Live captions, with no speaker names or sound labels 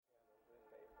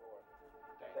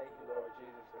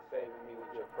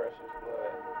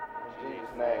In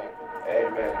Jesus' name,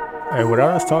 amen. Hey,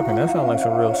 without us talking, that sounds like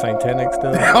some real satanic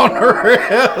stuff. On the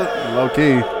real. Low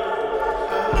key.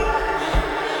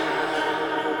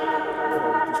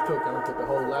 Just cook. I'm gonna put the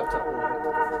whole laptop over.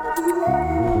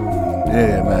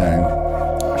 Yeah, man.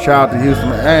 Shout out to Houston,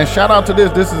 man. And shout out to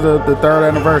this. This is the third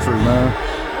anniversary, man.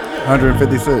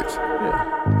 156.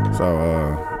 Yeah. So,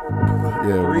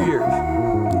 yeah. 3 years.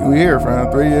 We here, fam.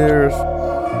 3 years.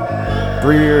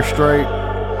 3 years straight.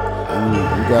 And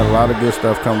we got a lot of good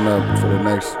stuff coming up for the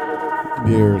next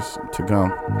years to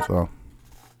come. So.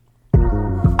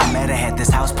 I met her at this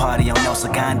house party on El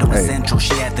Segundo in Central.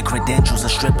 She had the credentials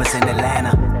of strippers in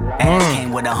Atlanta. Ass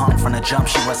came with a hump from the jump,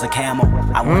 she was a camel.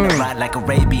 I wanna ride like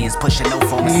Arabians, pushing no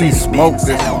for Mercedes Benz.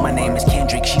 Hello, my name is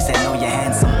Kendrick, she said, no, you're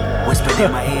handsome. Whispered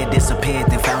in my ear, disappeared,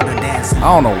 then found her dancing.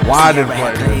 I don't know why this Sierra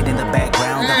had played in the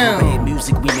background. The parade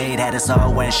music we made had us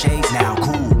all wearing shades now,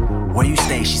 cool. Where you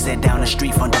stay? She said down the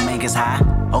street from Dominguez High.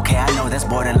 Okay, I know that's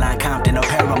borderline Compton or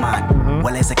Paramount.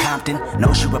 Well, is it Compton?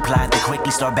 No, she replied. They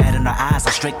quickly start batting her eyes. I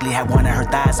strictly had one of her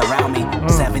thighs around me.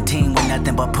 17 with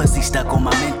nothing but pussy stuck on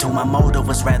my mental. My motive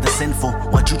was rather sinful.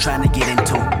 What you trying to get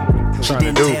into? She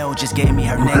didn't tell, just gave me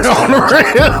her next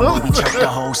tail. We chirped the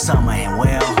whole summer and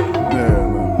well,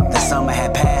 the summer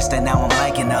had passed and now I'm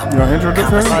liking her. You want to intro this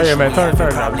thing? Oh yeah, man. Turn it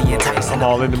down. I'm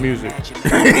all into music.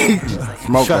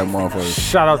 Smoke that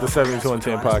motherfucker. Shout out to 72 and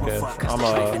 10 podcast.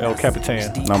 I'm El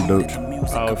Capitan. I'm Dooch.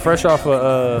 Fresh off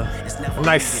a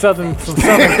nice some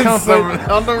Southern comfort.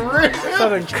 On the real.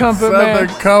 Southern comfort, man.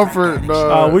 Southern comfort,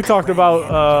 dog. We talked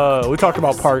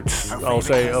about parts, I'll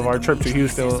say, of our trip to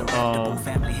Houston.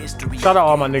 Shout out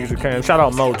all my niggas that came. Shout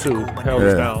out Mo too. Held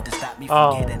us down.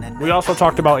 We also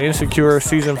talked about Insecure.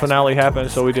 Season finale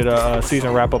happened, so we did a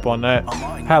season wrap up on that.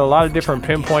 Had a lot of different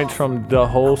pinpoints from the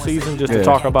whole season just to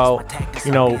talk about,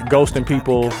 ghosting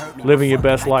people, living your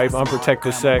best life,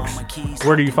 unprotected sex.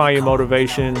 Where do you find your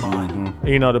motivation?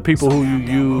 The people who you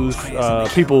use,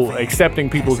 people accepting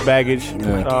people's baggage.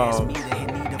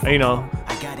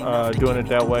 Doing it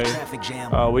that way.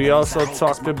 We also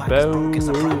talked about.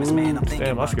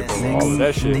 Damn, I skipped over all of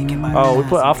that shit.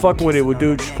 I fucked with it with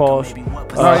Dooch, pause.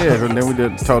 And then we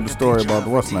told the story about the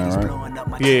what's name,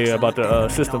 right? Yeah, about the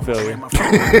system failure.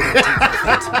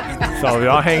 So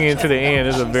y'all hang in to the end.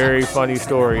 It's a very funny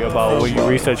story about when you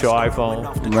reset your iPhone.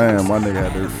 Man, my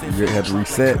nigga had to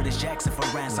reset.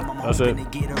 That's it.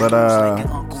 But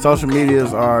social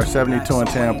medias are 72 and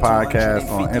 10 podcast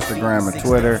on Instagram and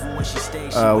Twitter.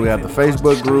 We have the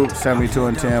Facebook group 72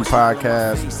 and 10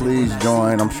 podcast. Please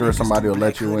join. I'm sure somebody will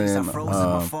let you in.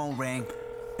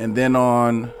 And then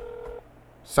on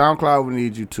SoundCloud, we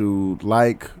need you to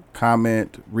like,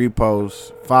 comment,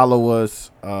 repost, follow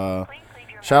us.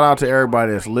 Shout out to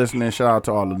everybody that's listening. Shout out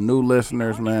to all the new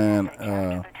listeners, man.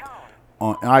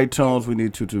 On iTunes, we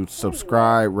need you to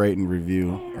subscribe, rate, and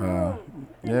review.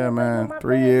 Yeah, man.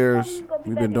 3 years.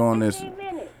 We've been doing this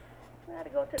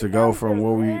to go from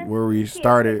where we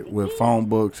started with phone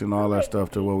books and all that stuff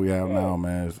to what we have now,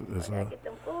 man.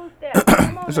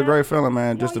 It's a great feeling,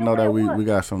 man. Just to know that we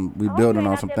building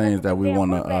on some things that we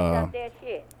want to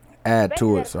add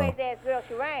to it. So.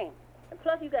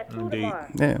 Indeed.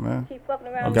 Yeah, man.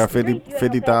 We got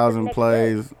 50,000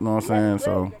 plays, you know what I'm saying?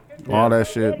 So all that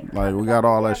shit, like we got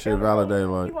all that shit validated.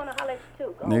 Like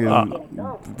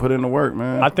niggas put in the work,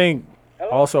 man. I think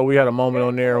also we had a moment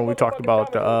on there when we talked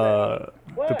about the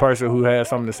person who had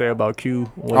something to say about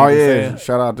Q. Oh yeah,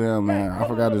 shout out to him, man. I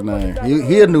forgot his name.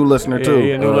 He a new listener too. Yeah,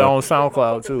 he a new on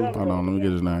SoundCloud too. Hold on, let me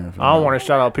get his name. I don't want to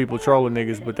shout out people trolling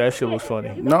niggas, but that shit was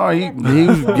funny. No, he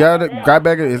got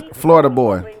back at Florida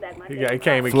boy. He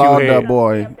came in Florida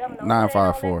boy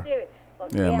 954.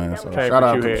 Yeah, man. So shout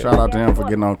out to him for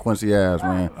getting on Quincy ass,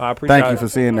 man. I appreciate it. Thank you for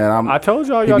seeing that. I told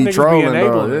y'all niggas trolling, be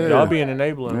enabling. yeah. Y'all being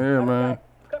enabling. Yeah, man.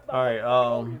 All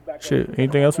right. Shit.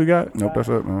 Anything else we got? Nope, that's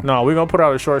it, man. No, we're gonna put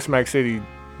out a short Smack City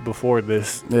before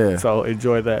this. Yeah. So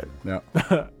enjoy that. Yeah.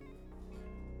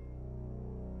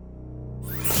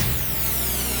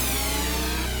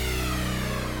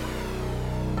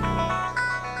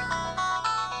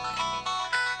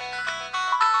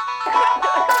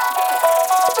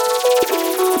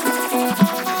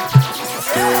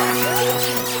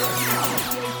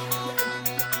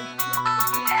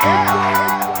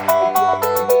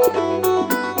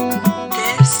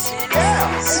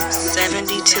 This is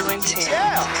 72 and 10.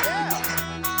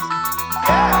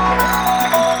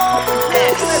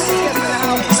 This is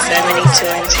 72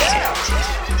 and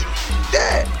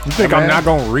 10. You think I'm not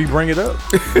gonna re-bring it up?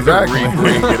 Exactly.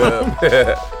 Bring it up.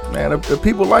 Man, the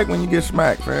people like when you get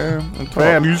smacked, man.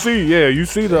 Fam, you see the you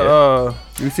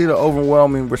see the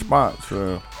overwhelming response.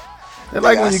 They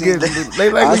like when you seen get. the- They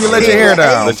like I when you let seen your hair the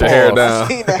down. hate- Let your hair Pause. down. I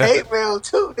seen the hate mail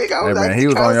too, nigga. I Hey was man, like, he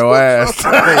was trying on to your smoke ass.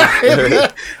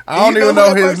 something. I don't You even know know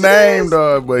who that his person name, is?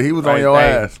 dog, but he was on Hey, your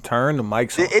hey, ass. turn the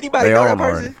mics Did on. anybody They know on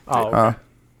that person? Oh, Huh?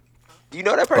 Do you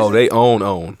know that person? Oh, they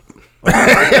own.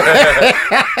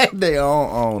 They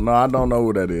on. No, I don't know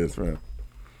who that is, man.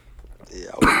 Yeah,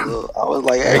 I was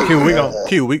like, hey, Hey,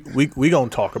 Q, we gonna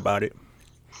talk about it.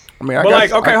 I mean, I But got,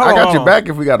 like, okay, I hold on, got hold your on. back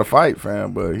if we got to fight,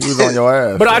 fam. But he was on your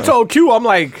ass. But I so. told Q, I'm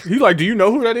like, he's like, do you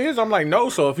know who that is? I'm like, no.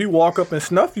 So if he walk up and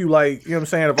snuff you, like, you know what I'm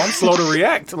saying? If I'm slow to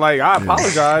react, like, I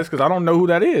apologize because I don't know who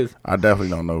that is. I definitely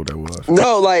don't know who that was.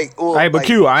 no, like, well, Hey, but like,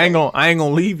 Q, I ain't gonna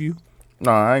leave you.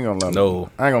 No, I ain't gonna let him. No.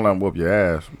 I ain't gonna let him whoop your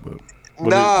ass. But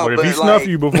no, But if but he snuff like,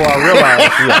 you before I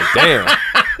realize, You're like, damn.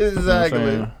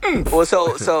 exactly. well,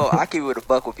 so I keep it with a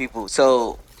buck with people.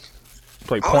 So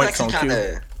play I was points on actually Q.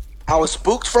 kind of, I was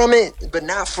spooked from it, but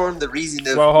not from the reason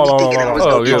of Well, hold me on, thinking hold I on, was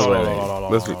hold gonna on, get hold on, snuffed. hold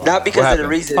on, Let's- hold on. Not because What of the happened?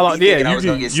 reason Hold of on, me thinking I yeah, was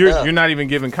gonna get you're snuffed. not even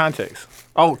giving context.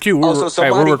 Oh, Q, we're, Oh, so hey,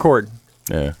 we're somebody- recording.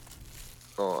 Yeah.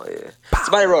 Oh yeah.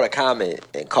 Somebody wrote a comment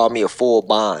and called me a full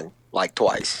bond like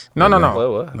twice. No.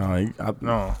 What?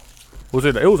 No. Was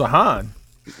it? It was a Han.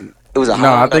 It was a No,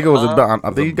 I Honda think it was a Bond.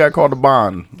 Don. I think he got called a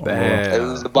bond. Damn. It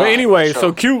was a But bond, anyway, for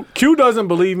so sure. Q doesn't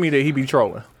believe me that he be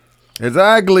trolling.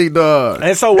 Exactly, dog.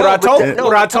 And so No, but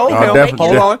what I told no, him, definitely-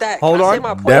 hold on, Can I hold say on,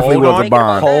 my point? Definitely hold was on, a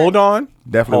bond. hold on,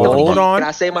 Definitely was a hold bond. on. Can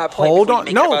I say my point? Hold before on,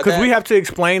 you make it no, about because that? we have to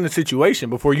explain the situation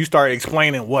before you start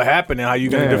explaining what happened and how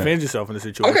you're gonna Yeah. defend yourself in the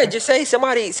situation. Okay, just say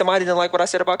somebody didn't like what I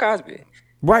said about Cosby.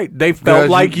 Right? They felt Because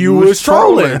like you was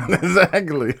trolling.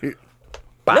 Exactly.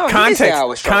 No, he didn't say I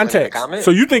was trolling in the Context. comment.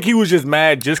 So you think he was just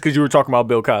mad just because you were talking about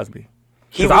Bill Cosby?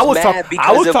 He 'Cause was mad because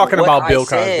I was of talking what about I Bill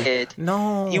Cosby. said.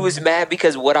 No, He was mad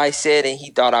because what I said, and he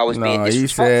thought I was being No, he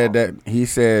disrespectful. said that. He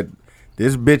said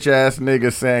this bitch ass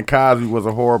nigga saying Cosby was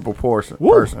a horrible person.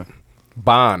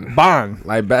 Bond. Bond.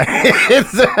 Like back.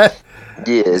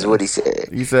 Yeah, is what he said.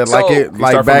 He said So- like it.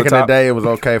 Like start from back the in the top? day, it was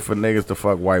okay for niggas to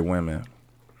fuck white women.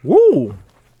 Woo.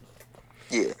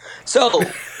 Yeah. So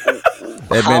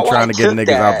They've how been trying I to get took niggas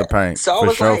out that- the paint. So I For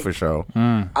was sure, like, for sure.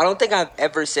 I don't think I've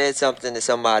ever said something to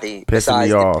somebody Pissing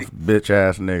besides me the- off, bitch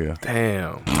ass nigga.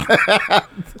 Damn. I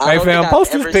Hey don't fam, think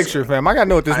post I've this ever picture, fam. I gotta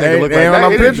know what this nigga Ain't- look ain't like.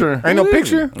 no Ain't- picture. Ain't no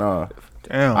picture. No,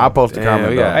 Damn. I'll post a Damn, comment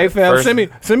we though. got- Hey fam, First-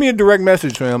 send me a direct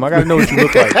message, fam. I gotta know what you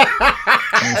look like. You know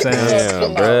what I'm saying?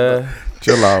 Damn, bruh.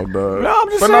 Chill out, dog. No, I'm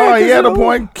just but saying, no, he 'cause had you a know-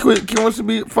 point. He wants to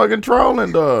be fucking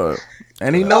trolling, dog.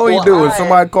 And he know he well, do it. I-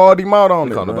 Somebody called him out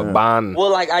on it. Called him a man. bond.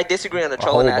 Well, like I disagree on the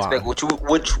trolling whole aspect, bond.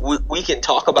 which we can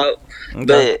talk about. Okay.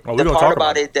 But Oh, we the gonna part talk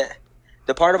about about it that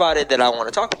the part about it that I want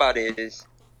to talk about is,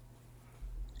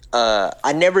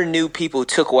 I never knew people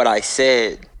took what I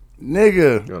said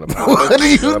Nigga. You're on a pod. What do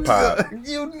You're on a you pod.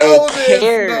 You know And this,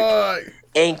 cared. dog.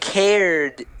 and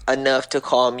cared enough to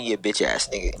call me a bitch ass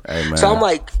nigga. Hey, man. So I'm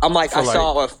like, I like-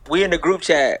 saw we in the group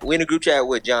chat. We in the group chat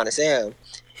with John and Sam,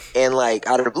 and like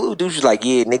out of the blue, dude was like,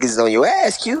 "Yeah, niggas is on your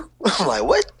ass, Q." I'm like,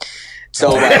 "What?"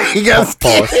 So like, He got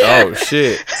scared. Oh,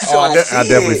 shit. so I, see I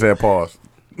definitely it. said pause.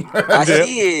 I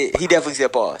see it. He definitely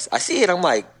said pause. I see it. I'm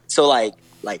like, so like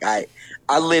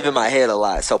I live in my head a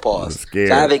lot. So pause. scared.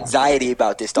 So I have anxiety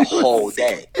about this the whole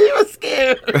day. He was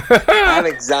scared. I have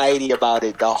anxiety about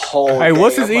it the whole day. Hey,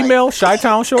 what's his I'm like, email?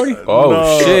 Chi-Town Shorty?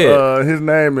 Oh, shit. His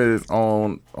name is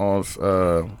on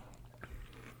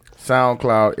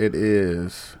SoundCloud. It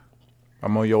is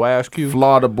I'm on your ass, Q.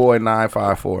 Florida Boy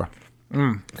 954.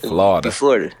 Florida.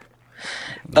 Florida.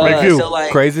 Hey, Q. So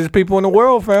like, Craziest people in the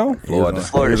world, fam. Florida.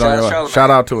 Florida, He's on shout your- out, shout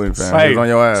out to him, fam. Hey, He's on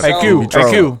your ass. Hey, Q. He Hey,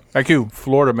 trolling. Q. Hey, Q.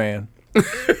 Florida man.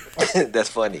 That's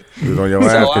funny. He's on your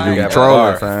ass because I- you Yeah, be trolling,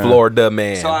 Bar. fam. Florida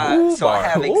man. So I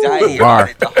have anxiety Bar. about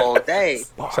it the whole day.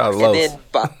 Shout out to And Los.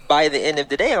 then by the end of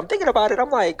the day, I'm thinking about it.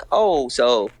 I'm like, oh,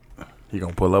 so He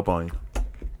gonna pull up on you.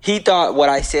 he thought what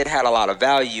I said had a lot of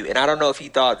value, and I don't know if he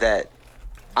thought that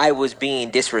I was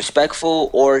being disrespectful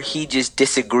or he just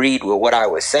disagreed with what I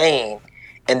was saying,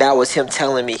 and that was him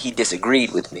telling me he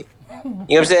disagreed with me. You know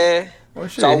what I'm saying?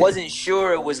 So I wasn't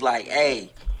sure it was like,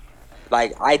 hey,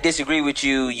 like I disagree with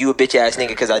you, you a bitch ass nigga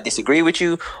because I disagree with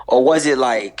you, or was it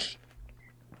like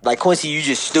Quincy, you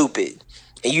just stupid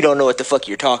and you don't know what the fuck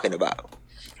you're talking about?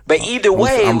 But either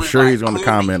way, it I'm was sure like he's gonna clearly-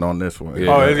 comment on this one.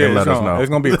 Yeah. Oh, and let us know. It's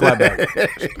gonna be a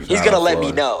clapback. He's gonna let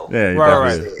me know. Yeah, he Right,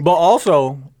 definitely right. is. But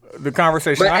also, the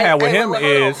conversation But I hey, had with hey, him wait,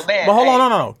 hold on, is, man, but hold on,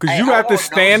 hey. no, because Hey, you I have to won't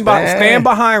stand know. stand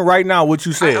behind right now what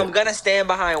you said. I'm gonna stand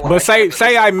behind what I But said,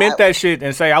 say I listen, meant that shit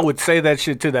and say I would say that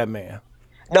shit to that man.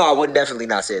 No, I would definitely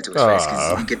not say it to his face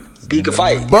because he could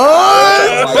fight. But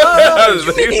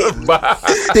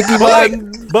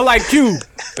But like Q,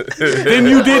 then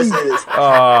you didn't.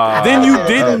 Then you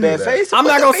didn't. Man, face- I'm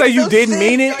not that gonna say makes you no didn't sense.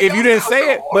 mean it Like, if you didn't y'all say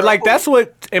so it. But like horrible. that's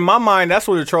what in my mind that's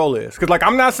what a troll is. Cause like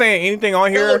I'm not saying anything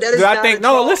on here that is that I not think. a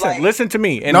No, troll, listen, like- listen to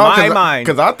me. In my mind,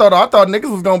 because I thought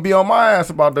niggas was gonna be on my ass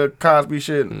about the Cosby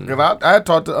shit. Because I had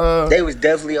talked to They was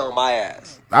definitely on my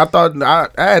ass. I thought I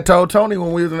had told Tony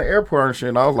when we was in the airport and shit.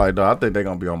 And I was like, dog, I think they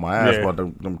gonna be on my ass Yeah. about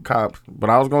them cops. But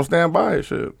I was gonna stand by it.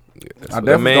 Shit. I the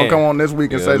definitely man. gonna come on this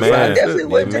week and Yeah, say the man. same Definitely shit.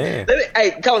 wouldn't. man.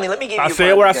 Hey, Tony, let me give you I a said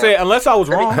prime what I example. said. Unless I was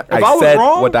wrong. If I I was said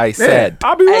wrong, what I said.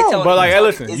 I'll be Hey, wrong. Tony, But like, hey, Tony,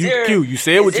 listen, is you there- Q, you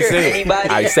said what you is there said. anybody-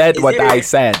 I said is what there- I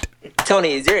said.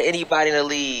 Tony, is there anybody in the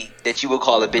league that you would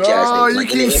call a bitch ass Oh, nigga? you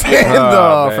Like in the keep NBA? saying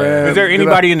dog, man. fam. Is there Get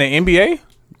anybody in the NBA? up.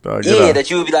 Dog, get Yeah, up.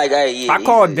 that you would be like, hey, yeah. I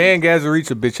called yeah. Dan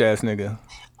Gazarich a bitch ass nigga.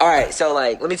 All right, so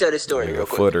like, let me tell this story real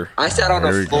quick. footer. I sat on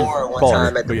Here the we go. floor one Pause.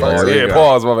 time at the Yeah, Bucks there game. you Yeah, go.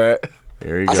 pause, my bad.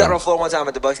 Here you I sat on go. the floor one time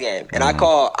at the Bucks game, and I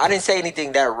called. I didn't say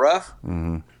anything that rough,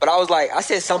 but I was like, I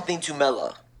said something to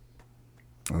Melo,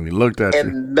 And he looked at you.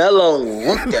 and Melo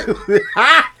looked at me.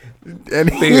 And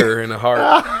he, Fear in the heart.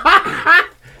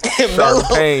 And Sharp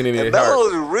pain in your and heart.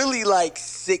 Melo's really like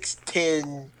 6'10", you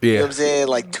know Yeah. what I'm saying?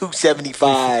 Like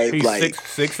 275, He's like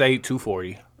 6'8",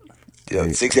 240.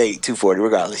 6'8", 240,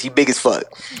 regardless. He big as fuck.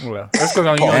 Well, that's because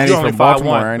And you're he's only from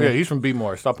Baltimore, 5'1". ain't Yeah, he? he's from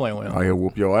Beatmore. Stop playing with him. oh, he'll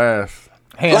whoop your ass.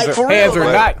 Hands Like, are, for real, hands are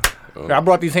like- not. I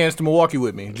brought these hands to Milwaukee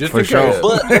with me just For in sure. case.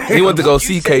 But He went to go you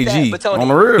see said KG. that, but Tony, On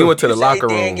the real. He went to the you locker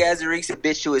say Dan room. Gazarik's a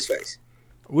bitch to his face.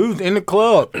 We was in the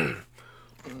club.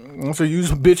 So you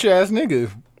was a bitch ass nigga.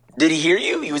 Did he hear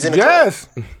you? He was in the club. Yes.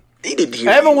 He didn't hear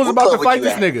Evan you. was What about to club fight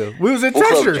was you this at? nigga. We was at What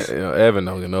club was Textures. You know, Evan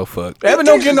don't get no fuck. Evan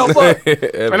don't get no fuck.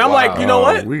 Evan, And I'm like, you know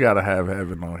what? We gotta have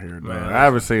Evan on here, man. I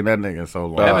haven't seen that nigga in so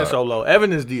long. Evan's so low.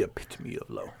 Evan is the epitome of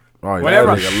low. Oh, yeah,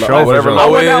 Whenever- that nigga Like, low. whatever For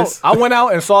low sure. is. I went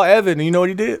out and saw Evan, and you know what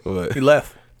he did? What? He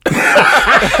left.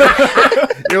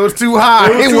 It was too high.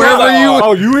 Wherever you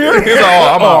Oh, you here?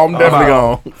 I'm definitely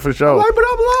gone. For sure. Like, but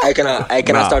I'm low. Hey,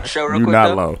 can I start the show real You quick? not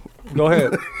though? low. Go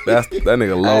ahead. That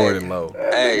nigga lower than low.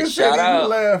 Hey, shout out,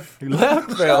 Left. He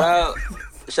left.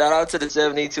 shout out to the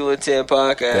 72 and 10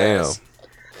 podcast. Damn.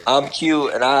 I'm Q,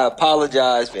 and I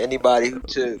apologize for anybody who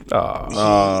took heed to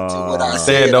what I said.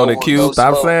 Stand on I the want Q. no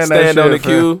Stop smoke. saying that Stand shit, on the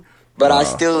fam. queue. But I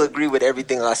still agree with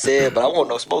everything I said. But I want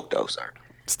no smoke though, sir.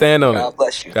 Stand on God it.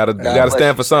 bless you. Gotta God gotta bless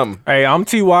stand you. for something. Hey, I'm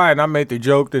Ty, and I made the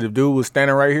joke that if dude was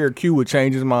standing right here, Q would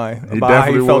change his mind He about how he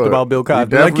definitely felt would. about Bill He Cosby. Like,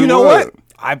 definitely you know would. what?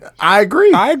 I I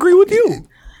agree. agree with you.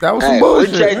 That was some Hey, I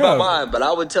bullshit. wouldn't change my yeah. mind, but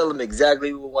I would tell him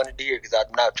exactly what I wanted to hear because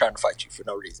I'm not trying to fight you for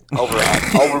no reason.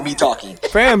 Over me talking.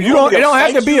 Fam, you don't. It don't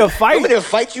have to be a You fight. want me to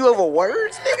fight you over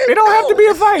words, nigga? It don't have to be a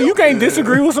No. fight. You can't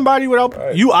disagree with somebody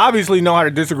without. You obviously know how to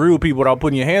disagree with people without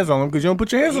putting your hands on them because you don't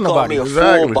put your hands He on called me nobody. a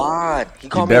Exactly. full bond. He He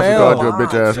called me a definitely full called you a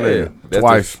bitch ass Yeah, nigga. that's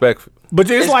Twice. disrespectful. But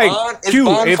it's like is Q.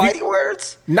 bond If you, fighting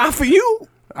words? not for you.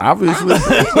 Obviously.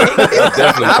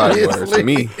 Definitely fighting words to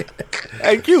me.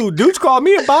 Hey Q, dudes called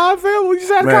me a Bob fam. We just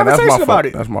had a Man, that's my conversation about fault.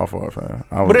 it. That's my fault, fam.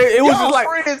 I was, But it was Y'all just like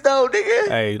friends though, nigga.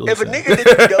 Hey, if a listen. nigga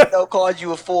that you don't know calls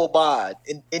you a full bod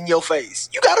in your face,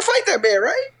 you gotta fight that man,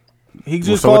 right? he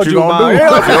just so what called you you a gonna Bob. do? Yeah,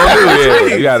 You don't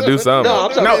do it. You gotta do something. No, I'm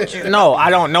talking about you. No, I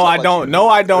don't. No, I don't. No,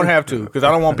 I don't have to because I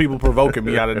don't want people provoking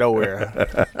me out of nowhere.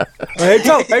 Hey,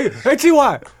 Ty, hey,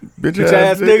 Ty, bitch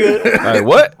ass nigga. Like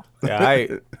what? Yeah, I,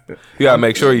 You gotta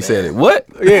make sure he said it. What?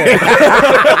 yeah.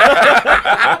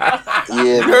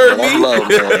 Yeah, man, I'm low,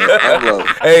 man. I'm low.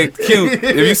 Hey, Q,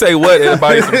 if you say what, it'll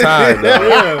buy you some time.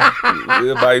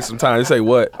 It'll buy you some time. You say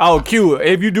what? Oh, Q,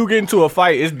 if you do get into a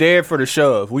fight, it's dead for the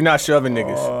shove. We not shoving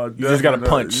niggas. You just gotta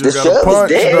punch. You The gotta shove is punch,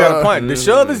 dead. You dog. gotta punch. The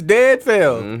shove is dead,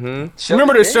 fell.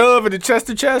 Remember the shove and the chest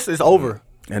to chest? It's over.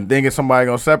 And thinking somebody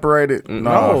gonna separate it? No.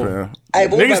 No, fam. Hey,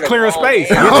 but what Niggas about a clearing grown space.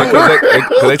 man?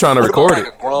 Because they trying to record it.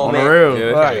 Like a grown On the man. real. Yeah,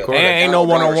 Right. record And it. ain't no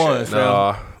one-on-ones, fam.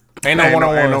 Nah. Ain't no Ain't no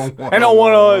one-on-ones. Ain't no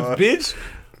one-on-ones, bitch.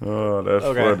 Oh, that's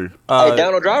Okay. funny. Hey,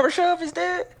 Donald Driver shove is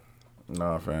dead?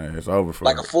 Nah, fam. It's over for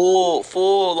Like him. a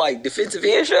full like defensive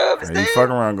end shove is He dead?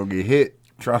 fucking around gonna get hit.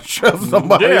 Trying to shove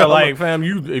somebody. Yeah, on like, fam,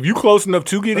 if you close enough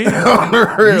to get in. on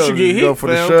the real. should get Go hit, for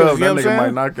the fam, 'cause shove. you know That what I'm nigga saying?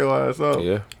 might knock your ass out.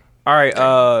 Yeah. All right,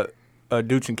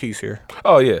 Dooch and Keys here.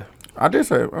 Oh yeah. I did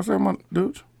say it. I said my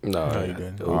dude. No, you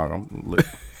didn't.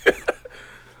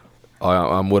 Oh,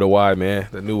 I'm with a Y, man.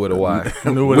 The new with a Y.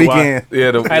 Weekend.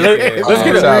 Yeah. The, Hey, let's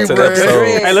get shout out a to the episode.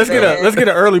 Hey, let's get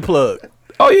an early plug.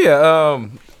 Oh yeah.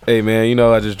 Hey man, you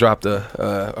know I just dropped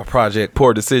a project,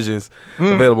 Poor Decisions,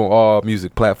 available on all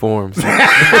music platforms.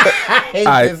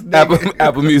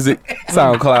 Apple Music,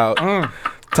 SoundCloud,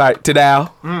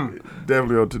 Tidal,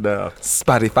 Definitely on to now.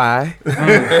 Spotify.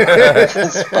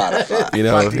 Spotify.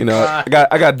 You know,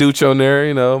 I got Dooch on there.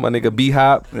 You know, my nigga B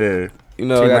Hop. Yeah. You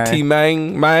know, got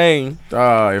T-Main.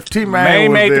 If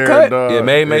T-Main was made the there, cut? dog, Yeah,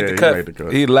 Main made the cut. He made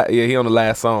the cut. He on the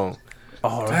last song.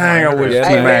 Oh, Dang, I wish Yeah,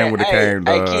 T-Main would have came,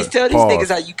 Hey, dog. can you tell these Pause. niggas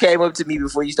how you came up to me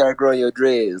before you started growing your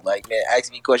dreads? Like, man,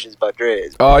 ask me questions about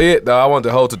dreads. Oh yeah, dog. I want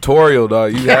the whole tutorial,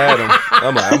 dog. You had him.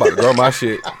 I'm about to grow my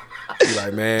shit. You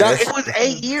like, man. Dog, that's- it was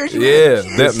 8 years. Yeah,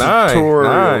 that nine.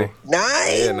 tutorial. 9.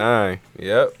 Yeah, 9.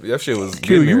 Yep. That shit was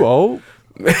Q, getting you there. old?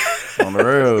 On the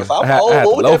real. If I'm I had old,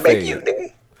 what would low that make fade. you, nigga?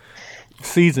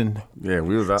 Seasoned. Yeah,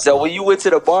 we was out. So when you went to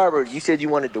the barber, you said you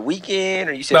wanted the weekend,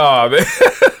 or you said Nah, man.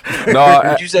 No,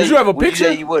 Did you say Did you have a what'd you say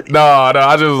picture? You would. no.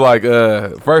 I just was like,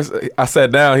 first I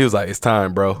sat down. He was like, "It's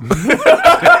time, bro."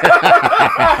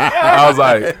 I was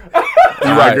like,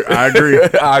 "You right." I agree.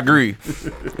 I agree.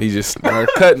 He just started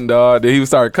cutting, dog. Then he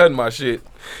started cutting my shit.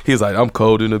 He was like, "I'm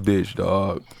cold in a bitch,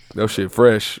 dog. That shit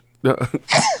fresh."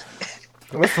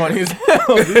 What's funny is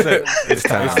it's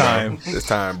time. It's time. It's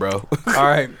time, bro. All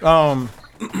right.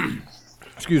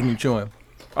 Excuse me, chewing.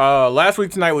 Last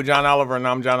week tonight with John Oliver, and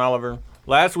I'm John Oliver.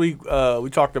 Last week we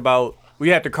talked about we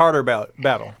had the Carter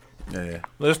battle. Yeah,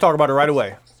 Let's talk about it right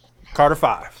away. Carter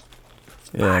 5.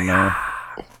 yeah, man.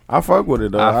 I fuck with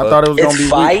it, though. I fuck. thought it was gonna It's be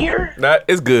weak. fire. Nah,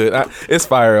 it's good. It's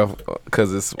fire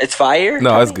because it's It's fire.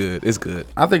 no, it's good. It's good.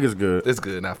 I think it's good. It's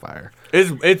good, not fire.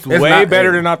 It's way not-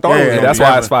 better than I thought yeah, it was. Yeah, gonna that's be.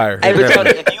 why it's fire. Hey, but Tony,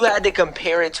 if you had to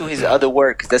compare it to his other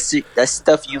work, 'cause that's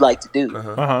stuff you like to do.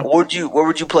 Uh-huh. Where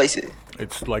would you place it?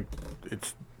 It's like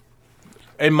it's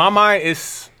in my mind.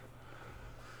 It's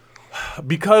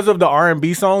because of the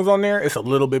R&B songs on there. It's a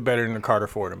little bit better than the Carter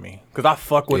 4 to me because I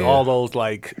fuck with Yeah. all those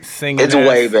like singing. It's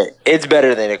way better. It's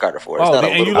better than the Carter 4. It's Oh, not a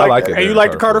and little you bit like, like it and better you than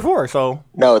like the Carter Carter 4. So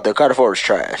No, the Carter 4 was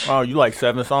trash. oh, you like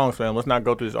 7 songs, fam. Let's not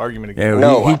go through this argument again. Yeah,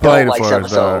 No, he I played don't it like for seven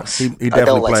us, dog. songs. He I definitely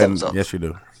don't like played seven it. songs. Yes, you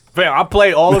do. Fam, I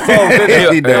play all the songs. didn't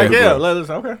He I? definitely Yeah, played. let's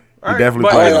okay. All right. definitely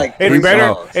But played it. it's He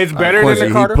better. songs. It's better Quincy, than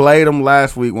the Carter. he played them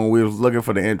last week when we was looking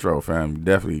for the intro, fam. It's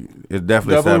definitely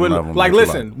Definitely 7 would- of them. like, that you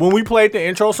listen, when we played the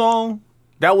intro song,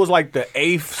 that was like the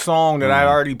 8th song that I'd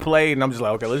already played, and I'm just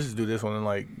like, okay, let's just do this one and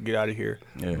like get out of here.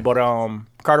 Yeah. But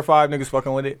Carter 5 niggas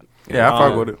fucking with it. Yeah, I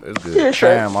fuck with it. It's good. Yeah, sure.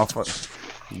 Damn, I fuck.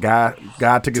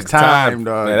 God took his time,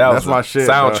 dog. Man, that That's was my a shit.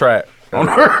 dog. soundtrack. On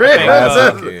the real.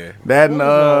 Last weekend. That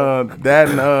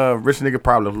and Rich Nigga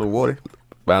Problem, a little water.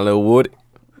 By a little wood.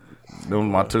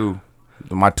 Them my two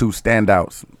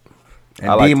standouts. And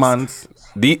I like Demons.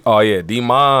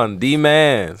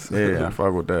 D-Mans. Yeah, I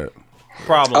fuck with that.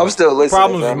 Problems. I'm still listening.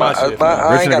 Problems man. is my shit.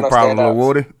 I Rich ain't got Nigga no Problem, Lil standouts.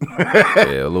 Woody.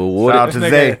 Yeah, a little wood. Shout out This to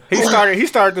nigga, Zay. he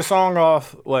started the song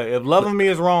off. What if loving me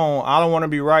is wrong? I don't want to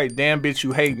be right. Damn bitch,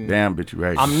 you hating. Damn, bitch, you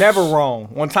hate. I'm never wrong.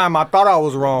 One time I thought I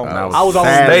was wrong. And I was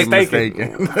always sadly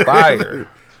mistaken. Fire.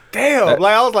 Damn,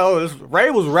 like I was like, oh, Ray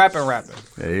was rapping. Yeah,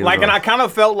 he was Like, and on. I kind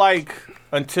of felt like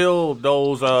until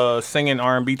those singing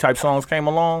R&B type songs came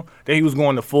along, that he was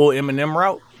going the full Eminem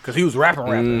route because he was rapping.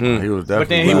 He was definitely. But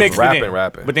then he rapping. mixed it in.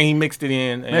 rapping. But then he mixed it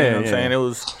in. And you know what I'm Yeah. saying? It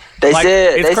was. They like,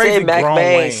 said it's crazy Mac grown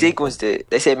Main Wayne. sequenced it.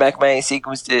 They said Mac Main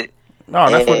sequenced it. No,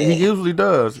 that's what he Yeah. usually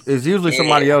does. It's usually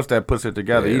somebody else that puts it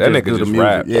together. Yeah, He that just nigga do the just music.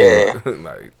 rap. Yeah,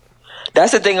 Like,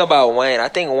 That's the thing about Wayne. I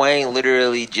think Wayne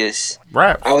literally just.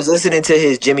 rap. I was listening to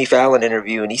his Jimmy Fallon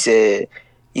interview, and he said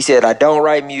I don't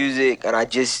write music, and I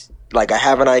just like I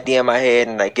have an idea in my head,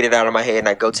 and I get it out of my head, and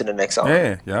I go to the next song.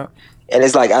 Yeah. And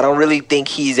it's like I don't really think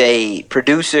he's a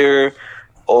producer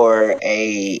or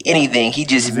a anything. He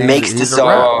just makes the he's a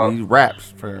rapper. song He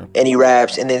raps for him. and he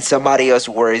raps, and then somebody else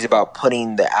worries about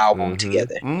putting the album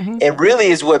together. And really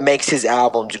is what makes his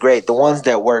albums great. The ones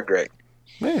that were great.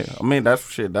 Yeah, I mean that's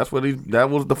shit. That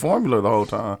was the formula the whole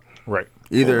time. Right.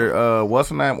 Either what's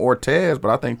the name or Tez, but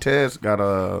I think Tez got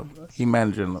he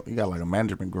got like a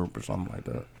management group or something like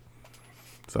that.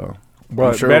 So But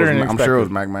I'm sure better it was, than I'm sure it was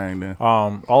expected. Mac Main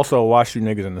then. Also, watch you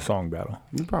niggas in the song battle.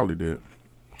 You probably did.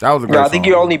 That was a great No, I think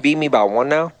song. you only beat me by one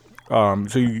now.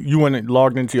 So you went and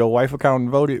logged into your wife account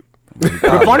and voted. The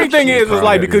funny thing is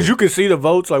like because you could see the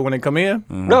votes like when they come in.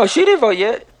 No, she didn't vote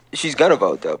yet. She's gonna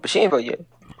vote though, but she ain't vote yet.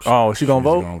 Oh, she gonna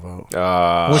vote? Gonna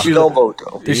vote. She gonna vote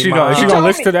though. Is she gonna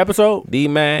listen to the episode?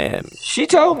 D-Man. She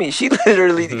told me. She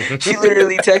literally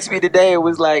texted me today and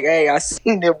was like, "Hey, I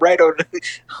seen them right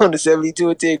on the 72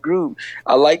 and 10 group.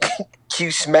 I like Q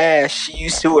smash. She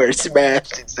used the word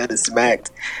smashed instead of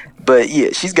smacked, but yeah,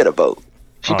 she's gonna vote.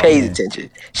 She pays attention.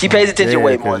 She pays attention Yeah,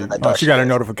 way more than I Oh, thought. she got her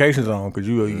notifications on because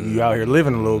you out here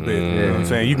living a little bit. You know what I'm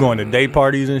saying? You going to day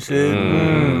parties and shit.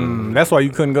 That's why you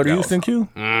couldn't go to Houston, Q?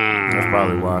 That's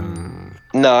probably why.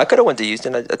 No, I could have went to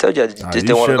Houston. I told you I just You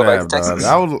didn't want to should go back have, to Texas.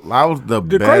 dog. That was the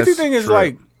The best crazy thing is trip.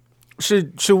 like,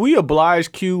 should we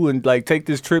oblige Q and like take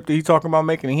this trip that he talking about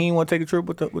making and he ain't want to take a trip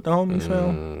with the homies,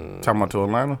 fam? Talking about to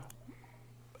Atlanta.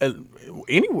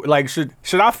 anyway, like should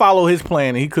I follow his plan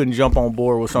and he couldn't jump on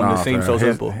board with something that seems so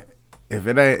simple? If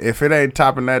it ain't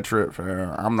topping that trip,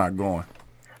 fam, I'm not going.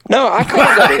 No, I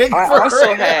couldn't.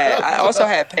 I also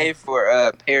had paid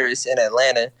for Paris and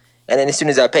Atlanta, and then as soon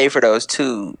as I paid for those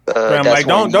two, I'm like,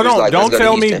 don't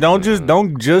tell me, don't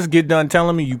just get done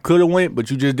telling me you could have went, but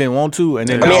you just didn't want to, and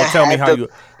then don't tell me how you.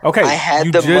 Okay, I had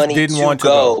you the just money didn't to want to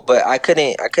go, but I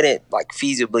couldn't like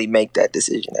feasibly make that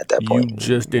decision at that point. You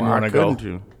just didn't want to go.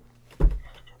 You?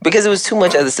 Because it was too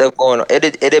much other stuff going on.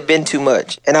 It had been too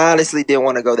much, and I honestly didn't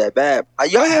want to go that bad.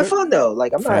 Y'all had fun though.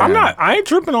 Like I'm not. I ain't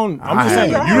tripping on. I'm just I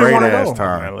saying had a you didn't want to great go. ass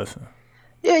time. Man, listen.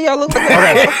 Yeah, y'all look like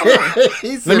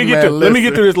Let me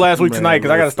get through this last week tonight because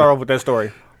I got to start off with that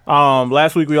story.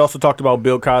 Last week we also talked about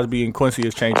Bill Cosby, and Quincy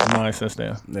has changed his mind since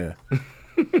then. Yeah.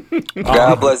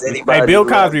 God bless anybody. Hey, Bill who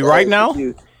has Cosby that right now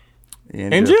attitude.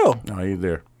 in jail. No, he's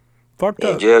there. Fucked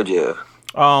In up. jail. We So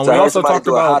I heard also somebody talked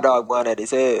threw a hot about. dog bun at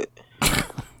his head.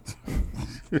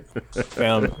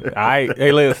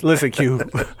 Hey, listen, Q.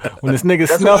 When this nigga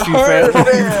snuff you,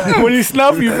 fam. When he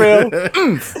snuff you, fam.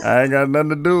 I ain't got nothing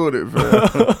to do with it,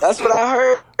 fam. That's what I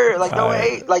heard. Like no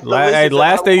hate. Like Hey,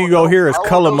 last thing you go hear is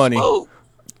color money.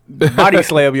 Body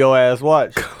slam your ass.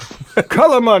 Watch.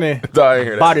 Color money. I ain't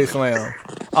hear that. Body slam.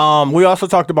 We also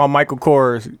talked about Michael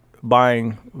Kors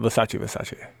buying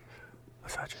Versace.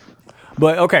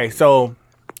 But okay, so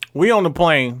we on the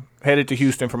plane headed to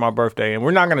Houston for my birthday, and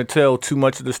we're not going to tell too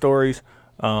much of the stories.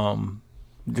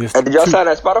 Just Did y'all sign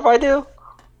that Spotify deal?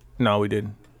 No, we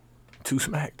didn't. Too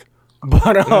smacked.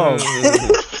 But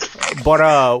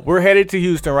we're headed to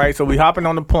Houston, right? So we hopping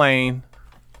on the plane,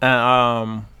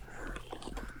 and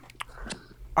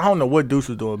I don't know what Deuce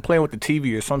was doing, playing with the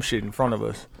TV or some shit in front of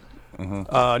us.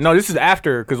 No, this is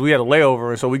after because we had a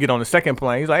layover, and so we get on the second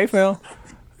plane. He's like, "Hey, Phil,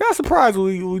 got surprised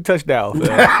we touched down." Phil.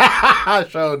 I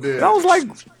sure did. And I was like,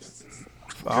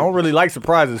 I don't really like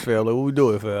surprises, Phil. Like, what we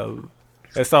doing, Phil?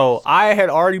 And so I had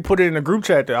already put it in a group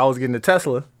chat that I was getting a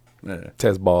Tesla. Yeah.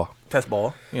 Test ball. You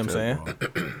know what I'm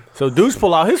saying? So Deuce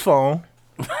pull out his phone,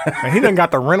 and he done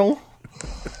got the rental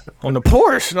on the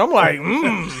Porsche. And I'm like,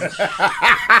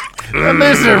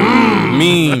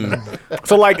 Mean.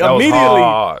 So like That was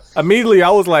hard. immediately I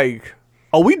was like,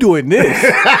 are we doing this?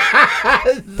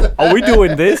 Are we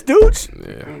doing this, dudes?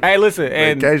 Yeah. Hey, listen,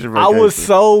 and Vacation. I was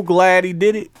so glad he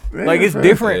did it. Like it's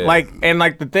different. Yeah.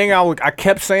 Like the thing I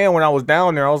kept saying when I was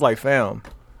down there, I was like, fam,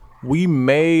 we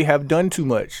may have done too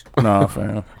much. No,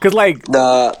 fam. Cause like,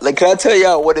 Like, can I tell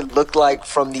y'all what it looked like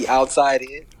from the outside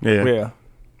in? Yeah.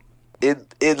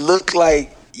 It looked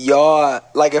like y'all,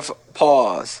 like if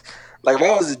pause, like if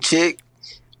I was a chick,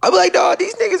 I'd be like, dog,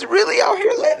 these niggas really out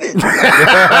here living.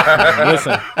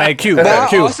 Listen, hey Q. But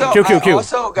Q. I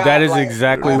also got, That is like,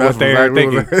 exactly That's what they're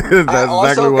exactly thinking. That's I also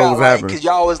exactly what got was like, happening. because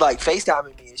y'all was like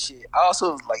FaceTiming me and shit. I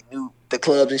also like knew the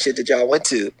clubs and shit that y'all went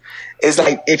to. It's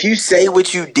like if you say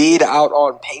what you did out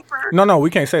on paper. No, we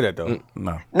can't say that though.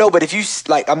 No, but if you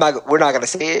like, we're not gonna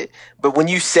say it. But when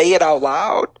you say it out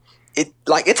loud,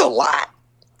 it's a lot.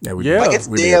 Yeah, Like it's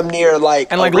damn near like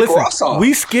And like, Rick Ross listen, song.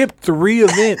 we skipped 3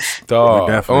 events. Dog.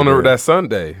 definitely On did. that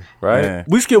Sunday, right? Yeah.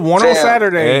 We skipped 1 on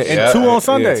Saturday and 2 on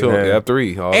Sunday. Yeah,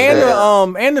 3. all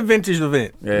And day. and the vintage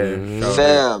event. Yeah.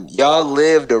 Fam, y'all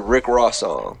lived a Rick Ross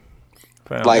song.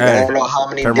 Like Hey, I don't know how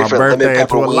many turn my different lemon birthday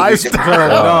pepper into a wings.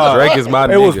 lifestyle. Drake is my It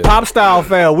nigga. was pop style,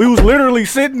 fam. We was literally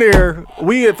sitting there.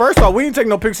 First off, we didn't take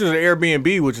no pictures of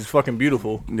Airbnb, which is fucking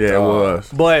beautiful. Yeah, it was.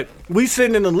 But we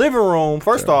sitting in the living room.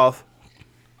 First off,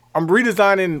 I'm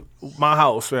redesigning my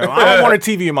house, fam. I don't want a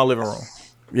TV in my living room.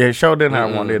 Yeah, show didn't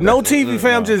have one. Did No they? TV,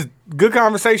 fam. Just good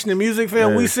conversation and music,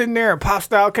 fam. Yeah. We sitting there and pop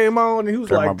style came on, and he was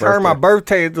Turn like, my "Turn my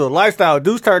birthday into a lifestyle."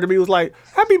 Deuce turned to me, was like,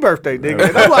 "Happy birthday, nigga."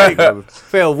 And I'm like,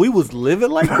 fam, we was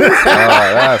living like this. Oh,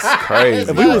 that's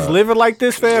crazy. If we was living like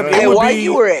this, fam, it And would while be.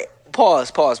 you were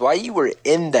pause. While you were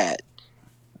in that,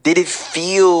 did it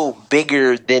feel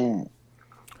bigger than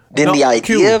No, the idea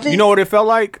Q, of it? You know what it felt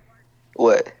like?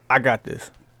 What? I got this.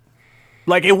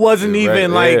 Like it wasn't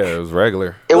even like it was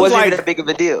regular. It was wasn't like- even that big of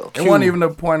a deal. It wasn't even the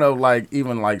point of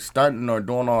even stunting or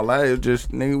doing all that. It was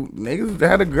just niggas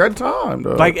had a good time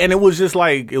though. and it was just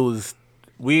like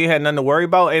we had nothing to worry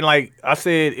about, and like I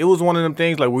said, it was one of them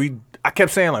things like I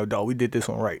kept saying like, dog, we did this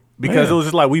one right because Yeah. it was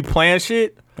just like we planned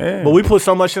shit. Yeah. But we put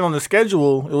so much shit on the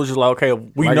schedule, it was just like, okay,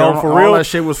 we Like, know all- for all real, that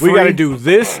shit was we free. got to do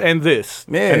this and this,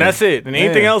 Yeah. and that's it. And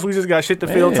anything Yeah. else, we just got shit to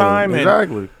fill time. And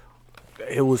Exactly.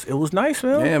 it was nice,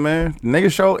 man. Yeah, man.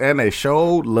 Niggas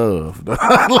showed love.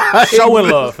 Showing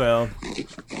love, fam.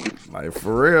 Like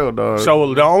for real, dog.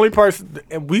 So the only person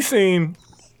and we seen,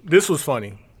 this was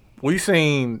funny. We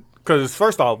seen because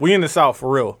first off, we in the South for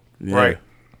real, Yeah. right?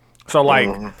 So like,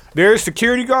 there's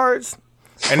security guards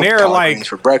and they're Collard like greens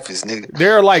for breakfast, nigga.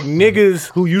 they're like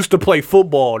niggas who used to play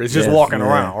football that's just Yes, walking yeah,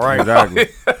 around, right? Exactly.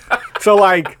 So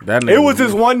like That it nigga was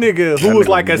this one nigga who that was nigga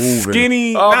like a moving.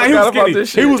 skinny. Oh, I he was forgot about skinny.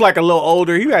 this He shit. was like a little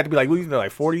older. He had to be like,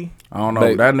 like 40. I don't know.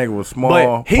 Baby. That nigga was small.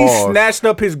 But he pause. snatched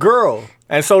up his girl.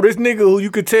 And so this nigga who you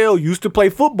could tell used to play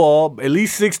football, at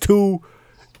least 6'2",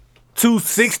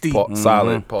 260.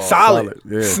 Solid. Pause. Solid.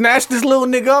 yeah. Snatched this little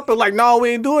nigga up and like, no, we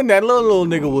ain't doing that. Little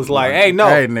nigga was like, hey, no.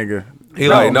 Hey, nigga. He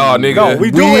like, no, nigga. No,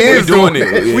 we doing is it. doing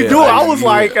it. We Yeah, do it. I was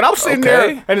like, and I'm sitting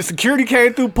okay. there, and the security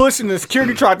came through pushing. The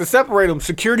security tried to seperate him.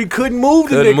 Security couldn't move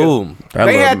the Couldn't nigga. move. That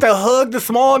They little- had to hug the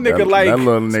small nigga That, like that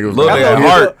little nigga was Little like, nigga that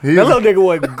heart. that little nigga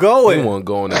wasn't He going. wasn't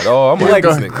going at all. I'm He like,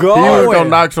 was this nigga. going. He was gonna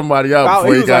knock somebody out Oh,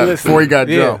 before he was like, got listen, before he got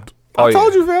yeah. jumped. I Oh,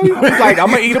 told yeah. you, fam. He was like, I'm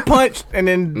gonna eat a punch and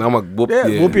then I'm gonna whoop,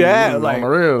 whoop your ass. On Like, the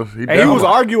real. and he was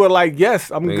arguing like,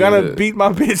 yes, I'm gonna Nigga. beat my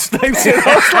bitch. Type shit.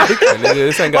 I was like, Nigga,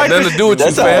 this ain't got Like, nothing to do with you,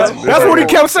 that's how fam. it's- that's what he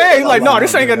kept saying. He's like, no,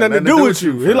 this ain't got nothing to do with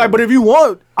you. He's like, but if you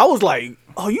want, I was like,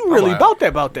 oh, you really about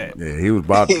that? Yeah, he was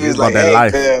about, He he was was about like, that hey,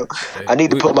 life. fam, I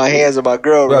need to put my hands on my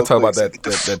girl. We real gotta talk about quick.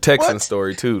 the Texans What?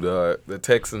 story too. The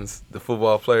Texans, the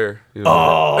football player. You know,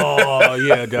 Oh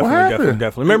yeah,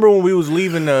 definitely. Remember when we was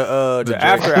leaving the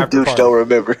after Douche party? don't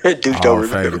remember. Douche don't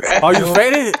faded. remember. Oh, you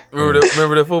faded?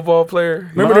 remember the football player?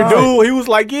 Remember the dude? He was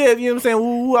like, yeah, you know what I'm saying?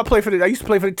 Ooh, I used to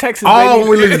play for the Texans. Oh, baby.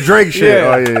 we leave the Drake shit.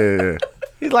 Yeah. Oh yeah.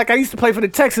 He's like, I used to play for the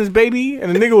Texans, baby.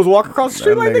 And the nigga was walking across the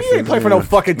street That like, nigga nigga, you ain't said, play for no yeah.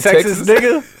 fucking Texans,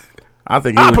 Texans? nigga. I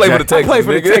think he I was play for the jack- Texans. I play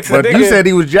for the nigga. Texans, But nigga. you said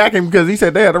he was jacking because he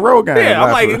said they had a road game. Yeah,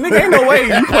 I'm last like, week. nigga, ain't no way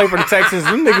you play for the Texans.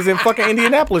 Them niggas in fucking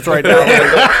Indianapolis right now.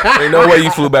 Ain't no way you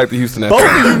flew back to Houston. Both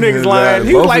of you niggas lying.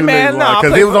 He was like, man, nah,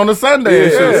 because he was on the Sunday.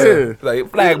 and shit. Yeah.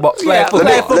 Like flag Yeah,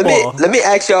 football. Let me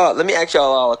ask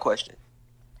y'all all a question.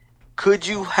 Could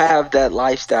you have that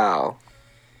lifestyle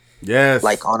Yes.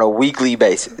 like on a weekly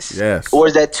basis? Yes. Or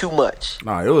is that too much?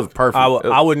 No, it was perfect.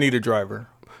 I would need a driver.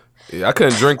 Yeah, I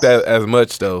couldn't drink that as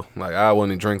much though. Like I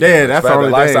wouldn't drink. Yeah, that that's much. the only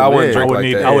Lifestyle, thing, I wouldn't yeah. drink I would like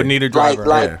need. that. I would need a driver.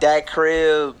 Like that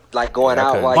crib, like going Yeah, I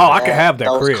out couldn't. like Oh, I could have that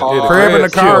those crib. cars. The crib in the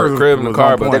car crib in the was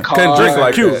car, on but point. couldn't drink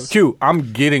like Q, that. Q,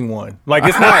 I'm getting one. Like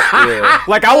it's not.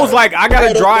 Like I was like, I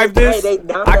gotta drive this. They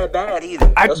not that bad either.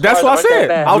 Those That's cars what I aren't that said.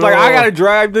 bad. I was like, I gotta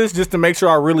drive this just to make sure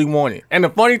I really want it. And the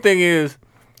funny thing is,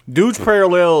 dude's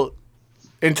parallel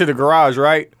into the garage,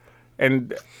 right?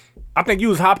 And I think you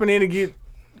was hopping in to get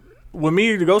with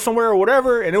me to go somewhere or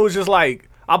whatever, and it was just like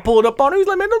I pulled up on him. He's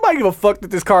like, man, nobody give a fuck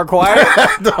that this car quiet.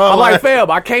 I'm like,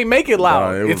 fam, I can't make it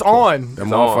loud. Nah, it It's was- on. That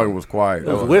motherfucker was quiet.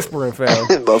 It was whispering, fam.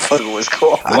 Motherfucker was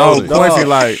cool. No, Quincy,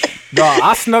 like, Dog,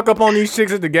 I snuck up on these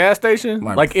chicks at the gas station,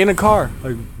 like in a car.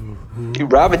 Like, You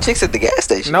robbing chicks at the gas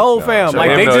station? no, fam.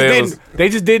 Like They they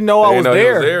just didn't know I was Didn't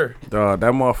know he there. dog,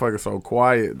 that motherfucker so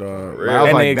quiet, dog. Really? I was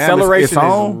And like, the damn, acceleration it's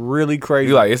on. is really crazy.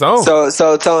 You like it's on.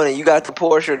 So Tony, you got the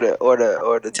Porsche or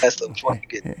the Tesla? Which one you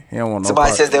get? He don't want no Somebody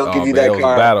part. says they'll Oh, give you man, that it was a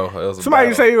car. battle. It was a Somebody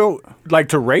battle. say like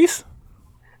to race?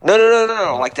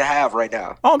 No. Like to have right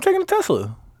now Oh, I'm taking a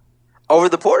Tesla. over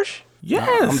the Porsche. Yes.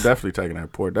 I'm definitely taking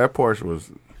that Porsche. That Porsche was.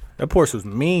 That Porsche was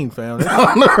mean, fam.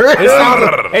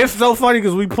 It's so funny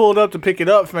because we pulled up to pick it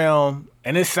up, fam,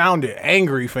 and it sounded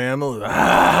angry, fam. It was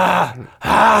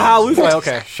we was like,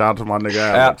 okay. Shout out to my nigga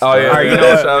Alex. Oh yeah, All right, you know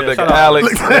what? shout out to Shout out.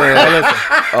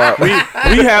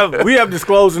 Alex. We have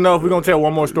disclosed enough. We're gonna tell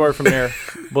one more story from there,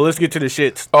 but let's get to the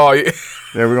shits Oh yeah.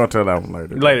 Yeah, we're gonna tell that one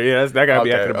later. later. Yeah, that gotta be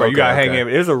Okay, after the break. You gotta okay, hang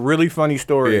okay. in. It's a really funny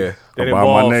story Yeah. that About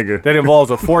my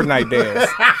involves nigga. a Fortnite dance.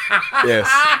 Yes,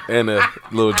 and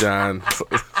Little John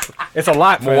It's a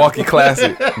lot, fam. Milwaukee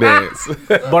Classic dance.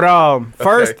 But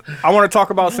first, I want to talk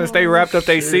about since they wrapped up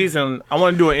their season. I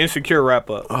want to do an insecure wrap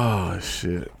up. Oh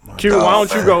shit, Q, why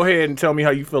don't you go ahead and tell me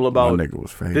how you feel my about nigga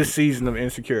was faded. this season of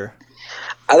Insecure?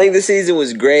 I think the season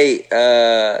was great.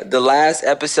 The last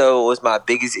episode was my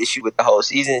biggest issue with the whole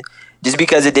season, just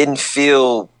because it didn't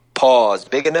feel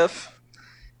big enough.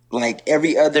 Like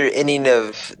every other inning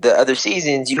of the other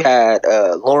seasons, you had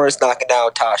Lawrence knocking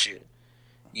down Tasha.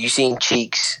 You seen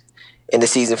Cheeks in the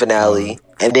season finale,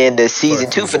 and then the season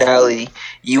 2 finale,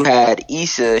 you had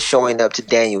Issa showing up to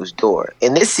Daniel's door.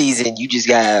 In this season, you just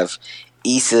have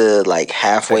Issa like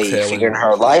halfway Exhaling. figuring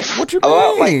her life. What you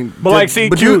out. Like, mean? But like, see,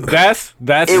 But Q, you- that's it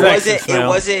sexist, fam.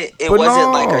 wasn't But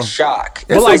like no. a shock.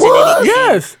 But like,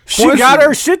 yes, she Quincy- got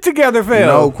her shit together, fam.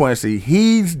 No, Quincy.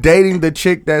 He's dating the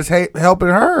chick that's helping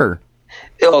her.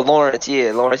 Oh, Lawrence,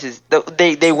 yeah, Lawrence is.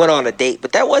 They went on a date,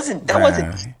 but that wasn't Lawrence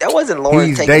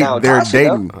He's taking out they're Tasha.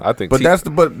 dating. Though. I think but T-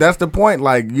 that's the point.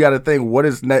 Like you got to think what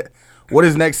is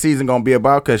next season gonna be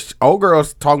about? Because old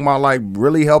girl's talking about like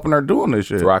really helping her doing this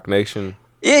shit. Rock Nation.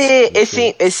 Yeah.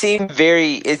 It seemed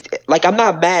very. It's like I'm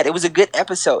not mad. It was a good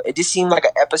episode. It just seemed like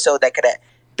an episode that could have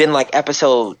been like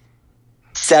episode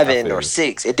 7 or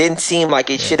 6. It didn't seem like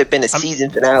it should have been a season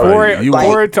finale.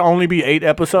 For it to only be 8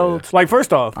 episodes. Like,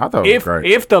 first off, I thought it was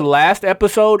great. If the last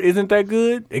episode isn't that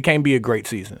good, it can't be a great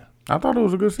season. I thought it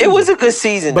was a good season. It was a good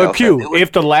season, But though. Q,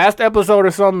 if the last episode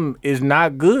or something is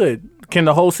not good, can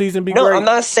the whole season be No, great? I'm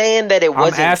not saying that it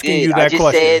wasn't I'm asking good. you I that just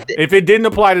question. said that, If it didn't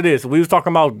apply to this, we was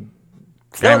talking about no.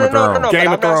 Game But of I'm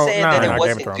not Thrones. saying Nah, that nah, it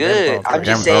wasn't Game of good. Thrones. I'm Game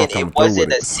just of saying Thrones it coming wasn't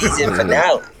through a season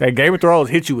finale. That Game of Thrones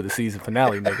hit you with a season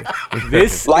finale, nigga.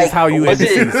 This Like, is how you end was the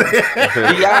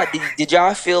it- season. did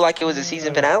y'all feel like it was a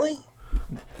season finale?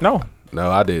 No. No,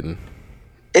 I didn't.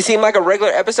 It seemed like a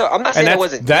regular episode. I'm not saying it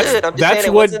wasn't good. I'm just saying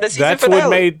it wasn't a season that's finale. what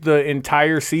made the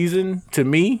entire season to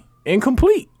me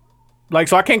incomplete. Like,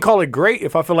 so I can't call it great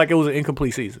if I feel like it was an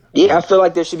incomplete season. Yeah, I feel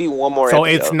like there should be one more So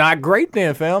episode. it's not great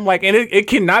then, fam. Like, and it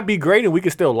cannot be great and we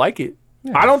can still like it.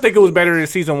 I don't think it was better than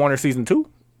season 1 or season 2.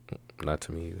 Not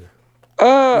to me either.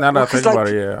 Now that I 'cause, think like, about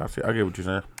it, yeah, I get what you're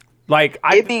saying. Like,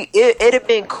 it'd have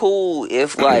been cool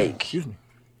if like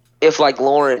if like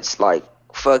Lawrence like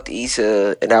fucked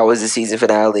Issa and that was the season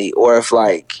finale, or if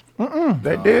like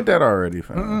They did that already,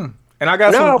 fam. and I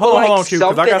got some. no, but Hold like on, Q, because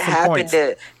I something got some happened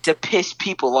points. to piss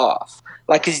people off.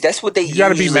 Like, cause that's what they You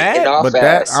gotta be usually mad? get off But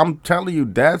that as. I'm telling you,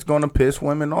 that's gonna piss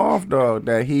women off, though.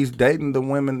 That he's dating the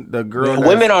women, the girl.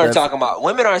 Women aren't talking about.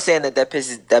 Women aren't saying that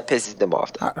pisses them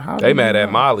off. Though. They mad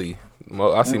at Molly.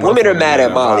 I see Women are mad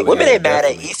at Molly. Women ain't mad at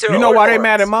definitely. Issa. You know or why they Lawrence.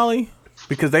 mad at Molly?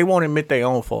 Because they won't admit their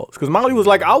own faults. Because Molly was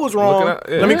like, I was wrong.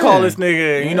 Let me Yeah. call this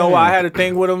nigga. You know why I had a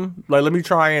thing with him? Like, let me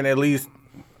try and at least.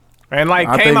 And like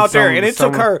I came think out there, some- and it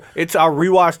some- took her. I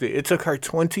rewatched it. It took her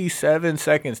 27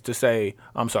 seconds to say,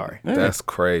 "I'm sorry." That's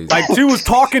crazy. Like she was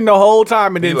talking the whole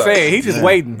time and didn't like- say it. He's just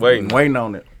waiting. Waiting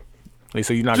on it. Like,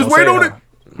 so you're not Just gonna wait say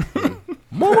on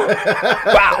it.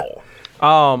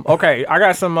 Wow. Okay, I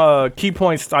got some key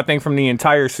points I think from the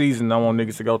entire season I want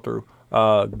niggas to go through.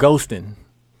 Ghosting.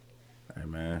 Hey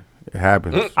man, it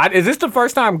happens. Is this the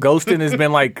first time ghosting has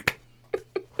been like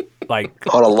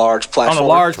On a large platform. on a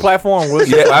large platform?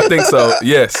 Yeah, I think so.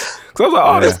 Yes. Because I was like,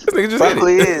 oh, this nigga just hit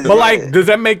Probably it. is. But like, does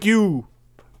that make you,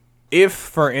 if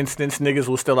for instance niggas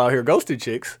was still out here ghosting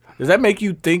chicks, does that make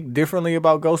you think differently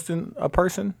about ghosting a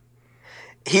person?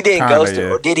 He didn't Kinda, ghost her,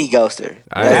 yeah. or did he ghost her?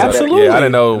 I didn't know that. Absolutely. Yeah, I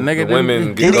didn't know Nigga the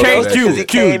women didn't- get You He ghosted. can't ghosted 'cause he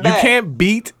Q. came You back. can't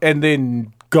beat and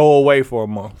then go away for a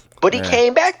month. But he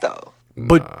came back though.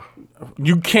 But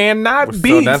you cannot So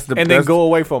beat that's the- and then that's- go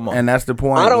away for a month. And that's the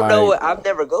point. I don't like, know. I've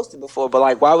never ghosted before, but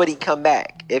like, why would he come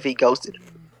back if he ghosted him?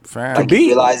 fam. Like, he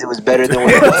realized it was better than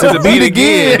what it was. To beat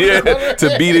again. Yeah,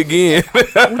 to beat again.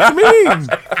 What you mean?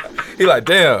 He like,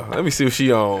 damn, let me see what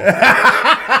she on.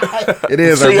 It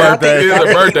is So her y'all birthday. It's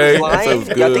her birthday. Y'all think So he it was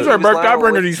was lying? good. It's her birthday. I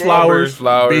bring her these flowers.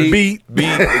 Flowers. Beat. Beat.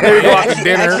 There we go out to Actually,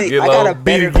 dinner. actually, Get I got low. a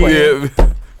better Beat again. question.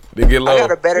 Yeah. They get low. I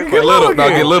got a better Get little. question. No,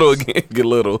 get little again. Get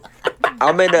little.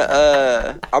 I'm in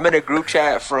a group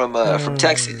chat from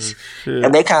Texas,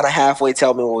 and they kind of halfway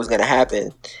tell me what was gonna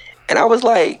happen, and I was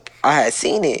like, I had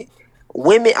seen it.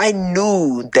 Women, I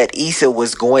knew that Issa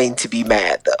was going to be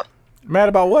mad though Mad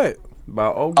about what?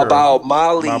 About old girl. about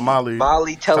Molly. About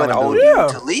Molly telling telling old dude. Yeah.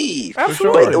 dude to leave.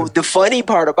 Absolutely. But the funny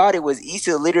part about it was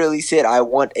Issa literally said, "I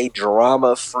want a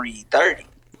drama-free 30."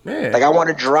 Yeah. Like, I want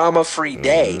a drama-free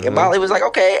day. And Molly was like,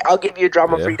 okay, I'll give you a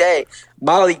drama-free day.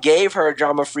 Molly gave her a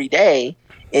drama-free day,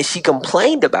 and she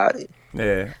complained about it.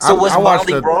 Yeah. So was watched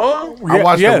Molly wrong? I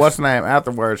watched Yes. the what's her name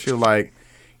afterwards. She was like,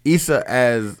 Issa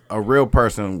as a real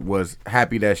person was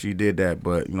happy that she did that,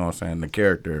 but you know what I'm saying, the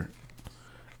character,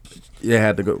 you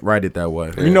had to go write it that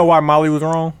way. You know why Molly was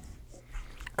wrong?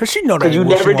 Cause she know that. 'Cause you ain't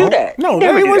what never she do want. that. No, You that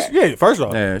never ain't do what that. she- Yeah, first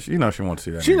off, Yeah, she know she wants to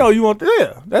see that. she know you want.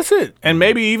 Yeah, that's it. And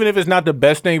maybe even if it's not the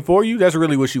best thing for you, that's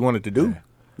really what she wanted to do.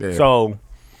 Yeah. So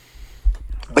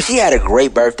But she had a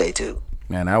great birthday, too.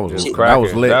 Man, that was She- that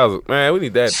was lit. Man, we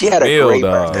need that. She had a meal, great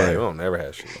dog. birthday. Like, we don't never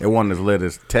have shit. It wasn't as lit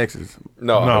as Texas.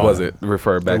 No, No. it wasn't.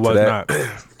 Refer back it to was that. not.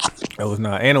 It was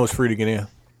not. And it was free to get in.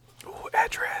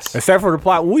 Address. Except for the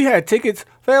plot. When we had tickets,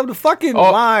 fam, the fucking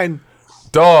Oh. line.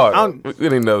 Dog. We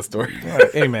need another story.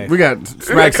 Anyway. We got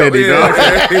Smack City, dog.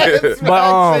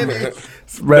 But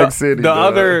Smack City. the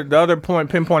dog. other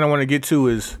pinpoint I want to get to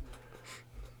is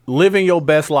living your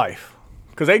best life.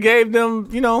 Because they gave them,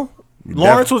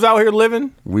 Lawrence was out here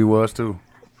living. We was too.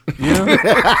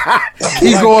 Yeah.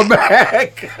 He's going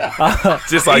back.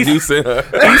 Just like you said.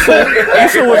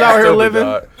 Issa was out here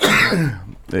living.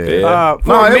 Yeah. For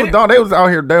No, a they minute- was, they was out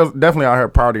here. They was definitely out here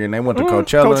partying. They went to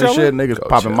Coachella, Coachella? and shit. Niggas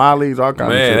popping Molly's, all kinds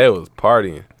Man, of they shit. was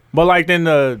partying. But like then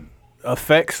the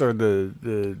effects or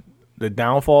the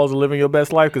downfalls of living your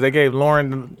best life, because they gave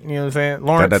Lauren, you know what I'm saying?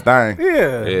 Lawrence, That thing.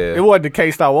 Yeah. Yeah. It wasn't the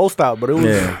K-stop, won't stop, but it was.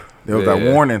 Yeah. There was that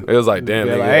warning. It was like, damn,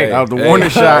 Yeah, nigga. like, hey, That was the warning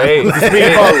shot. Hey,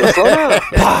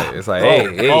 it's like,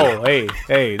 hey.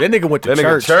 Hey, that nigga went to That nigga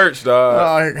church. church,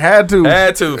 dog. Had to.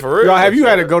 Had to, for real. Y'all, have you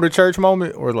had a go to church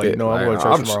moment? Or like, Yeah, no, I'm like, going to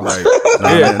church I'm tomorrow. like-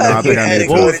 No, I think I need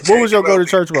to. What was your go to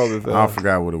church moment, Phil? I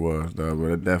forgot what it was, though,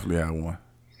 but it definitely had one.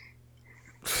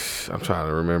 I'm trying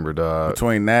to remember, dog.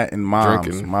 Between that and Mom's,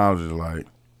 Drinking. Mom's is like,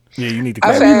 Yeah, you need to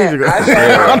I've go. maybe you need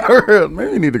to go.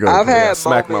 Maybe you need to go. I've had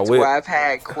smack my moments whip. where I've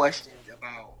had questions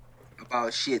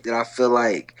about shit that I feel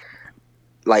like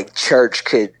church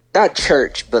could, not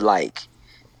church, but like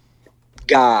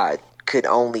God could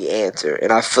only answer,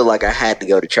 and I feel like I had to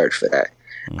go to church for that.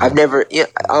 I've never, I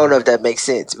don't know if that makes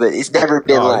sense, but it's never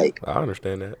been like, I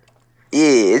understand that.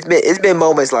 yeah, it's been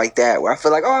moments like that where I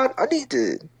feel like, oh, I need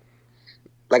to,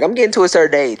 like, I'm getting to a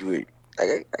certain age where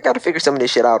like I got to figure some of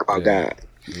this shit out about God,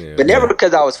 Yeah, but never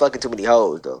because I was fucking too many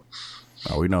hoes though.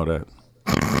 Oh, we know that.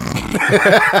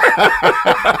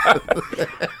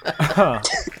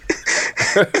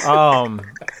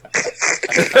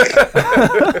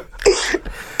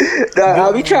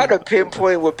 I'll be trying to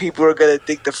pinpoint what people are gonna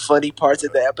think the funny parts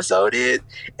of the episode is,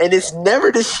 and it's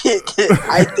never the shit that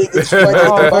I think is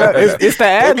funny. It's the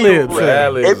ad libs.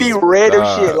 It'd be random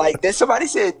shit like that. Somebody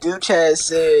said Dude Chad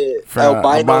said albino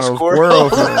Albino squirrel.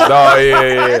 Oh,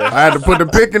 yeah. I had to put the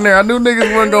pic in there. I knew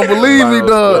niggas wasn't gonna believe me,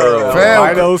 dog. Fam,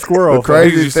 Albino squirrel. the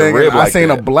crazy Niggas used to thing is, rib I like seen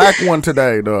a that. black one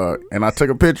today, dog, and I took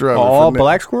a picture of it. All for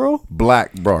black squirrel?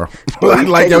 black, bro.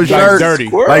 like your Like shirt, dirty.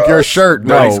 like your shirt.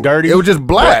 No, Like dirty? it was just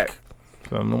black.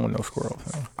 So no one knows squirrel.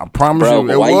 Fam. I promise Bro, you,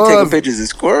 but it why you taking was pictures of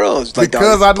squirrels? Like,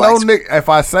 because dog, I know, black Nick. If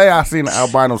I say I seen an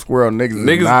albino squirrel,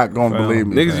 niggas is not gonna believe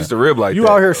me. Niggas fam. used to rib like You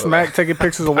that. out here smack taking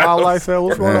pictures of wildlife, fam?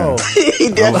 What's going on? He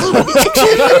definitely.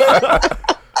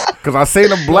 Cause I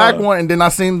seen a black one and then I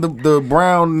seen the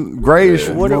brown grayish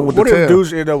What one with if the tail.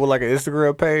 dudes end up with like an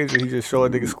Instagram page and he just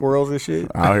showing niggas squirrels and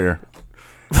shit? Out here.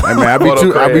 Hey man, I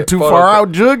Photo be too cred. far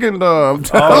out jugging though. I'm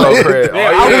telling Oh, you. cred.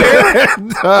 Oh,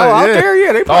 yeah. Out there,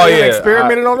 yeah, they probably yeah.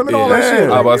 experimented on them and all that Yeah. shit.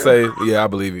 I was about to say, yeah, I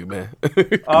believe you, man.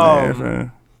 Yeah,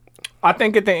 man. I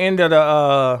think at the end of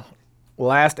the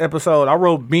last episode, I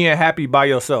wrote being happy by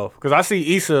yourself. Because I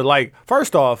see Issa, like,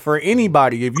 first off, for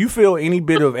anybody, if you feel any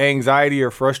bit of anxiety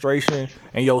or frustration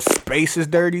and your space is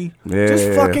dirty, just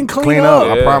fucking clean up.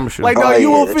 I promise you. Like, Oh, no, yeah,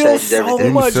 you will that feel changes so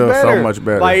everything. much You feel so better. much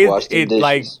better. Like, Wash them it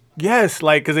like, dishes. yes,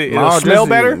 like, because it'll No, smell just-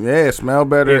 better. Yeah, it smell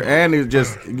better, and it's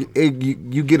just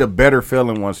you get a better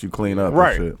feeling once you clean up. And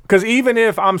Right. shit. Because even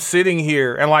if I'm sitting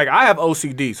here and like I have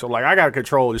OCD, so like I got to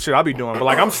control the shit I be doing. But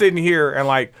like I'm sitting here and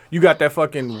like you got that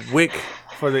fucking wick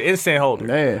for the instant holder.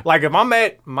 Yeah. Like if I'm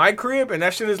at my crib and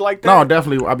that shit is like that. No,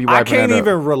 definitely. I'll be I wiping can't that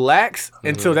even up. relax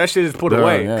until that shit is put Yeah,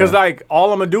 away. yeah. Because like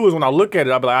all I'm gonna do is when I look at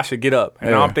it, I'll be like, I should get up.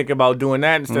 And now Yeah. I'm thinking about doing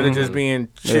that instead of just being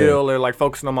chill or like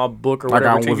focusing on my book or Like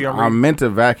whatever TV I'm I reading. meant to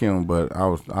vacuum, but I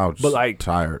was But, like,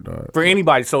 tired, dog. For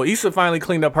anybody. So Issa finally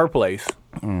cleaned up her place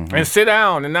and sit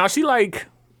down, and now she like,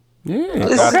 Yeah,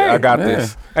 I got Yeah.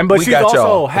 this. but We she's got also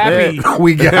y'all. happy.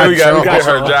 we got, we got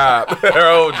y'all. her job, her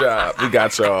old job. We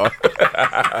got y'all.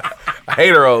 I hate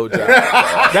her old job.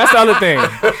 That's the other thing.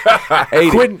 I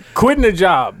hate it. Quitting a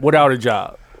job without a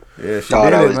job. Yeah, she Oh,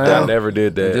 did that it, was man. I never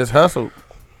did that. Just hustled.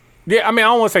 Yeah, I mean, I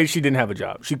don't want to say she didn't have a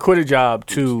job. She quit a job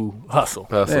to hustle.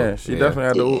 Hustle. Yeah, she definitely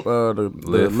had the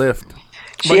lift,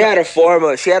 She had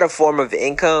a form of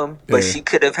income, but Yeah. she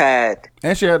could have had.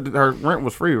 and she had her rent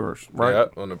was free, right? Yeah,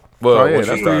 on the, well, Oh, yeah, when she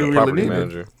that's started what you property really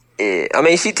needed. manager. I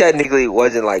mean, she technically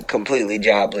wasn't like completely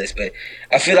jobless, but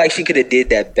I feel like she could have did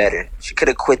that better. She could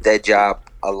have quit that job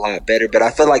a lot better. But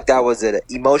I feel like that was an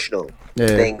emotional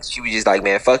thing. She was just like,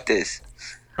 "Man, fuck this,"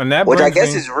 And that which I brings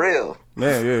guess me, is real.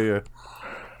 Yeah.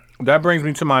 that brings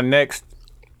me to my next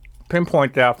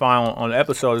pinpoint that I found on the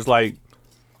episode. Is like,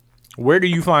 where do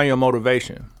you find your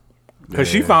motivation? Because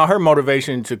she found her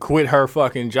motivation to quit her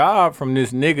fucking job from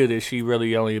this nigga that she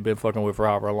really only been fucking with for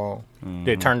however long.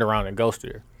 That turned around and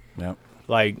ghosted her. Yep.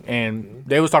 Like, and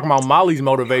they was talking about Molly's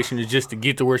motivation is just to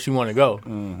get to where she want to go,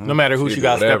 no matter who She she do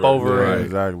got to step whatever. over. Right, And,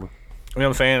 exactly. you know what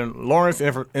I'm saying? Lauren's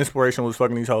inspiration was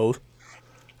fucking these hoes,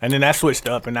 and then that switched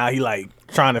up, and now he like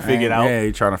trying to figure it out. Yeah,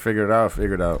 he trying to figure it out.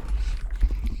 Figure it out.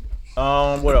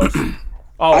 What else?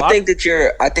 Oh, I think that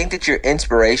your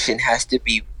inspiration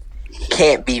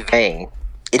can't be vain.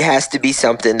 It has to be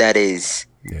something that is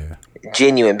Yeah.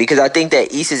 genuine, because I think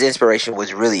that Issa's inspiration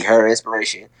was really her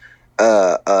inspiration.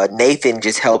 Nathan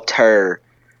just helped her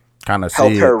Kind of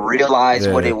helped her realize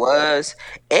what Yeah. it was,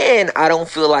 and I don't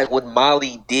feel like what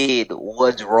Molly did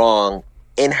was wrong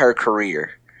in her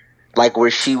career. Like where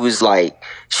she was like,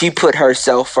 she put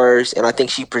herself first, and I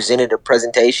think she presented a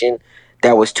presentation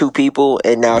that was two people,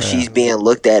 and now she's being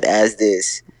looked at as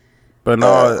this But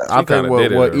no, I think kinda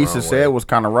did it what the Issa wrong said way. was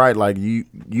kind of right. Like you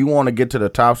want to get to the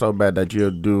top so bad that you'll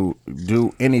do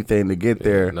anything to get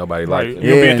there. Nobody Right. likes it.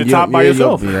 You'll be at the and top by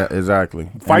yourself. Yeah, exactly.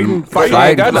 Fighting.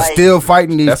 Still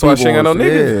fighting these That's people. why she ain't got no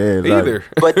niggas Yeah, either.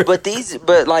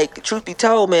 but like truth be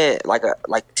told, man, like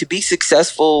to be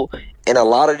successful in a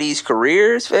lot of these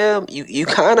careers, fam, you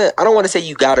kind of, I don't want to say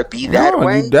you gotta be that No,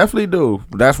 way. you definitely do.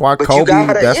 That's why But you Kobe.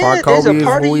 gotta- That's why yeah, there's Kobe a is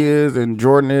part who of he you- is, and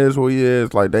Jordan is who he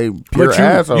is. Like they pure But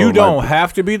assholes. you don't Like,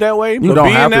 have to be that way. But don't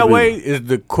being have to that be. way is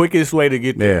the quickest way to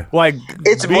get there. Yeah. Like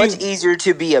It's being- much easier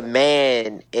to be a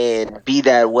man and be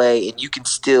that way, and you can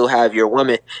still have your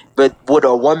woman. But what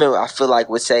a woman, I feel like,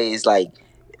 would say is like,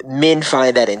 men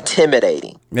find that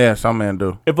intimidating. Yeah, some men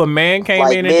do. If a man came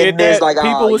Like, in and men- did men's that, like,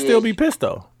 people oh, would yeah. still be pissed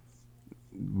though.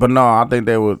 But no, I think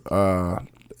they would.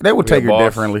 They would Be a take it boss.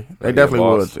 differently. They Be a definitely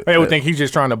boss. would. They would think he's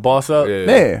just trying to boss up.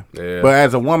 Yeah. Yeah. But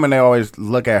as a woman, they always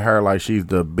look at her like she's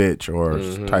the bitch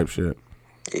or type shit.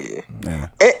 Yeah. Yeah.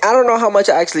 And I don't know how much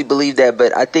I actually believe that,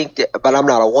 but I think that, but I'm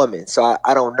not a woman, so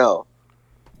I don't know.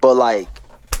 But like,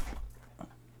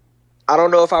 I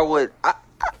don't know if I would. I'd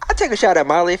take a shot at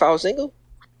Miley if I was single.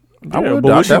 I Yeah, would.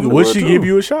 but I would she, definitely would would, she too. give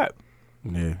you a shot?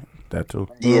 Yeah, that too.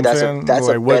 Yeah, what I'm that's saying? a that's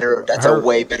Like, a what better that's her- a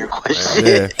way better question.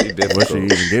 Yeah, She did would she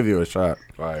even give you a shot?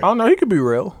 I don't know. He could be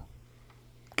real.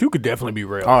 Q could definitely be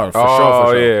real. Oh, for Oh, sure,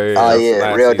 for sure. yeah. Oh That's yeah,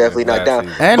 last real season, definitely not last down.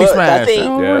 season. And he But I smashed. think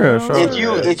Oh, Yeah. yeah, sure. if you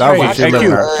That was Hey, what she hey, lived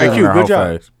Q. in her- Hey, in Q, her good whole job.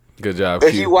 face. Good job,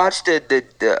 if Q. you watched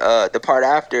the part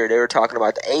after, they were talking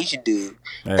about the Asian dude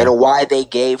Yeah. and why they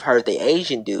gave her the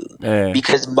Asian dude. Yeah.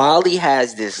 Because Molly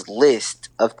has this list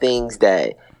of things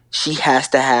that she has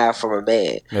to have from a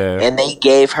man, Yeah. and they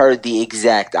gave her the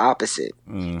exact opposite.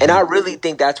 Mm-hmm. And I really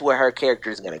think that's where her character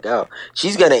is going to go.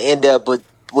 She's going to end up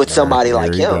with somebody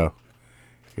like Here you him. go.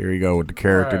 Here you go with the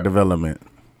character development.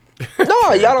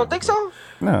 No, y'all don't think so?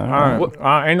 No, All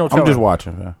right. Ain't no I'm telling. just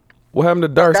watching, man. What happened to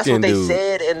dark That's what skin they dude?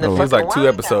 said in the Oh. It was fucking like 2 White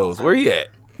episodes. House. Where he at?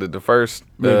 The first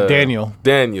Daniel.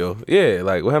 Daniel. Yeah,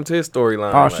 like what happened to his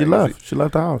storyline? Oh, Like, she is left. She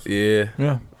left the house. he- Yeah.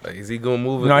 Yeah. Like, is he gonna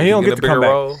move? No, Is he don't get get a to come bigger back.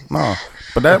 role? No,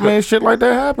 but that means shit like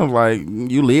that happens. Like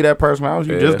you leave that person out,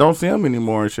 you Yeah. just don't see them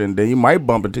anymore and shit. And then you might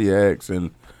bump into your ex,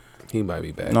 and He might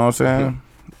be back. you know what I'm saying.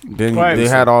 Then Right. they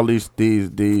had all these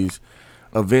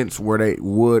events where they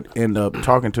would end up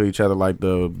talking to each other, like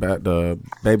the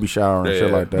baby shower and shit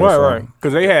Yeah. like that. Right, So, right.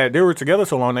 Because they were together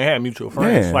so long, they had mutual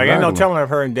friends. Yeah, like, ain't no exactly. telling if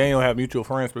her and Daniel have mutual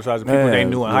friends besides the people they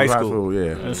knew in high school.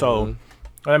 Yeah, And so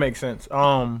that makes sense.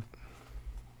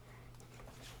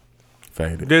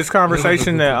 faded. This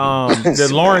conversation that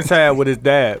that Lawrence had with his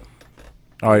dad,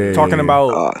 Oh yeah, talking yeah.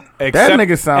 about that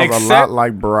nigga sounds a lot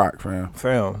like Barack, fam.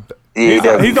 fam.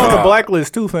 Yeah, He's on the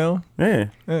blacklist too, fam. Yeah,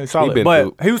 Yeah, solid. been But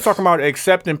through- he was talking about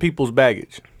accepting people's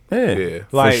baggage. yeah, Yeah.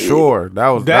 Like, for sure. That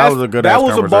was a good. That ass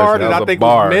was a bar conversation. that That I was a think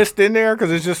bar. was missed in there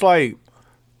because it's just like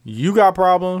you got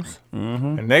problems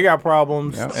and they got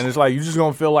problems, Yep. and it's like you just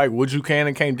gonna feel like what you can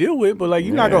and can't deal with. But like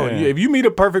you're not gonna. Yeah. If you meet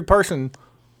a perfect person,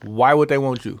 why would they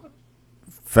want you?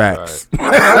 Facts.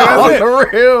 That's it. For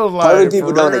real, like, Perfect people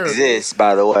for don't real. exist,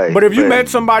 by the way. But if you met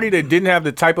somebody that didn't have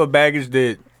the type of baggage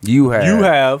that You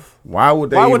have. why would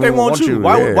they even want you?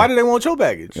 Yeah. Why do they want your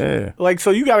baggage? Yeah. Like,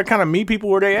 so you got to kind of meet people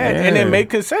where they at and then Yeah. make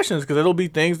concessions because it'll be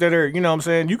things that are, you know what I'm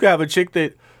saying? You could have a chick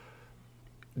that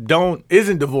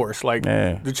isn't divorced, like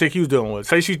Yeah. the chick you was dealing with.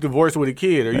 Say she's divorced with a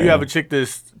kid, or you have a chick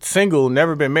that's single,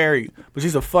 never been married, but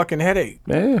she's a fucking headache.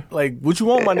 Yeah. Like, what you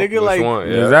want, my nigga? Which Like, one?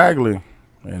 Yeah.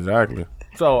 Exactly.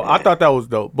 so I thought that was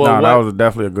dope. But No, that what, was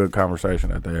definitely a good conversation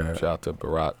that they had. Shout out to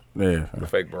Barack, Yeah. the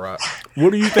fake Barack.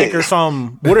 what do you think are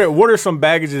some? What are some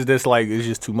baggages that's like is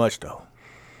just too much though?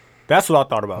 That's what I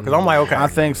thought about because I'm like, okay, I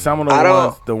think some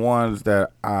of the ones that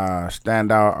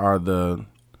stand out are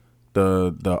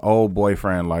the old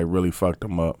boyfriend like really fucked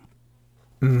them up,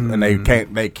 and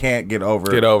they can't get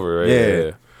over Get over it.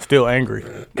 Yeah. still angry.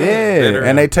 Yeah,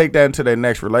 and they take that into their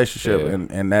next relationship,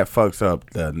 Yeah. and that fucks up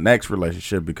the next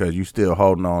relationship because you still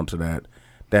holding on to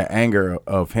that anger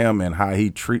of him and how he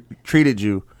treated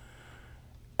you.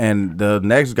 And the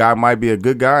next guy might be a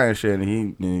good guy and shit,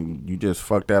 and you just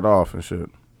fuck that off and shit.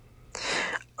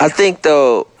 I think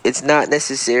though it's not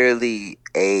necessarily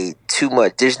a too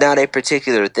much. There's not a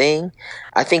particular thing.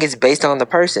 I think it's based on the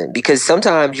person because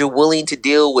sometimes you're willing to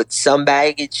deal with some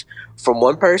baggage from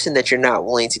one person that you're not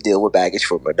willing to deal with baggage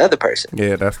from another person.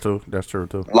 Yeah, that's true. That's true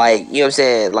too. Like, you know what I'm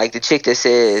saying? Like the chick that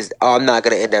says, "Oh, I'm not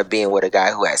gonna end up being with a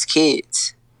guy who has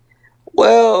kids."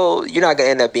 Well, you're not gonna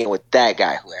end up being with that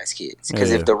guy who has kids because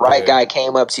Yeah. if the right guy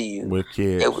came up to you With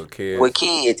kids. with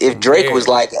kids, if Drake was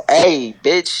like, "Hey,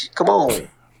 bitch, come on,"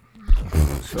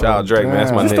 Shout out Drake, man.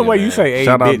 That's my nigga. Just the way man. you say, "Hey,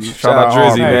 Shout out- bitch." Shout out Drizzy,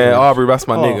 Aubrey. man. Aubrey, that's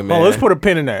my nigga, man. Let's put a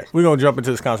pin in that. We're gonna jump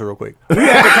into this concert real quick. We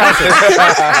at the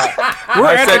concert. We're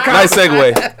at the Nice concert.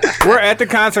 segue. We're at the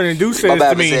concert, and Deuce My says bad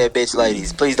to for me, saying bitch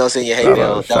ladies. Please don't send your hate Shout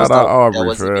mail. out, shout out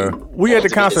Aubrey, fam. "We at the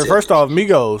concert." First off,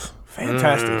 Migos,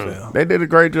 fantastic, fam. They did a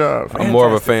great job. I'm more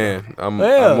of a fan. I'm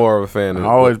Yeah. more of a fan. I've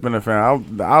always been a fan.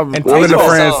 I've been Take a off.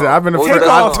 friend. I've been a friend. Take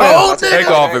off, I told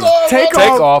Take off is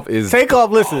Takeoff is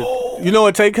Takeoff, listen. You know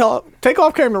what Takeoff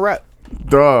came to rap.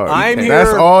 dog. I'm That's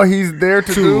here all he's there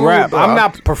to do. Rap. dog. I'm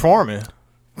not performing.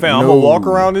 Fam, I'm No. gonna walk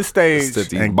around this stage, Sit get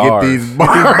these and bars. get these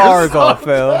bars. bars off,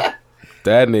 fam.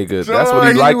 That nigga. That's what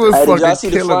he Dog, liked. was Hey, did y'all fucking see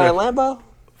the killing flying it. Lambo?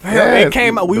 Fam, Yeah, it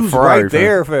came out. We the was Ferrari, right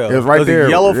there, fam. fam. It was right a there,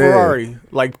 yellow yeah. Ferrari,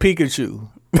 like Pikachu.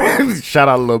 Shout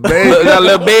out Lil Baby. That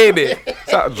little baby.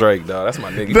 Shout out Drake, dog. That's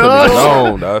my nigga. He put me Dog.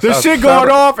 on, dog. The Shout out- shit going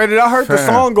off, and then I heard the Fam.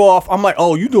 song go off. I'm like,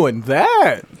 oh, you doing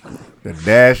that? The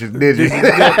dash is digit. They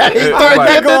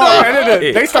go off, and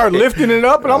then they start lifting it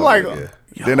up, and I'm like,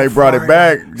 Then they brought it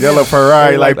back. Yellow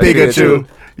Ferrari like Like Pikachu. Pikachu.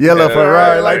 Yellow Yeah.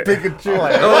 Ferrari like Pikachu.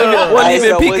 Hey,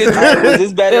 so was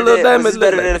this better Little than, was this diamonds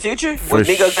better look than the future? For Was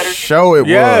Migos better? show it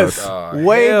yes, was.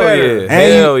 way Hell better. yeah. And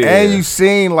Hell you, yeah. and you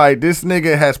seen like this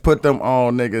nigga has put them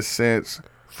on niggas since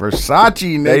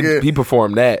Versace nigga. He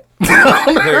performed that.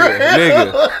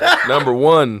 nigga. Number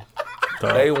one.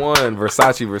 Day one.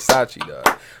 Versace,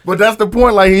 dog. But that's the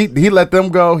point. Like he let them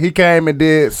go. He came and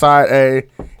did side A,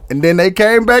 and then they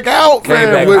came back out. Came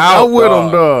man, back with, out, I'm with dog.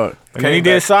 him, dog. And then he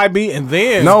did side B, and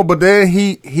then No, but then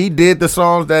he did the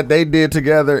songs that they did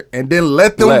together, and then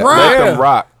let them Let rock. them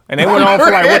rock. and they went on for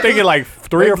like what they get like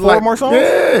 3 or 4 Like, more songs.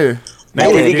 Yeah.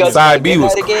 Hey, did he go to Side like B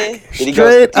was midnight again? Did he go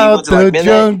Straight he out went to, like, the midnight?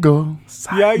 jungle.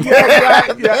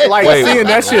 Yeah. Like Wait. seeing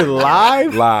that shit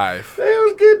live. Live. They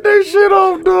was getting their shit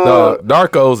off, dog.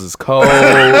 Dog, Narcos is cold.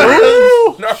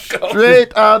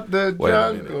 Straight out the Wait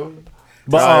a jungle.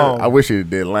 But I wish he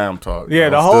did lamb talk. yeah,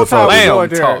 dog. the whole Still time we talking. Lamb going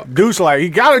there, talk. Deuce like he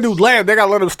gotta do lamb. They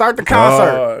gotta let him start the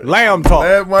concert. Dog. Lamb talk.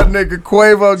 Let my nigga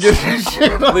Quavo get his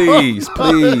shit off. please,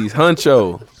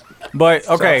 Huncho. But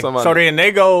okay, Shout somebody. so then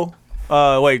they go.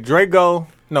 Drake go.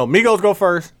 No, Migos go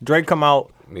first. Drake come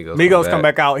out. Migos come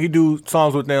back out. He do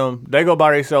songs with them. They go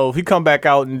by themselves. He come back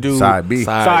out and do Side B.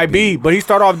 Side B. But he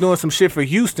start off doing some shit for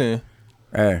Houston,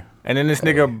 Hey. and then this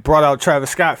nigga brought out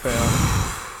Travis Scott, fam.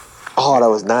 Oh, that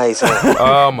was nice. Man.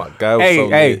 Oh my god, it was Hey, so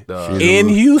hey, lit, dog. in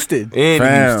Houston, In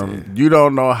Fam, Houston. you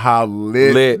don't know how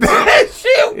lit. Lit.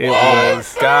 it Oh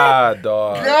was. God,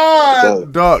 dog.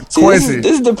 God, dog. See, Quincy.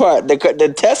 this is the part.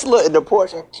 The Tesla and the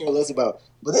Porsche I care less about.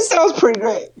 But this sounds pretty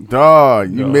great.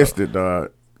 Dog, you missed it,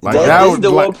 dog. Like This that is was the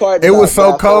like, one part it that was I- so that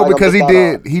I feel cold like because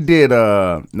I'm he did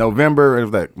November, it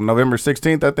was like November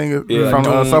 16th, I think, Yeah. from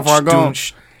So Far Gone.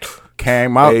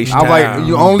 Came out. I was H-Town. like,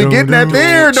 you only getting that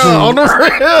there, dog. On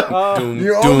the real.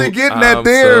 You only getting that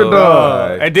there,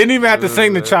 dog. And didn't even have to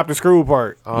sing the chop the screw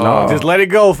part. No. Just let it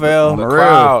go, fam. The real.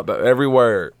 crowd, every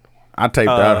word. I taped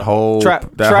that whole Travis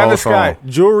whole song. Scott,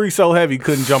 jewelry so heavy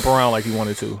couldn't jump around like he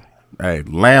wanted to. Hey,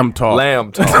 lamb talk.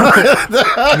 Lamb talk.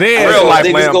 Then Real life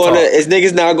Niggas lamb going talk. to, is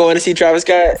niggas now going to see Travis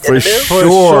Scott? For in the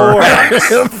middle?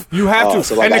 sure. You have Oh, to.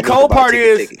 so, like, and I the need to cold buy part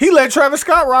tickets. is he let Travis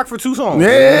Scott rock for 2 songs.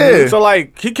 Yeah. So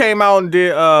like he came out and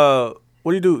did what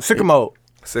do you do? Sycamore.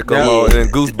 Sicko mode and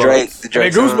then Goosebumps. The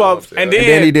Drake And Goosebumps. And And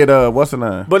then he then did what's the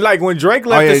name? but like when Drake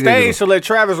left Oh, yeah, the he did stage do to let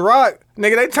Travis rock,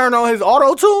 nigga, they turned on his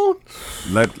auto tune.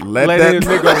 Let Let that his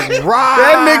nigga rock.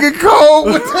 that nigga cold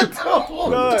with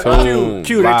the Tune.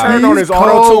 Q, they Live. turned on his He's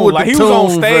auto cold tune. with Like the he was on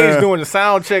tunes, stage man. doing the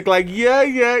sound check, like, yeah.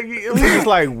 It was just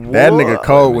like, what? That nigga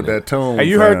cold with that tune. And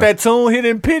you fam. heard that tune hit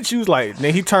in pitch, you was like,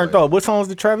 then he turned up. What songs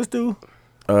did Travis do?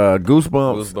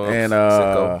 Goosebumps, Goosebumps and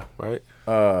Sicko, right?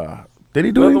 did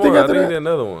he do Another anything one. I after think he did that?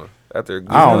 another one after. I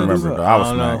don't Goosebumps. remember. Though. I was I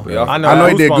don't know. smacked. Yeah, I I know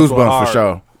he did Goosebumps was Goosebumps for hard.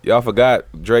 sure. Y'all forgot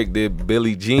Drake did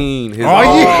Billie Jean, his Oh,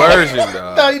 own yeah. version,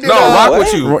 dog. No, he did No, that. Rock What?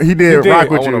 With You. He did He rock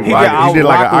did. with I you. wanna He rock did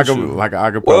like Rock With an You.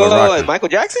 acapella Whoa, rock. Michael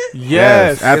Jackson?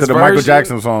 Yes. After his the Michael version.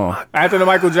 Jackson song. After the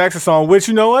Michael Jackson song, which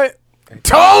you know what?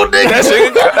 Told nigga. That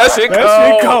shit That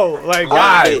shit cold. Like,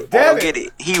 Live. I don't get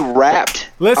it. He rapped.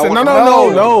 listen, I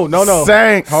no.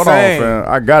 Sang. Hold Sang. on,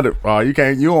 fam. I got it. You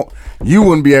can't. You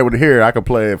wouldn't be able to hear it. I could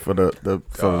play it for the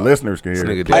so the listeners can hear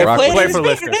Nigga it. did Hey, Rock play With play his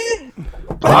for speaker, listeners. nigga.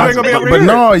 I ain't gonna be able to But hear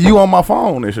no, you on my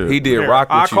phone and shit. You. He did it. Rock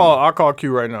I'll With You. I'll call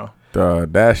Q right now.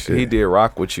 That shit. He did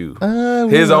Rock With You.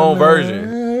 His own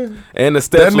version. And the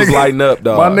steps That was nigga- lighting up,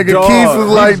 dog. My nigga Dog, Keith was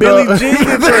he like Billie dog. Jean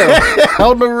it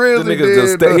on the real. The nigga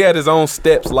just he had his own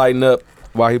steps lighting up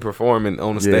while he performing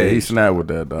on the Yeah, he stage. snapped with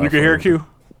that dog. You can hear Q?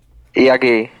 Yeah, I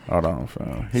get it. Hold on,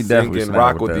 fam. He definitely Singing snapped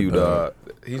Rock with With that, You, dog.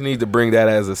 He need to bring that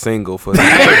as a single for his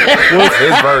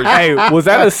version. Hey, was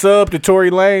that a sub to Tory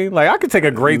Lane? Like, I could take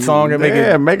a great song and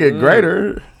make it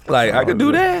greater. Like, I could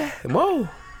do that.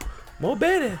 More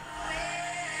better.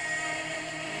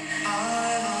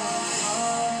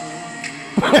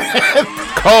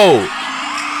 Cold.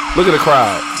 Look at the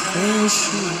crowd.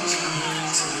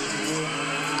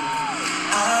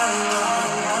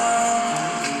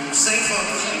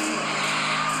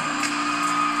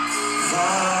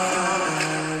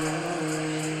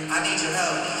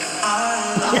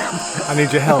 I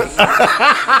need your help.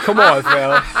 Come on,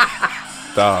 fam.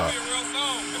 Dog.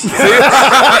 See?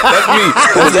 That's me.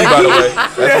 That's me, by the way.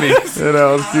 That's me. Yeah,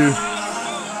 that was cute.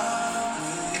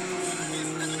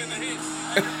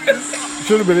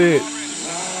 Should have been it.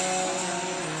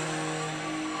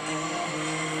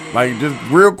 Like just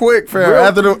real quick, fam.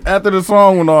 After the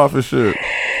song went off and shit.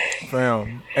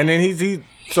 Fam. And then he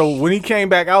so when he came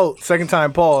back out, second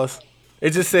time pause,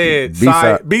 it just said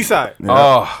B-side. B-side. Yeah.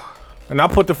 Oh. And I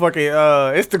put the fucking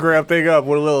Instagram thing up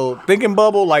with a little thinking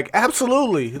bubble, like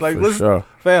absolutely. Like For listen, sure.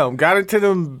 fam, got into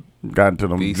them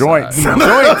joints.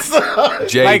 Like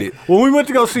Jaded. when we went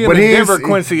to go see him But in he is- Denver,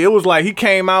 Quincy, it was like he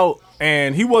came out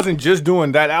and he wasn't just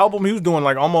doing that album, he was doing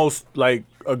like almost like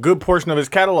a good portion of his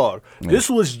catalog. This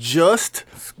was just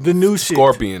the new shit.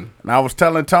 Scorpion. And I was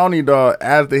telling Tony, dog,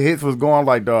 as the hits was going,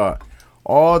 like, dog,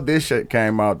 all this shit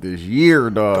came out this year,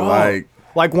 dog.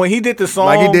 Like when he did the song,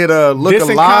 Like he did Look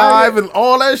Dissing Alive Kanye. and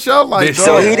all that shit. Like,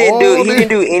 So dog, he didn't all this-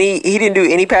 do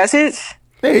any past hits.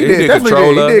 Yeah, He did definitely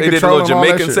Controller. He did a Controller little and all that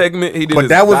Jamaican shit. segment. He did But his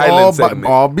that was island segment.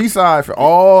 all B-side for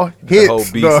all hits. whole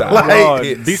dog. B-side. Like,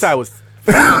 Hits. B-side was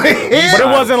but it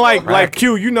wasn't like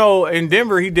Q, you know, in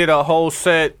Denver he did a whole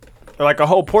set, like a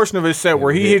whole portion of his set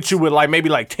where he hit you with like maybe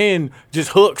like 10 just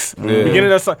hooks.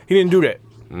 Beginning of song. He didn't do that.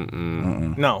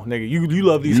 No, nigga, you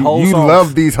love these whole you songs.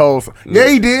 love these whole songs. Yeah,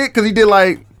 he did, because he did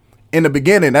like in the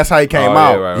beginning. That's how he came Oh, yeah,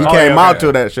 out. right, He right. came yeah, out okay.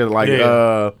 to that shit. Like,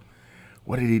 Yeah.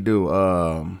 what did he do?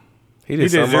 He did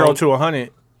some 0 on- to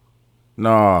 100.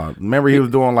 No, remember he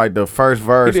was doing like the first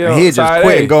verse, did and he had just Side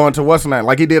quit A. and going to what's the name?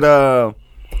 Like he did.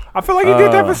 I feel like he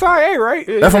did that for Side A, right?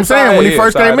 That's what I'm saying. When he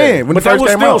first Side came A. in, when But he that first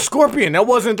was came still out. Scorpion. That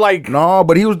wasn't like No,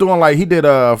 but he was doing like he did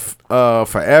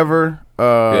Forever.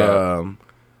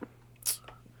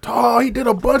 Oh, he did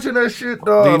a bunch of that shit,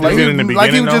 dog. He Like, did it in the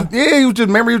like he beginning, was just he was just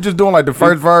remember he was just doing like the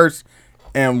first verse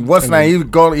and what's the name? He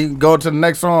would go to the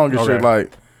next song and Okay. shit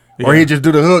like, or he'd just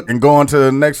do the hook and go on to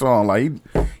the next song. Like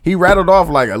he rattled off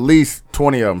like at least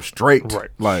 20 of them straight, Right.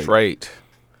 Like, Straight.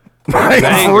 like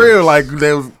Bangers. for real, like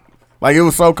there was like it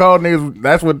was so cold. Niggas,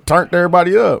 that's what turned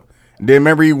everybody up. Then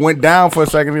remember he went down for a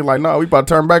second. He like, no, we about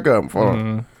to turn back up for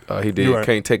him. He did. You right.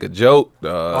 Can't take a joke.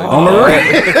 On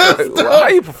the real. Why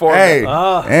you performing? Hey,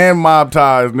 and Mob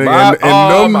Ties, nigga,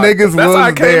 and them niggas That's how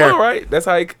was it came there. out, right? That's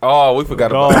how. We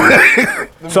forgot about Dog. that.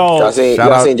 So Y'all seen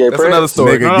Jay That's Prince? another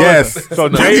story. Nigga, yes. So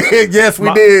Jay yes,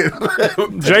 we did.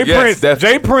 Jay Yes, Prince, definitely.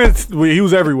 Jay Prince, he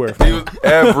was everywhere. He was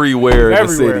everywhere in the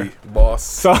Everywhere. city, boss.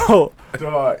 So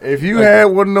Dog, if you had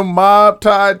one of them Mob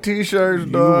Tie t-shirts,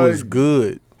 you dog, was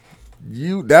good.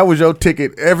 that was your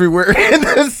ticket everywhere in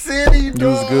the city, dog. You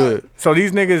was good. So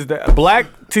these niggas, the black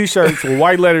t-shirts with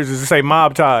white letters is to say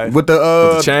Mob Ties. With the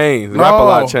The chains, rap a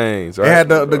lot chains, right? It had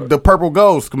the purple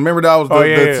ghost. Remember that was the, Oh,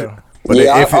 yeah. but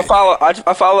Yeah, if I it- follow. I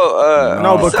follow.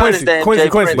 No, my but son is named Quincy. Jay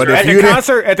Prince, But right? if At you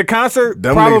the concert,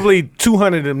 Them probably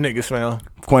 200 of them niggas, man.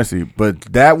 Quincy, but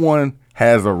that one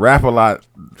has a Rap a Lot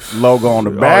logo on the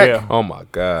back. yeah. Oh my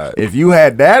god. If you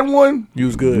had that one, You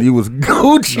was good. you was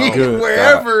Gucci good.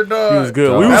 wherever, dog. You was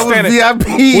good. We That was standing. VIP.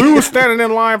 We was standing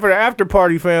in line for the after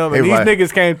party, fam, and They these like-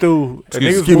 niggas came through. And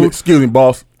niggas excuse me,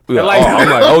 boss. Yeah, like- I'm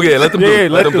like, okay, let them do. Yeah,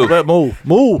 it. Let them do. let move.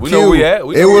 We know where we at.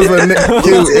 We It know was where a we at.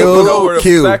 Q. It We know where was the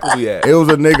Q. exactly we at. It was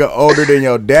a nigga older than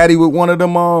your daddy with one of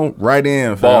them on. Right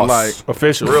in, fam. Boss. Like,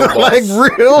 Official. Real boss.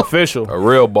 like real. Official. A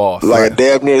real boss. Like a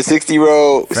damn near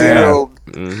 60-year-old. 60-year-old.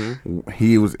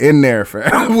 He was in there,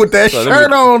 fam, with that So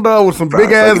shirt on, though, with some Probably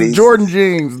big ass fucking these- Jordan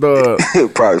jeans, dog.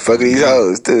 Probably fucking these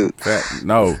hoes too.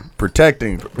 No,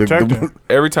 protecting. Protecting.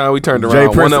 Every time we turned Jay around,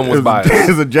 one Prince of them was is- biased.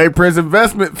 is a Jay Prince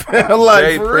investment, fam. Like,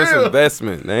 Jay for Prince real.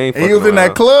 investment. They ain't And he was in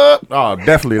that club. Oh,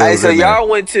 definitely. that Hey, was so in there. y'all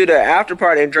went to the after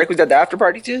party and Drake was at the after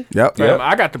party too? Yep. Fam,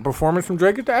 I got the performance from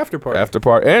Drake at the after party. after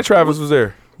party, and Travis was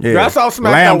there. Yeah. That's how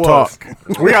smacked Lamb I was.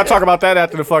 talk. We gotta talk about that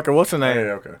after the fucking what's the name?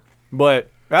 okay. But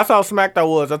that's how smacked I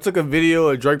was. I took a video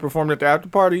of Drake performing at the after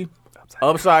party,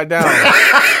 upside down.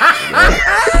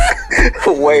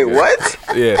 Wait, what?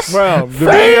 Yes. Bro, the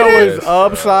video is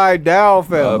upside down,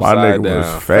 fam. My Upside nigga down.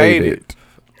 was faded.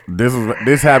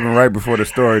 This happened right before the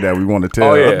story that we want to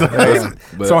tell. Oh yeah.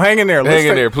 So hang in there. Hang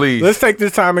in there, please. Let's take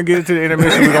this time and get into the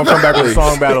intermission. We're gonna come back with a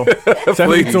song battle.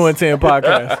 72 and 10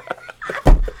 podcast.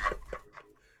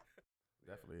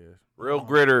 Real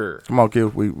gritter. Come on, Q.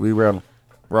 We rolling.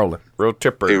 Real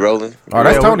tipper. Be rolling. Oh,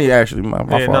 that's Yeah, Tony actually. My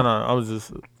Yeah, fault. no. I was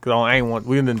just because I ain't want.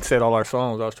 We didn't set all our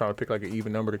songs. I was trying to pick like an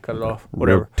even number to cut it off.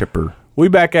 Whatever. Real tipper. We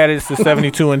back at it. It's the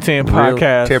 72 and 10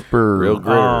 podcast. Real tipper. Real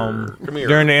gritter. Come here.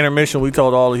 During the intermission, we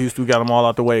told all of Houston we got them all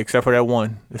out the way except for that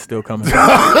one. It's still coming.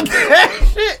 Dog.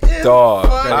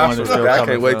 one is still I coming,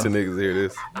 can't wait so. till niggas hear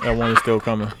this. That one is still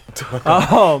coming.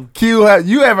 Q,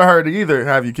 you haven't heard it either,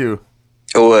 have you, Q?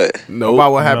 What? No.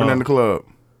 About what happened in the club.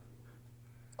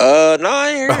 No, I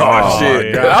ain't hear it. Oh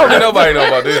shit. yeah. I don't think nobody know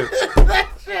about this.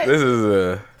 This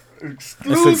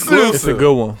is It's a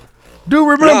good one. Do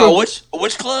remember No,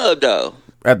 which club though?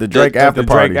 at the Drake The after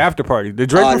party? Drake after party. The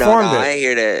Drake Oh no, performed I it. ain't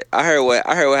hear that. I heard what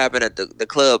happened at the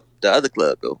club, the other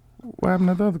club though. What happened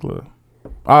at the other club?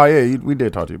 Oh yeah, we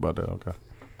did talk to you about that. Okay.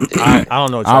 I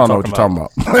don't know what I y'all don't know what you're talking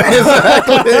about.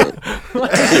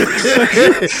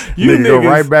 You Nigga go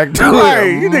right back to right,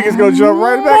 it. you niggas gonna jump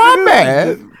right back My to bad.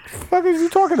 this. What the fuck is you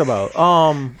talking about?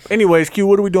 Anyways, Q,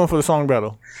 what are we doing for the song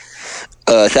battle?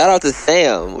 Shout out to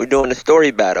Sam. We're doing the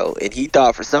story battle, and he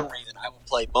thought for some reason I would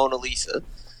play Mona Lisa,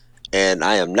 and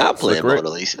I am not playing Rick. Mona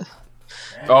Lisa.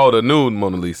 Oh, the new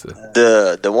Mona Lisa.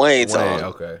 The Wayne song. Wayne,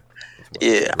 okay.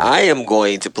 Yeah, I am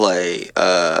going to play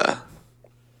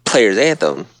Players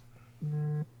Anthem,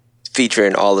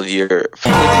 featuring all of your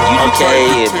UGK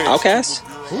and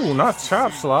Outkast. Ooh, not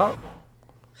chop slop.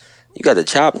 You got the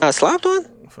chop not slapped one?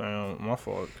 Fam, my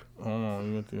fault. Hold on,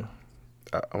 you went through.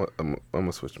 I'm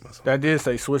gonna switch to myself. That did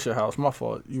say Swisher House. My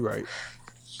fault. You right.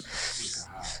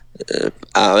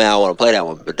 I mean, I want to play that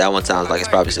one, but that one sounds like it's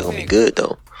probably still gonna be good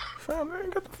though. Fam, they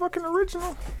ain't got the fucking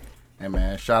original. Hey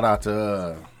man, shout out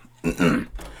to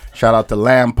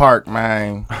Lamb Park,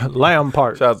 man. Lamb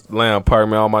Park. Shout out to Lamb Park,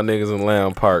 man. All my niggas in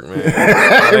Lamb Park, man.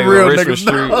 Real on Richmond niggas.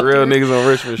 Street. Real niggas on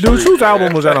Richmond Street. Dude, whose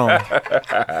album was that on?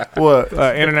 What?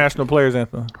 International Players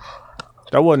Anthem.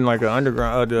 That wasn't like an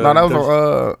underground. No, that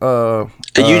was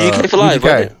UGK for life,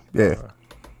 wasn't it?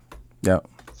 Yeah.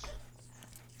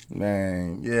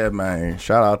 Man.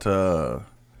 Shout out to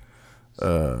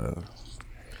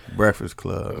Breakfast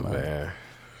Club, man. Man.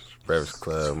 Breakfast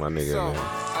Club, my nigga, man.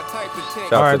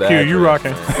 Shout All out right, to the Q, you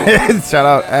Address. rocking. Shout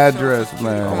out Address,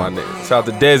 man. Oh, my nigga. Shout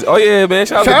out to Dez. Oh, yeah, man.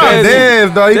 Shout Shout out out to Dez.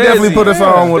 Dez, dog. He definitely put us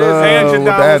on with Dez and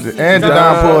the Address. And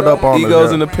Jadon pulled up on us. Egos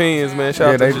yeah. and opinions, man.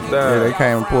 Shout Yeah, out to Jadon. they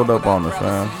came and pulled up on us,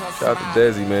 man. Shout out to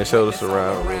Desi, man. Showed us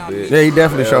around a little bit. Yeah, he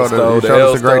definitely showed us. He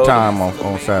showed us a great time. time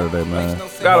on Saturday, man.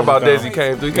 Forgot about Desi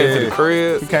came through. He came to the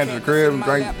crib. He came to the crib and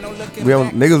drank.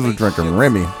 Niggas was drinking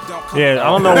Remy. Yeah, I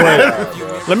don't know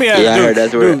what. Let me ask Yeah, I Dukes. heard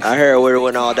that's where Dukes. I heard where it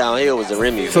went all downhill was the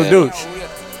Remy. So, man. Dukes,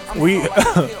 we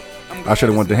I should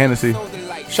have went to Hennessy. shout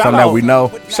Something out. that we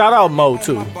know. Shout out Mo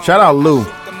too. Shout out Lou.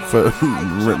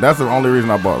 That's the only reason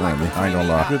I bought Remy. I ain't gonna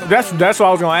lie. That's what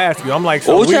I was gonna ask you. I'm like,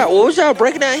 so What we, was y'all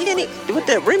breaking down Henny? What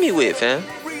that Remy with, fam?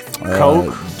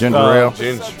 Coke, Ginger ale.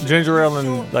 ginger ale,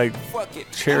 and like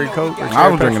cherry Coke. Or I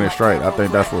cherry was drinking Pepsi. it straight. I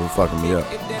think that's what was fucking me up.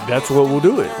 That's what we'll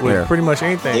do it with Yeah. pretty much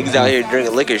anything. Niggas out here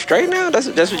drinking liquor straight now? That's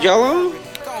what y'all on?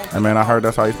 And man, I heard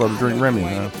that's how you supposed to drink Remy,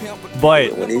 man.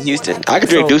 But When in Houston. I can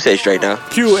drink So- Douce straight now.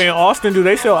 Q in Austin, do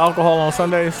they sell alcohol on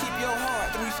Sundays?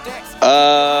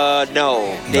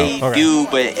 No. They Okay. do,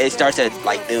 but it starts at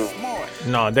like noon.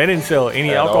 No, they didn't sell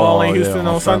any At alcohol all, in yeah, Houston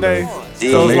on on Sundays.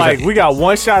 Yeah. So it's Niggas- like we got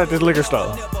one shot at this liquor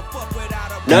store.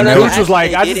 No, Dukes was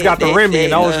like, I just got the Remy,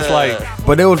 and I was just like,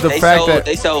 But it was the they fact sold, that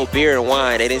they sold beer and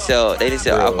wine. They didn't sell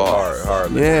alcohol.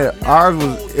 Hard. yeah, ours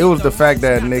was. It was the fact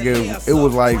that nigga, it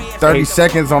was like 30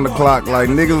 seconds on the clock. Like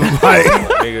niggas was like,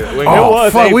 Nigga, It oh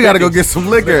was fuck, we gotta go 8:50. get some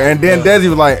liquor. And then Desi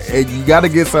was like, hey, you gotta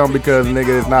get some because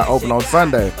nigga it's not open on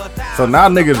Sunday. So now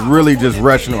niggas really just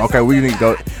rushing. Okay, we need to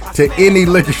go to any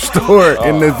liquor store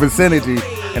in the vicinity,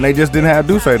 and they just didn't have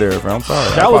Douce there. Fam. I'm sorry.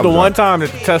 that I was the apologize. one time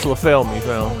that the Tesla failed me,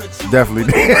 fam.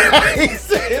 Definitely did.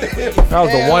 That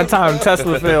was the one time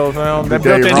Tesla failed, fam. That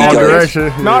gave built-in wrong navigation.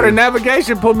 direction. No, the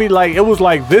navigation put me like, it was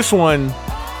like this one.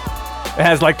 It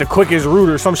has like the quickest route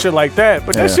or some shit like that.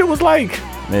 But that Yeah. shit was like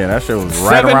Yeah, that shit was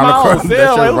right 7 around the miles. corner. That Yeah,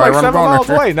 shit like, it was was right like around 7 the miles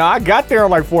corner. away. Now I got there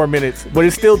in like 4 minutes, but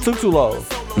it still took too long.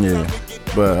 Yeah,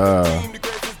 but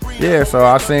yeah. So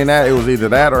I seen that it was either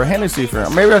that or Hennessy.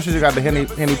 Maybe I should have got the Henny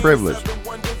privilege.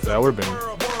 That would have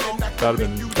been.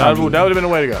 That would have been the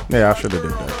way to go. Yeah, I should have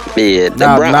did that. Yeah,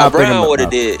 Nah, nah, a thinking Brown about- would have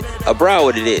did. A Brown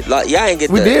would have did. Like, y'all ain't get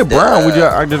We the, did the, Brown.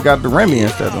 I just got the Remy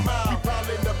instead of.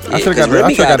 I should have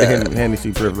got the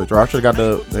Hennessy privilege, or I should have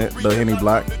got the Henny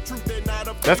Black.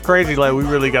 That's crazy. Like, we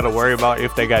really got to worry about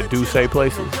if they got Duce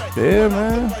places. Yeah,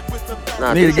 man.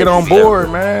 Nah, Need to get on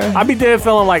board, man. I be dead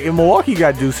feeling like if Milwaukee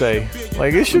got Duce,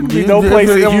 like it shouldn't be no place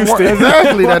in Houston.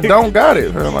 Exactly, Like, that don't got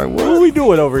it. I'm like, what are we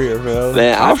doing over here, man?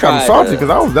 Man, I was kind of salty because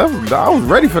I was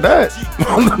ready for that.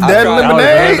 That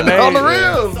lemonade on the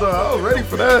reels, though. I was ready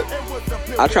for that.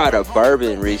 I tried a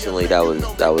bourbon recently that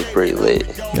was pretty lit.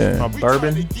 Yeah. A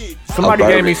bourbon. Somebody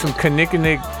gave me some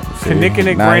Kinnikinnick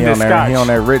branded scotch. He on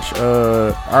that rich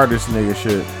artist nigga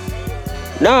shit.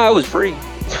 Nah, it was free.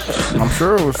 I'm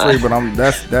sure it was free, but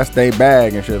that's they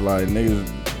bag and shit. Like niggas,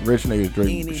 rich niggas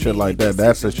drink shit like that.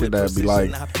 That's the shit that'd be like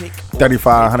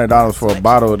 $3,500 for a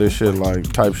bottle of this shit, like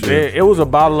type shit. It was a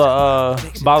bottle of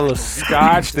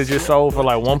scotch that just sold for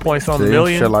like 1.something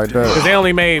million. Shit like that. Because they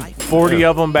only made 40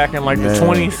 of them back in like the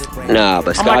 20s. Nah,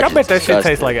 but I'm like, I bet that shit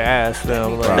tastes like ass.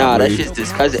 Though. Like, nah, that shit's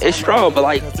disgusting. It's strong, but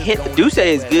like Duce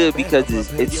is good because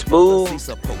it's smooth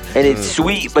and it's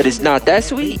sweet, but it's not that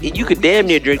sweet. And you could damn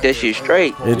near drink that shit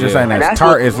straight. It just ain't as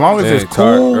tart. As long as it's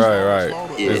cool. Right.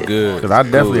 Yeah. It's good. Cause I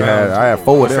definitely had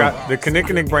 4 of them. The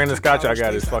Kinnikinnick brand of scotch I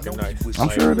got is fucking nice. I'm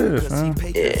sure it is, man.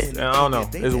 Yeah. I don't know.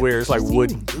 It's weird. It's like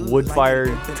wood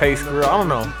fire taste grill. I don't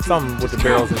know. Something with the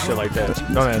barrels and shit like that.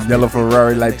 Don't ask me. Yellow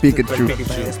Ferrari like Pikachu.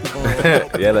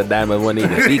 Yellow diamond one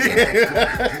even speaking.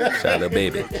 Shout out,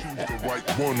 baby.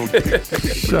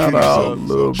 Shout out,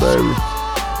 little baby.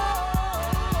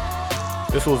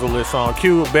 This was a lit song.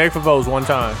 Q, beg for votes one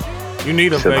time. You need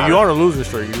them, man. You on a losing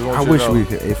streak. I wish we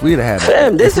could. If we'd have had,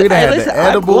 Fam, if we'd have had the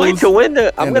edibles, I'm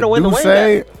gonna win the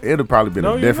win. It'd probably been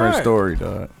No, a you're different not. story,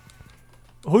 dog.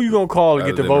 Who you gonna call to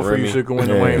get the vote for you so you can win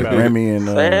the Wayne battle? Remy and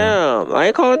Fam, I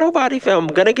ain't calling nobody, fam. I'm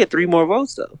gonna get 3 more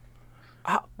votes though.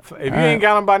 If you ain't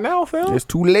got them by now, Phil. it's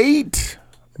too late.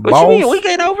 What Boss. you mean? We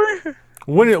ain't over?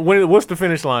 What's the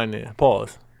finish line then?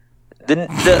 Pause.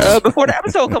 Before the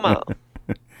episode come out.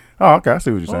 Oh, okay. I see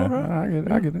what you're saying.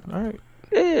 Right. I get it. All right.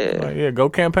 Yeah. Yeah, go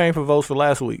campaign for votes for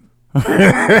last week.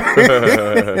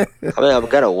 I mean, I'm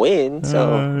gonna win,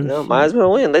 so might as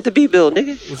well win. Let the beat build,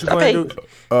 nigga. What you playing, dude?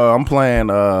 I'm playing.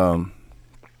 I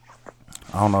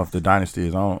don't know if the Dynasty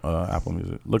is on Apple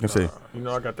Music. Look and see. You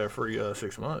know I got that free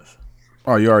 6 months.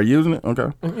 Oh, you already using it? Okay.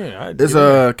 Yeah, It's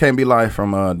Can't Be Life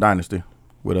from Dynasty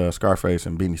with Scarface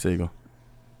and Beanie Siegel.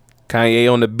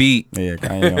 Kanye on the beat. Yeah,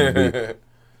 Kanye on the beat.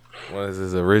 What is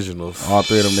his originals? All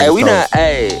 3 of them.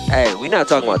 Hey, niggas we not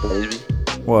talking about this.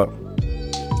 What?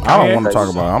 I don't want to talk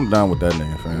about it. I'm done with that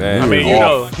nigga, fam. Man, I mean, you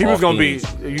know, he was off gonna be.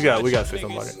 ends. We got to say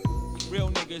something about it.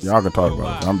 Y'all can talk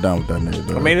about it. I'm done with that nigga,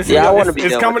 dog. I mean, it's, Yeah, I wanna be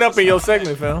it's done coming with up in your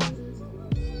segment, fam.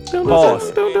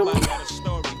 Pause. Hey,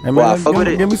 man, Well, I fuck with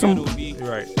it. give me some. You're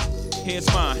right. Here's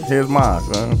mine. Here's mine,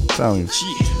 man. I'm telling you.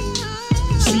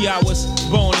 See, I was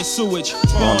born in sewage,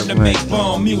 born to make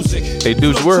bomb music. Hey,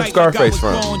 dudes, where's Scarface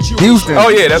from? Houston. Oh,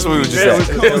 yeah, that's what we were just saying.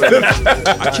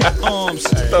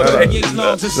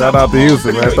 Shout out to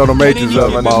Houston, man. Throw the matrix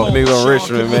up, My man. nigga on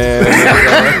Richmond, man.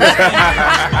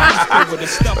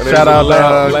 Shout out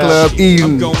to Club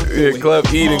Eden. Yeah, Club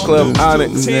Eden, Club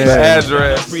Onyx, Yeah. the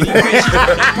address,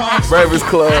 Breakfast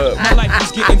Club.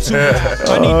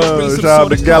 Shout out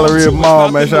to Galleria Mall,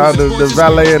 man. Shout out to the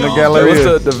valet in the Hey,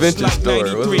 Galleria. what's the Vintage store?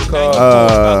 What's it called?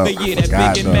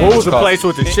 Forgot, though. What was the place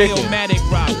with the chicken?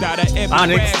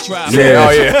 Onyx. Yeah.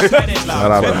 Oh, yeah.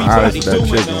 Shout out to Onyx for that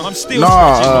chicken.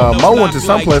 No, Mo went to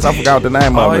someplace. I forgot the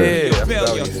name Oh, of it.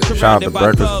 yeah. Shout out to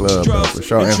Breakfast Club, though, for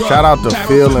sure. And shout out to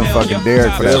Phil and fucking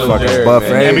Derek for that Phil and fucking Derek, buffet.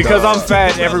 man. And because I'm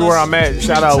fat everywhere I'm at,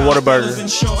 shout out Whataburger.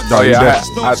 Oh, you yeah,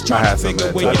 def- I had some of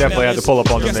that. I definitely had to pull up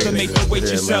on them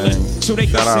niggas.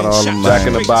 Shout out to all them, Jack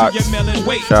in man. the Box.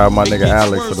 Shout out my nigga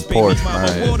Alex for the Porsche,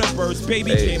 man.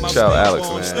 Hey, shout out Alex,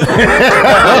 man.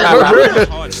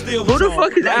 Who the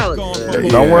fuck is Alex?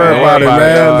 Don't worry about it,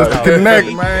 man. Let's connect,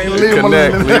 man. man. Leave him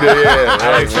Connect, alone. leader, yeah.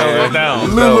 Alex showed us down.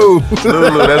 Lulu.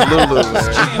 Lulu, that's Lulu, man.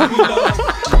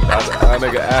 Our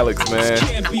nigga Alex, man.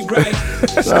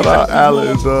 Shout out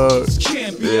Alex, dog.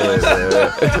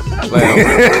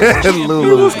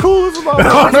 Lulu. was cool as about.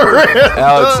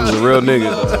 Alex is a real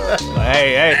nigga.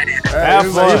 Hey, have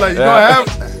He's fun. like, you gonna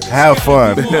have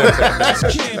fun.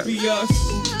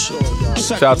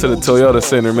 Shout out to the Toyota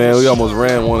Center, man. We almost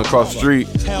ran one across the street.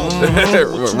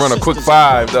 Run a quick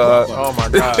 5, dog. Oh my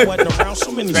god.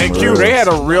 Thank you. They had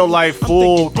a real life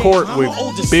full court with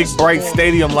big bright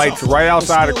stadium lights right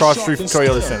outside across the street from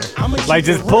Toyota Center. Like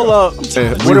just pull up with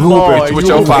a ball With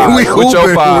you your hoop. 5. We With your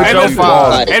hooping. 5. With And, your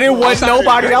 5. and it wasn't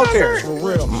nobody out there.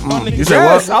 You said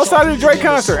Yes, what? outside of the Drake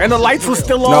concert, and the lights was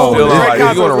still on. No, when the it's Drake like, you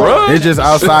concert gonna was on. run? It's just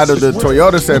outside of the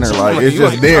Toyota Center. Like, it's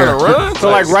just there. So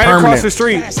like right Permanent. across the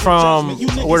street from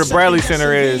where the Bradley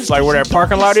Center is, like where that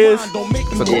parking lot is,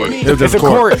 It's a court. It was just It's a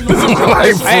court.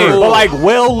 Like, Hey, for- but like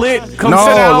well lit. Come no,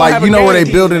 sit down, like have you a know where they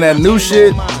game. building that new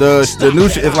shit. The new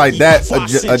shit is like that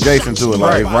adjacent to it,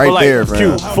 like right But, like, there, man.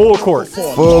 cute, full court.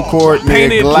 Full court,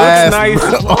 Painted, glass,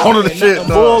 looks nice. all of the shit. dog.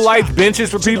 Full lights, benches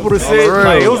for people to sit. real.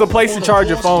 Like, it was a place to charge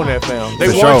your phone at, fam. They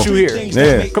For want sure. you here.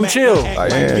 Yeah. Come chill.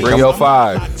 Like, Yeah, bring your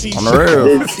 5. On the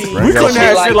real. We couldn't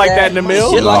have shit like that in the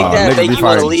mill. Shit like Nah, that niggas make be you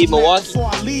want to fighting. leave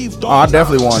Milwaukee. Oh, I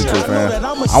definitely wanted to, man.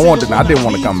 I didn't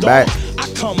want to come back.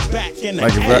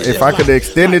 Like if I could have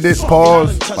extended it,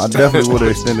 pause, I definitely would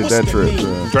have extended that trip.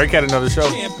 Man. Drake had another show.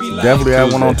 Definitely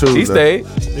had one on Tuesday. He stayed.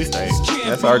 He stayed.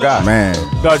 That's our guy. Man,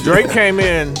 Drake came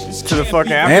in to the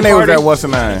fucking after and they was party. at what's the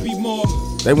name?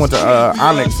 They went to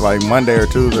Onyx like Monday or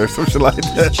Tuesday or some shit like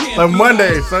that. Like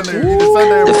Monday, Sunday.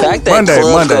 The fact that Monday,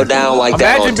 clubs Monday. go down like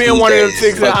that Imagine on being one of them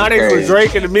Tuesdays chicks at is fucking Onyx with crazy.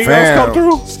 Drake and the Migos Fam. come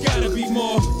through.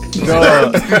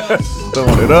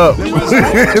 Throwing it up.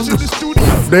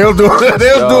 They'll do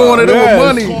one of them with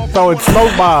money. Throwing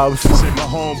smoke bombs.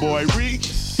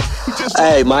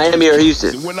 Hey, Miami or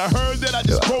Houston? When I heard that, I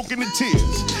just broke into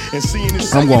tears. And seeing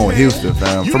this I'm going with Houston,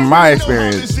 fam. From my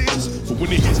experience. But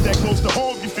when it hits that close to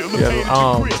home, you feel the pain at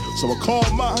your grip. So I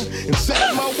called mine and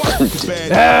said my wife.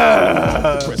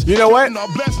 Bad. You know what?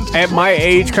 At my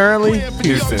age currently,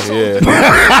 Houston, yeah.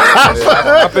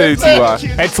 I feel you,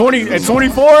 T.Y. at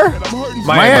 24,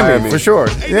 Miami, for sure.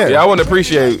 Yeah. Yeah, I wouldn't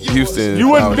appreciate Houston. you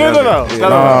wouldn't. No.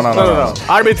 No.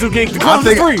 I'd be too geeked to I come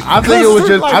think to the street. I think it was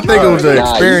just I think it was the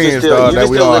experience dog, that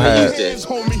we all had.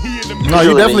 No,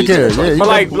 you definitely can. Yeah, you But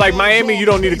like Miami, you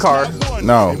don't need a car.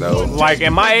 no. Like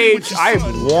at my age, I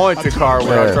want a car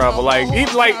when I Yeah. travel. Like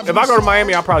even like if I go to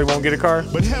Miami, I probably won't get a car.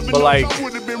 But like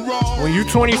when you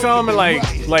 20 something, like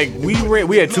we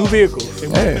had 2 vehicles,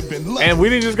 and we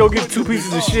didn't just go get 2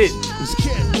 pieces of shit.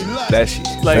 That shit.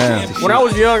 Like Damn. when I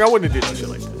was young, I wouldn't have did no shit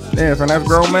like that. Yeah, so that's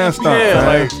grown man stuff. Yeah,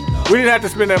 man. like we didn't have to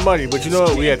spend that money, but you know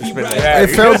what? We had to spend that.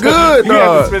 It felt good, We had to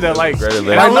dog. spend that like. Great And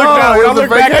event. I Like, looked no, at it when I was a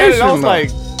looked back at it, I was vacation, like,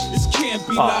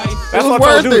 that's was what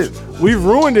I told worth dudes. We've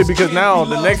ruined it because now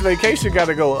the next vacation got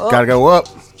to go up. Gotta go up.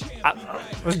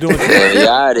 Let's do it.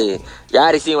 Y'all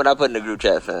already seen what I put in the group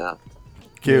chat, fam.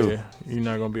 Cute. Yeah, you're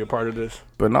not gonna be a part of this.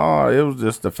 But no, it was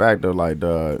just the fact of like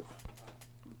that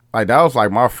was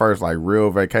like my first like real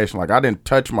vacation. Like I didn't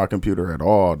touch my computer at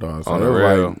all, dog. So On it the was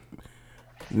real. like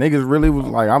niggas really was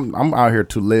like I'm out here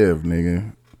to live,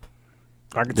 nigga.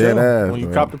 I can Dead tell ass, when you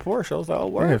bro. copped the Porsche. I was like, oh,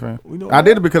 Yeah, word. fam. We know I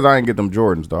did it because I didn't get them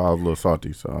Jordans, though. I was a little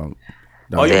salty, so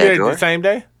Oh, you Yeah, did it the Jordan. same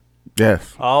day?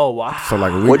 yes. Oh wow. So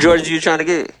like a week. What Jordans you trying to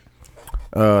get?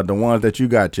 The ones that you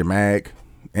got, your mag,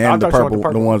 I and the thought you wanted purple, the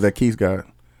purple the ones that Keith got.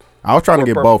 I was trying to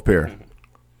get purple? both pair.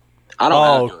 I don't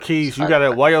Oh, have Jordans. Keith, you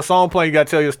gotta while your song playing, you gotta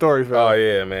tell your story, fam. Oh,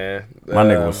 yeah, man. My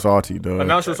nigga was salty, dog.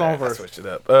 Announce your song I first. switched it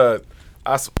up.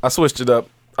 I switched it up.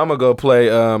 I'm going to go play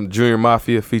Junior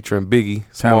Mafia featuring Biggie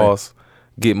Smalls.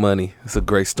 Get Money. It's a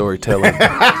great storytelling.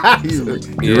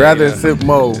 You rather sip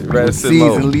Mo, Rather sip C's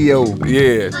Mo. and Leo.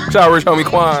 Yeah. Shout out Rich Homie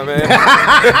Quan, man.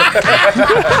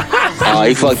 Oh,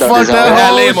 he fucked up Fuck his that own.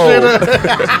 whole shit up.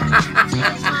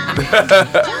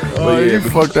 Oh, you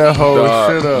fucked that whole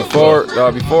shit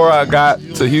up. Before I got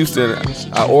to Houston,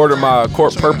 I ordered my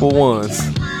Court Purple ones.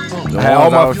 I had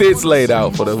all my fits laid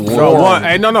out for the one. So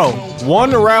won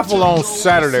the raffle on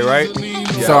Saturday, right?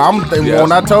 So I'm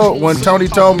when Tony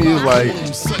told me, he was like,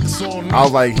 I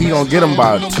was like, he gonna get them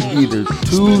by either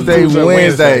Tuesday,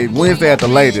 Wednesday at the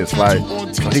latest. Like,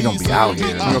 so he gonna be out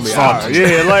here.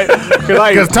 Yeah, like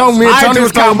Because Tony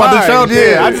was talking about the show.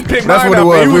 Yeah, I just picked that's mine what it up,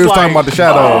 was. and he We was like, talking about the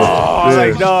shadows. I was Yeah.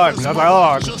 like, dog. I was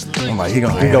like, I'm like, he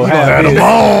gonna gonna have have them his.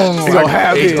 on. He gonna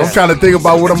have his. I'm trying to think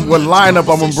about what lineup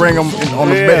I'm gonna bring him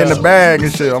in the bag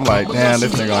and shit. I'm like, damn,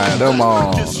 this nigga gonna have them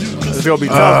on. it's gonna be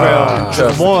tough, man.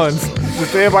 Just ones.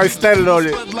 Just everybody standing on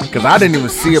it. Because I didn't even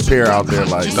see a pair out there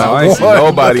like that. No, I ain't see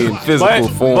nobody in physical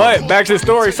form. But back to the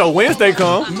story. So Wednesday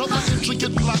come.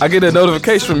 I get a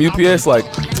notification from UPS like,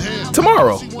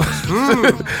 tomorrow.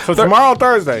 So tomorrow,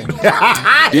 Thursday.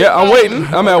 Yeah, I'm waiting.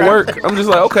 I'm at work. I'm just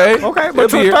like, okay. Okay, it'll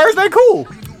but be here. Thursday, cool.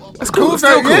 That's cool. Thursday,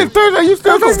 Still cool. yeah, Thursday, you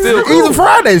still cool. Still cool. Even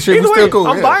Friday shit, Either was way, still cool.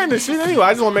 I'm yeah. buying this shit anyway.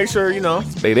 I just want to make sure, you know.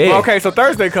 They there. Okay, so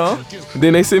Thursday come.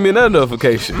 Then they send me another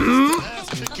notification.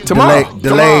 Tomorrow.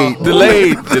 Delayed.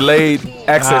 Delayed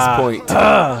access point.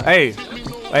 Hey,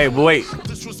 but wait.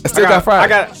 I still got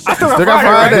Friday. I still got Still got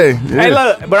Friday. Friday, Right? yeah. Hey,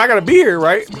 look, but I gotta be here,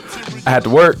 right? I had to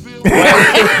work.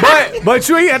 But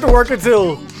you ain't have to work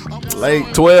until Late.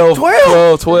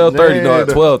 12:30. Yeah, No,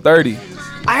 12:30.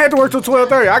 I had to work till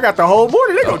 12:30. I got the whole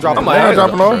morning. They gonna drop I'm it. like, They're hey,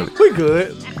 not dropping off. We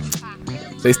good.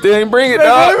 They still ain't bring it,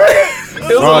 dog.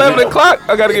 It was 11 o'clock.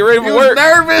 I gotta get ready for work.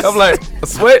 nervous. I'm like, I'm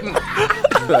sweating.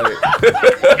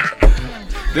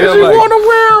 Then I'm You like, wanna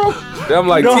wear 'em? I'm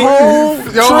like, The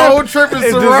whole trip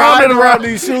is surrounded around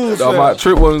these shoes. no, my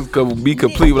trip wouldn't be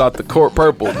complete without the court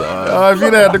purple, dog. If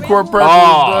you had the court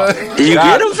purple, Did you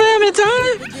get them, fam, in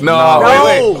time?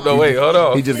 No, wait, hold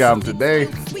on. he just got them today.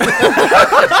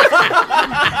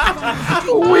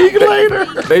 A week later.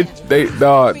 They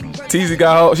dog. TZ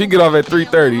got home. She get off at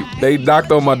 3:30. They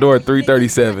knocked on my door at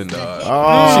 3:37, dog. She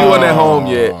wasn't at home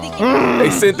yet. They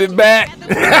sent it back.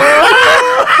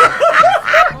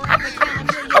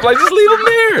 I'm like, just leave them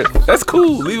there. That's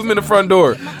cool. Leave them in the front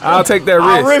door. I'll take that risk.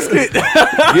 I'll risk it.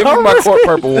 Give me my court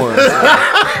purple ones.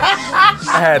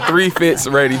 I had 3 fits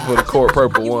ready for the court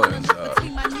purple ones.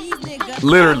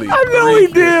 Literally. I know he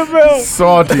did, bro.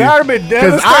 Salty. That would've been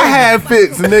Because devastating. I had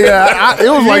fits, nigga. It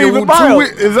was like ain't even 2 buy 'em.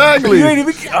 weeks. Exactly. You ain't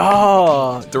even.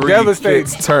 Oh, 3 devastating.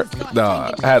 fits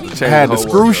Nah, I had to change I had the whole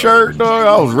screw wardrobe. shirt, dog.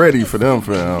 I was ready for them,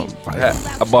 fam. I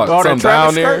bought Oh, some that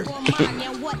down Travis there.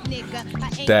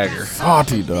 Dagger.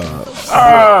 Salty, dog. That's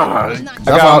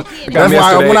That's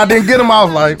why when I didn't get them, I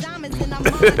was like,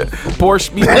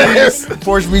 Porsche me, please.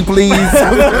 force me, please.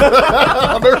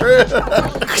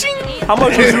 How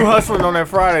much was you hustling on that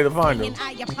Friday to find them?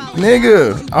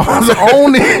 Nigga, I was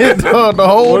on it the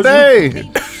whole Was you?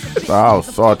 day. So I was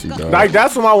salty, dog. Like,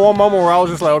 that's my one moment where I was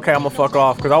just like, okay, I'm gonna fuck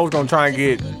off because I was gonna try and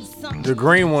get the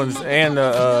green ones and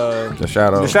The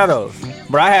shadow. the shadows.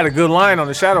 But I had a good line on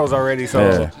the shadows already, so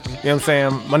Yeah. you know what I'm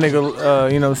saying? My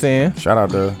nigga, you know what I'm saying? Shout out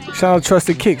to Shout out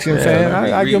Trusted Kicks, you know what I'm saying?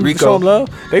 man. I give them Rico. show 'em love.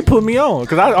 They put me on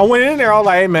because I went in there. I was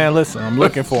like, hey man, listen, I'm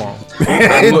looking for them.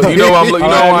 You know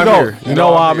I'm here. You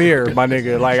know why I'm here, my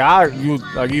nigga. Like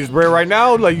you use bread right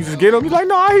now. Like you just get them. He's like,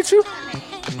 no, I hate you.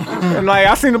 And like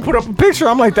I seen him put up a picture.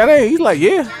 I'm like, that ain't. He's like,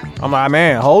 yeah. I'm like,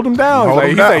 man, hold him down. Hold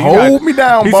He's him like, down. he said, Hold me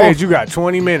down, He boss. said you got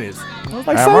 20 minutes. I was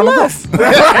like, Hey, say run the less.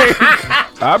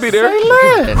 I'll be there.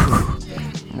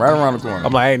 right around the corner.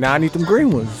 I'm like, hey, now I need them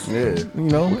green ones. Yeah. You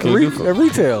know, can you do for at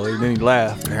retail. And then he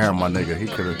laughed. Damn, my nigga, he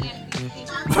could have.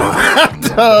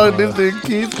 Dog, this nigga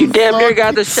Keith. You damn near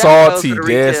got the shadows Salty, for the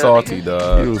dead retail, salty, He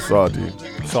dog. was salty.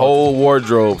 Whole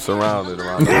wardrobe surrounded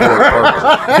around the court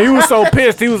purple. He was so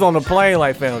pissed. He was on the plane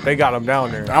like, fam, they got him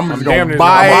down there. I'm just damn gonna near-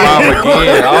 buy it. Buy 'em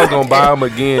again. I was gonna buy them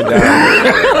again down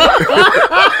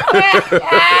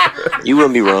there. You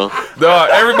wouldn't be wrong. Dog,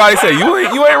 everybody say you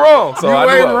ain't wrong. So You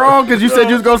I ain't wrong because you said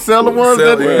you was gonna sell the ones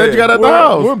Sell that it. you got at the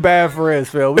house. We're bad friends,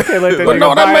 Phil. We can't let that But nigga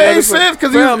no, that buy made it. sense,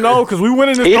 'cause Fam, he- no, because we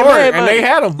went in the He'd store have made and money. they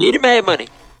had them. He'd have made money.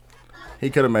 He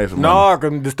could have made some money. No,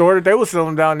 because the store that they was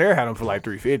selling down there had them for like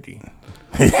 $350.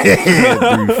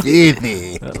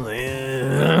 350.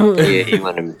 Yeah, he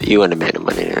wouldn't have made the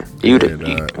money there. You'd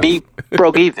have be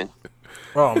broke even.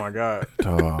 Oh my god.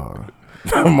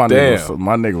 my Damn.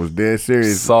 my nigga was dead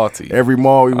serious. Salty. Every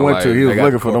mall we I'm went like, to, he they was got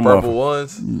looking the for them purple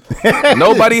motherfuckers. ones.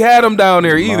 Nobody had them down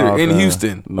there either Nah, in fam.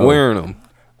 Houston No. wearing them.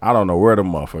 I don't know where the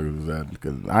motherfuckers was at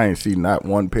because I ain't seen not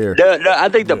one pair. No, I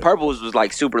think the purples was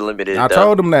like super limited. I though.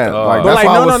 told him that. Like, But that's like,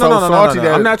 why I no, was so salty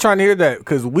that I'm not trying to hear that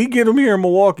because we get them here in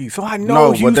Milwaukee, so I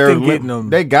know but they're Houston getting them.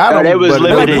 They got No, them, they was but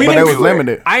limited. but they was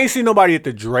limited. I ain't seen nobody at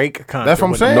the Drake concert. That's what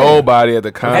I'm with saying. them. Nobody at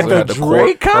the concert At had the the court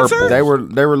Drake concert? purple.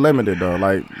 They were limited though.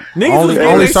 Like Niggas only was getting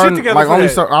only their shit certain together like for only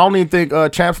that. certain, I don't even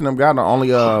think Champs and them got them. Only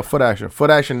Foot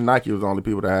Action and Nike was the only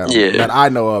people that had them Yeah. that I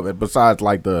know of it. Besides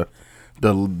like the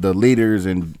leaders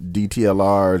and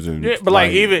DTLRs and Yeah, but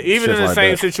like even shit in the like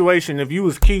same that. situation, if you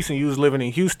was Keith and you was living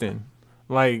in Houston,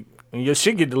 like and your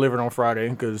shit get delivered on Friday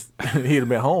because he'd have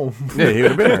been home. Yeah, he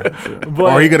would have been there.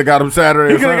 But Or he could have got them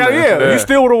Saturday. he could have got Sunday. You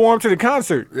still would have warmed to the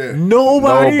concert. Yeah.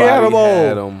 Nobody had them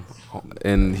had on. them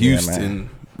in Houston. man.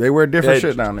 They wear different Yeah.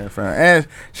 shit down there, fam. And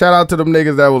shout out to them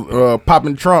niggas that was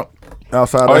popping trunk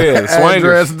outside. Oh, the yeah,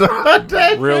 swangers.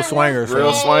 address. Real swangers.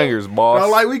 Real swangers, boss. Bro,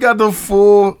 like we got the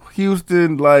full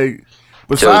Houston like.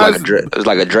 So it Besides, was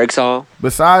like a Drake song.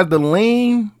 besides the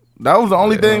lean, that was the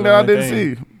only thing that I only didn't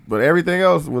thing. see. But everything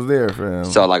else was there, fam.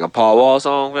 So like a Paul Wall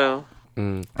song, man.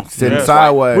 Sitting Yeah.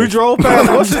 sideways. We drove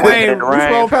past what's his name? We Right.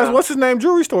 drove past what's his name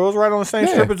jewelry store. It was right on the same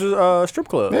Yeah. strip as strip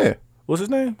club. Yeah. What's his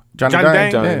name? Johnny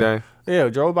Dang. Johnny Yeah. Dang. Yeah,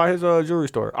 drove by his jewelry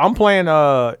store. I'm playing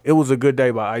It Was a Good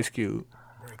Day by Ice Cube.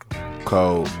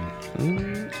 Cold.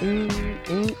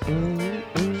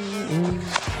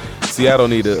 Seattle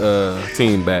need a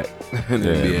team back in the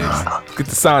NBA. Get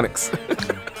the Sonics.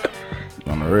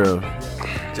 On the real.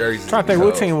 Jersey. Trying to think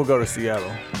what team will go to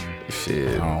Seattle.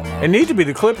 Shit. I don't know. It needs to be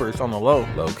the Clippers on the low.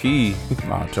 Low key.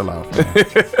 Nah, chill out.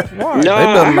 Fam. Why?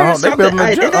 No, They building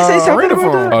a didn't they say something arena about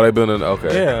for that? him. Oh, they building. Okay.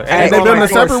 Yeah, Hey, and they going, building a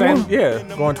towards separate one? Yeah,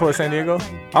 going towards San Diego.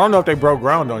 I don't know if they broke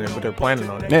ground on it, but they're planning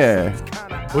on it. Yeah.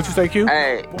 What you say, Q?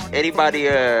 Hey, anybody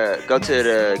go to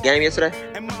the game yesterday?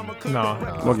 No.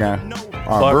 What game?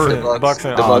 Bucks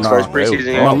and the Bucks first preseason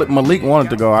game. Malik wanted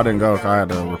to go. I didn't go. 'Cause I had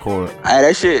to record. Hey,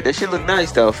 that shit look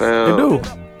nice though, fam. They do.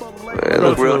 It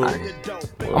look real nice.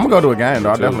 I'm gonna go to a game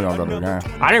though. I definitely gonna go to a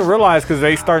game. I didn't realize because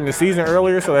they starting the season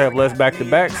earlier, so they have less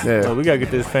back-to-backs. Yeah. So we gotta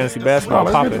get this fantasy basketball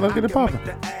popping. Let's get it popping.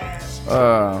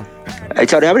 Hey,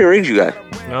 Tony, how many rings you got?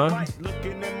 None.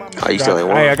 Oh, you still ain't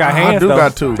one. Hey, I got hands. I do though.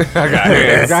 got 2.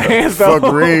 I got hands though.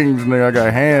 Fuck rings, nigga. I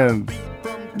got hands.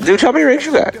 Dude, how many rings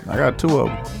you got? I got 2 of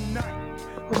them.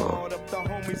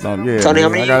 Yeah, Tony, how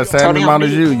nigga, many- I got the same Tony, how amount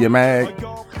as many- you, you mag.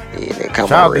 Yeah, they come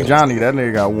Shout on out to rings. Johnny. That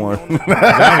nigga got 1.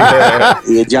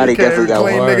 Yeah, Johnny definitely got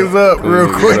Clean one. niggas up real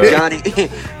quick.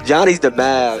 Johnny's the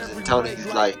Mavs, and Tony's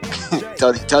like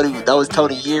Tony. That was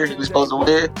Tony year. He was supposed to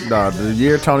win. Nah, the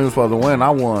year Tony was supposed to win, I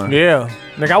won. Yeah.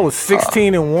 Nigga, I was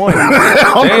 16-1.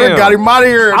 Damn. Got him out of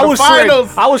here in the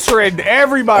finals. I was shredding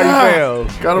everybody, fam.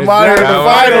 Got him out of here in the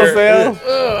finals,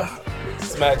 fam.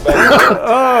 Smack back.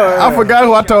 I forgot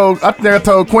who I told. I think I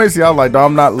told Quincy. I was like, dog,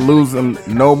 I'm not losing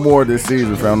no more this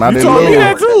season, fam. I You didn't told lose. me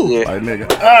that too. Like,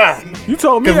 nigga. You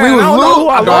told me Cause that. we was I don't know who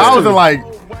losing.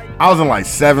 I was in like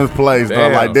 7th place, dog.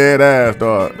 Damn. Like dead ass,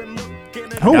 dog.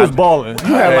 Who was balling?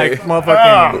 You had like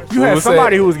motherfucking. You had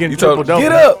somebody who was getting triple double.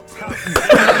 Get up.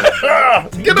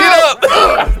 Get up.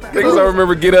 Niggas don't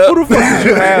remember get up. Who the fuck did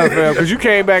you have, fam? Because you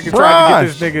came back and tried to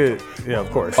get this nigga. Yeah,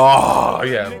 of course. Oh,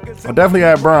 yeah. I definitely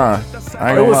had Brian. I ain't It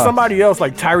gonna was lie. somebody else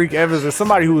like Tyreek Evans or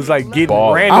somebody who was like getting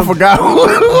Ball. random. I forgot who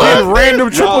it was. Getting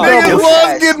random triple Nigga doubles.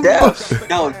 was getting.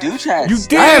 No, Dooch had. You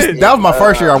I had, did. that was my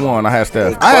first year I won. I had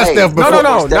Steph. I had Clay. Steph before.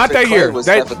 No, Steph not and that Clay year. was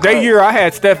Steph and That Clay. year I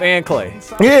had Steph and Clay.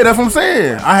 Yeah, that's what I'm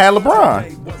saying. I had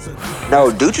LeBron.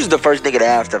 No, Dooch was the first nigga to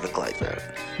have Stephen Clay, fam.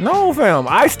 No, fam.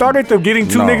 I started to getting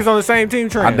two No. niggas on the same team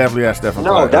train. I definitely had Steph and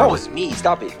No, Clay. that was me.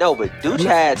 Stop it. No, but Dooch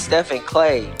had Steph and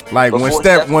Clay. Like when before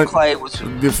Steph and went, Clay was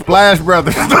the Splash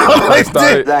Brothers.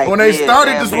 when they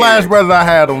started the Splash Brothers, I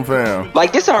had them, fam.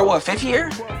 like this our what 5th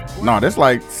year? No, that's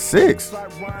like 6.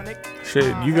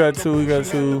 Shit, you got 2, we got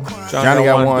 2. Johnny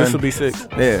got 1. This will be 6.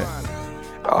 Yeah.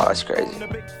 Oh, that's crazy.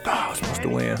 I was supposed to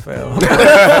win, fam.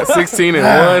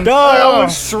 16-1. Dog, I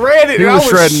was shredded. He was I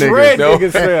shredding shred niggas.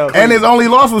 niggas, fam. And his only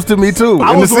loss was to me, too,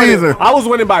 in the season. I was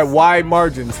winning by wide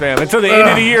margins, fam. Until the end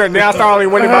of the year, and now I started only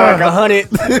winning by like 100.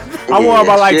 I won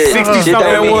by like 60 something.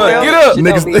 Get up.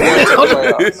 Niggas.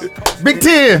 Big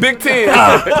 10. Big 10.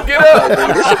 Get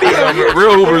up. This should be on your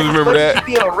Real Hoopers remember that.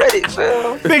 be on Reddit,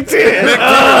 fam. Big 10.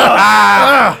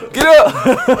 Get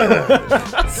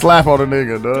up. Slap on the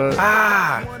nigga, dog.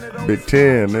 Big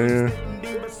 10, man.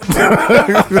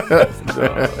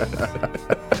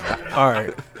 All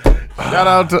right. Shout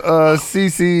out to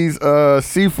CC's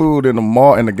Seafood in the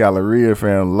mall in the Galleria,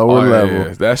 fam. Lower level.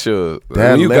 Yeah, that shit.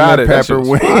 That When you lemon got it, that pepper shit was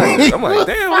wing. fire. I'm like,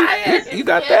 damn, you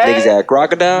got that. Niggas at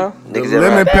Crocodile. The Niggas at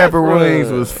lemon Rock- pepper wings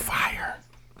was fire.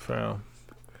 Fam.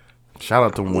 Shout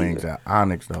out to wings at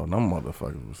Onyx, though. Them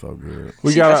motherfuckers was so good.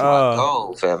 We See, that's my got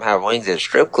goal, fam. Have wings at a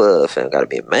strip club, fam. Gotta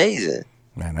be amazing.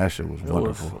 Man, that shit was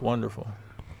wonderful. wonderful.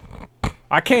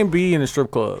 I can't be in the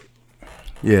strip club.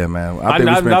 Yeah, man. I think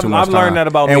we I've- spent too much I've learned time. that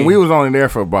about and me. we was only there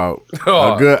for about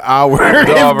Oh. a good hour. If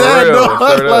for that, real,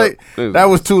 dog. straight up. Like, that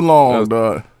was too long,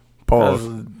 dog.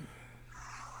 Pause.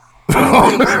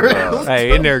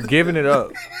 Hey, in there giving it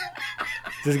up.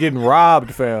 Just getting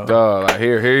robbed, fam. Dog, like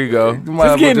here you go. You might as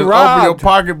well getting just robbed. open your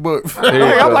pocketbook. Here you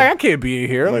Like, go. I'm like, I can't be in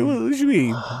here. Like, what you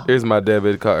mean? Here's my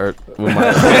debit card with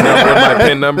my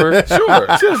PIN number. Sure,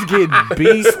 Just getting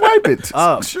beat. Swipe it.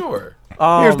 up. sure.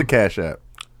 Here's the Cash App.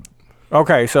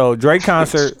 Okay, so Drake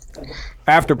concert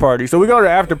after party. So we go to the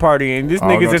after party and this Oh,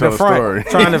 nigga's gonna in tell the a front story.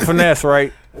 trying to finesse,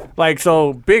 right? Like,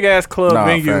 so big ass club Nah,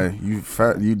 venue.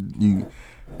 fam. You.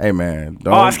 Hey, man.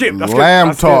 Don't I skipped.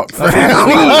 lamb talk.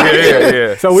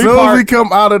 Yeah. So we Soon as we parked.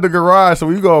 come out of the garage, so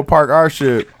we go park our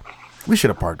shit. We should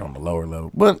have parked on the lower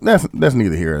level, but that's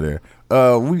neither here or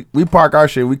there. We park our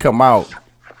shit. We come out,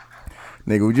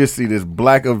 nigga. We just see this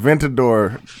black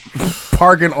Aventador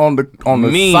parking on the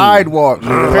Mean. sidewalk.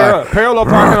 Nigga, like, Parallel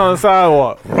parking on the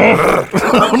sidewalk.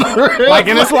 Like,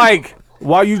 and it's like,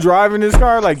 while you driving this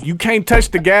car, like, you can't touch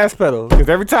the gas pedal. Because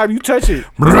every time you touch it,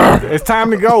 it's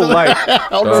time to go. Like,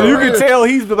 so you can tell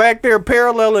he's back there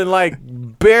paralleling, like,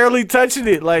 barely touching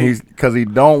it. Like, because he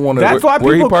don't want to. that's why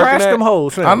where he people parking crash at? them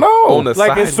hoes. fam. I know. On the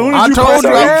Like, as soon as I you told press you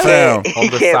the I'm gas, saying. on the He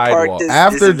can't park sidewalk. this-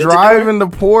 After this is driving the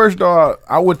Porsche, dog,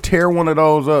 I would tear one of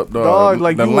those up, dog. dog,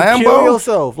 like, the you would Lambo, kill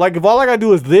yourself. Like, if all I gotta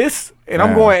do is this, and I'm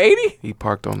Man. going 80, He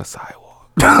parked on the sidewalk.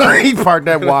 he parked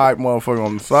that wide motherfucker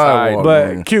on the sidewalk. but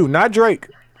man. Q, not Drake.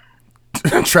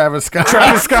 Travis Scott.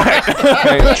 Travis Scott.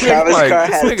 Travis Scott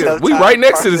had a tough we time right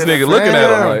next to this parking nigga in looking at him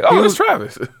Yeah. like, oh, it's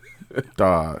Travis.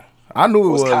 Dog. I knew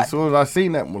it was Was as soon as I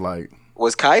seen that. Like,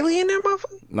 Was Kylie in there,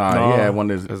 motherfucker? nah, No. he had one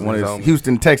of That's his his own.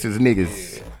 Houston, Texas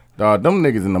niggas. Dog, them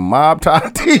niggas in the mob tie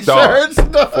t-shirts.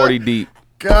 Dog. 40 deep.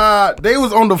 God, they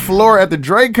was on the floor at the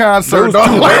Drake concert. There was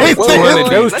Dog. Like, 200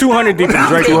 There was 200 deep in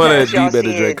Drake. 200 Y'all deep at the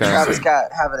seeing Drake concert. Travis Scott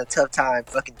having a tough time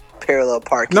fucking parallel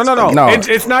parking. No. No.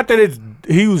 It's not that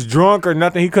he was drunk or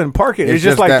nothing. He couldn't park it. It's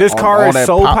just like that this on car all is that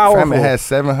so pop- powerful. Fam, it has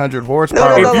 700 No,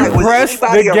 horsepower. If you like, was press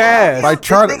anybody the around? gas-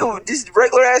 Like, this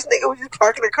regular ass nigga was just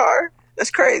parking a car. That's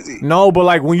crazy. No, but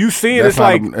like when you see it, That's it's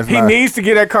like not- it's he not- needs to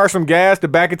get that car some gas to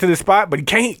back it to the spot, but he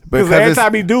can't because Because every it's-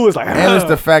 time he do, it's like and it's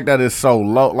the fact that it's so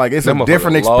low. Like, it's That a motherfucker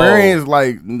different low. experience.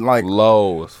 Like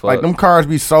Low as fuck. Like them cars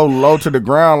be so low to the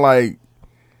ground, like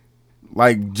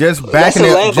just That's backing a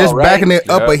it, Lambo, just right? backing it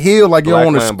up Yeah. a hill, like you Black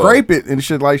don't want to Lambo. scrape it and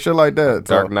shit like that.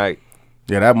 So, Dark Knight.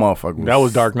 yeah, that motherfucker. that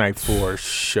was Dark Knight for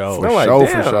sure. For I'm like, sure,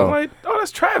 damn. for sure. I'm like, oh,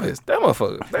 that's Travis. That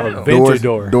motherfucker. Damn. Vintage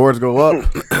door. Doors go up.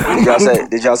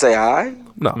 Did y'all say hi?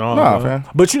 No. No, Nah, no. fam.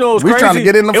 But you know what's We crazy? trying to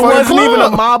get in the it fucking wasn't even a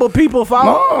club. mob of people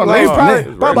following. No, like, no, probably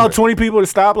nigga. about 20 people to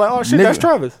stop. Like, oh shit, that's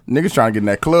Travis. Niggas trying to get in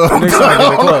that club. Niggas trying to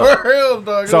get in the club. For real,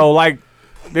 dog. So like,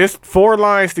 there's 4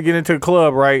 lines to get into the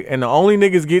club, right? And the only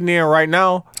niggas getting in right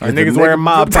now are Is the niggas wearing niggas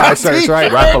mob with tie tie shirts, right?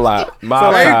 Rap a lot.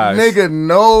 Mob Hey, ties. nigga,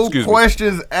 no Excuse me.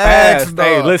 questions Asked. asked.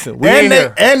 Hey, dog. listen, we and in they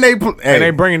here. and they hey, And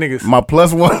they bringing niggas. my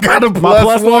plus one got a plus My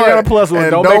plus one got a plus one.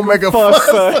 and Don't make a fuss.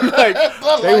 fuss. son. Like,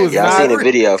 they was Y'all not. seen the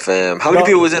video, fam. How many No.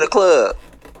 people was in the club?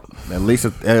 At least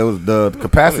it was the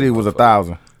capacity was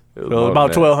 1,000. It was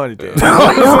about 1,200 there.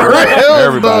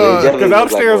 Everybody. Because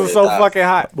upstairs was so fucking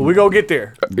hot. But we go get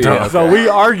there. Yeah. So we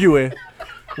arguing.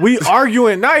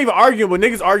 Not even arguing, but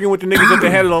niggas arguing with the niggas at the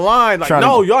head of the line. Like, Trying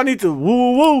no, to- y'all need to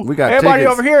woo woo. We got everybody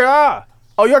tickets. over here.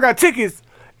 Oh, y'all got tickets.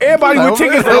 Everybody with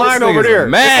tickets, the line over there.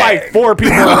 mad. It's like 4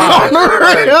 people in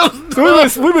line.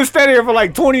 So we've been standing here for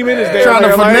like 20 minutes there. Trying to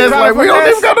man. finesse, trying like to we don't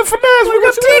finesse. even got to finesse. We got We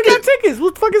got tickets. tickets.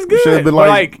 What the fuck is good? Should've been But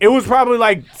like- like, it was probably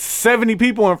like 70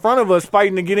 people in front of us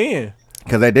fighting to get in.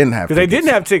 Because they didn't have Because they didn't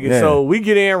have tickets. Yeah. So we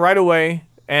get in right away.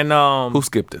 And Who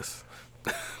skipped us?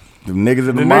 the niggas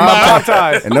in the the mob mob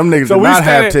ties. and them niggas So did we not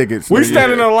standing, have tickets. We nigga.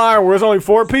 standing in a line where it's only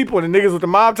 4 people, and the niggas with the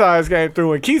mob ties came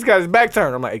through, and Keith got his back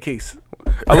turned. I'm like, hey, Keith.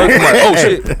 I looked like, oh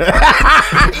shit.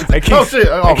 Hey, Keith. Oh shit!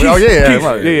 Oh, Keith, yeah, Keith.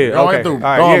 right. Yeah, Go okay. right through. All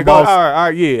right, Go on, yeah, boss. all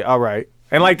right, yeah, all right.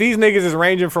 And like these niggas is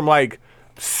ranging from like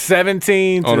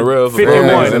 17 On to the rails, 51.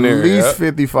 niggas in At there, least yeah.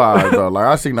 55, though. Like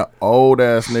I seen the old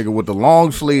ass nigga with the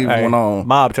long sleeves Hey, went on.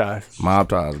 mob ties. Mob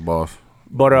ties, boss.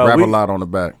 But Rap we, a lot on the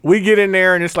back. we get in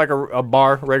there, and it's like a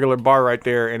bar, regular bar right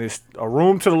there, and it's a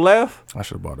room to the left. I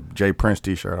should have bought a Jay Prince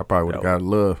t-shirt. I probably would have Yo. got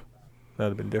love. That would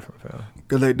have been different, fam.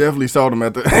 Because they definitely sold them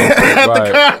at the,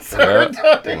 Right. concert.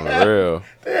 Yeah. For real.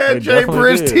 They had They Jay definitely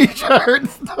Prince did.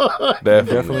 t-shirts.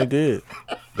 Definitely did.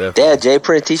 They had Jay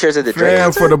Prince t-shirts at the Drake Man,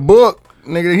 concert? for the book.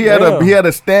 Nigga, he had Yeah. he had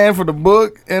a stand for the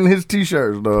book and his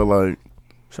t-shirts, though. Like,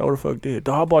 So the fuck did.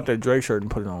 Dog, I bought that Drake shirt and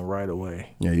put it on right away.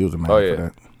 yeah, he was a man Oh, for yeah.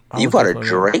 that. You was bought a definitely-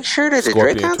 Drake shirt at the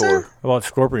Drake Scorpion concert? tour. I bought the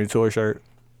Scorpion Tour shirt.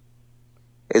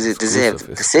 Does it have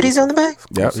Exclusive. the cities on the back?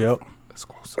 Yep. Yep.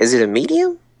 Exclusive. Is it a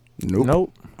medium? Nope.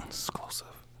 Nope. Exclusive.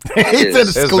 he said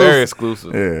It's very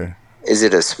exclusive. Yeah. Is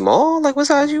it a small? Like what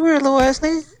size you wear, little ass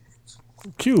nigga?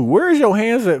 Q, where's your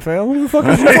hands at, fam? What the fuck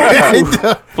is you talking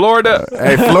about? Florida.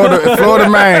 Hey, Florida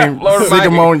man. Florida Sick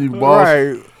him man. on you, boss.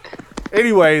 Right.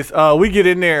 Anyways, we get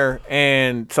in there,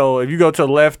 and so if you go to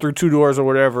the left through 2 doors or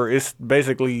whatever, it's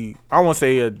basically, I won't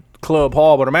say a club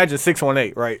hall, but imagine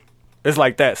 618, right? It's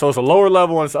like that. So it's a lower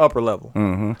level and it's an upper level.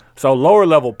 Mm-hmm. So lower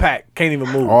level packed, can't even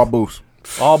move. All boosts.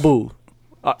 All boo.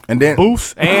 And then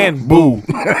Booths and boo.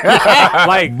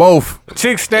 Like both.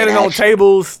 chicks standing on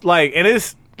tables, like, and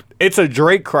it's a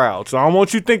Drake crowd. So I don't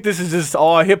want you to think this is just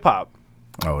all hip hop.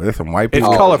 Oh, there's some white It's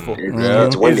people. colorful.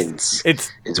 It's women's. It's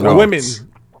It's women.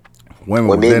 Women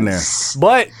was in there. Women's.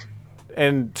 But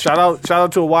and shout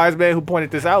out to a wise man who pointed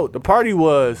this out. The party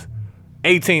was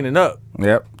 18 and up.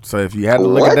 Yep. So if you had to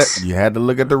look What? at that, you had to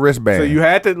look at the wristband. So you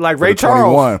had to, like For Ray the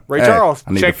 21. Charles. Ray Hey, Charles,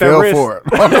 I need check to that feel wrist. for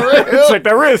it. Check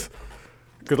that wrist.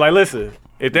 Cause like, listen,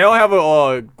 if they don't have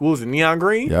a what was it, neon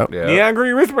green? Yep. Yeah. Neon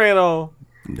green wristband on.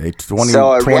 They 20,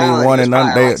 So in 21 reality, and it's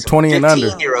under. probably They like some 20 and under.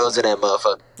 15-year-olds in that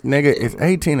motherfucker. Nigga, it's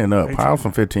 18 and up. How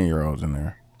some 15-year-olds in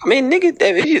there? I mean, nigga,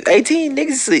 if you 18,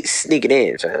 niggas sneaking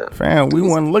in, fam. Fam, we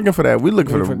wasn't looking for that. We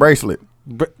looking for the bracelet.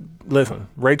 Listen,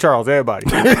 Ray Charles, everybody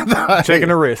checking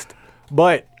the wrist.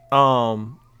 But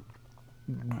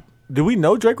do we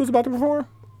know Drake was about to perform?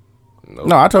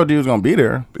 No, I told you he was gonna be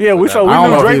there. Yeah, we I don't knew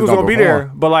know if Drake he was was gonna gonna be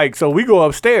there. But like, so we go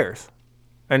upstairs,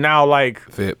 and now like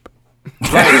Fip.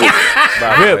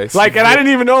 VIP. Like, and I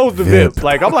didn't even know it was the VIP.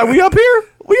 Like, I'm like, we up here?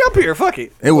 We up here. Fuck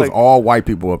it. It was like, all white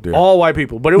people up there. all white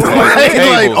people, but it was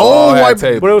like old white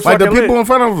people. But it was like the fucking people lit. in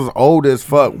front of us was old as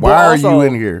fuck. Why But are also- you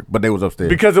in here? But they was upstairs.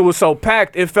 because it was so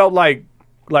packed. It felt like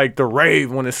the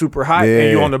rave when it's super hot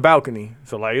and you Yeah. on the balcony.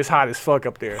 So like it's hot as fuck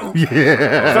up there.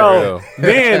 Yeah. So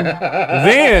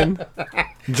then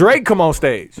Drake come on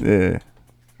stage. Yeah.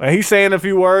 And he's saying a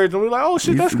few words, and we're like, "Oh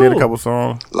shit, that's He cool." did a couple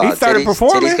songs. He started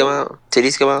performing.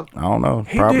 Titties come out. I don't know.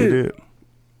 He Probably did. did.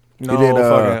 No, He did,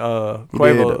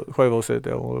 fucking he Quavo said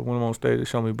that when I'm on stage to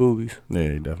show me boobies.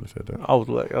 Yeah, he definitely said that. I was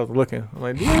looking. I'm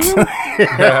like,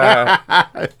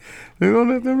 You don't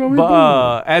let them know me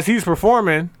but as he's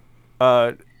performing,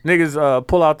 niggas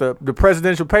pull out the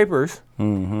presidential papers.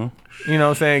 Mm-hmm. You know what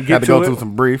I'm saying? Had Get to go to through it.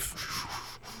 some briefs.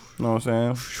 You know what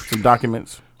I'm saying? Some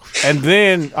documents. And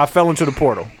then I fell into the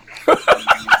portal.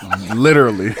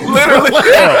 Literally. Wait,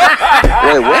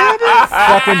 what?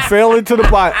 Fucking fell into the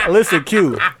pot. Listen,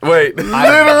 Q. Wait,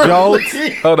 I don't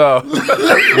hold on.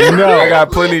 know. I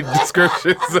got plenty of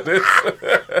descriptions of this.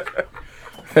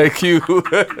 Hey Q,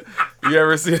 you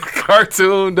ever see a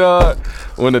cartoon, dog?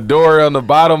 When the door on the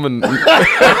bottom and and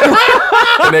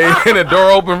the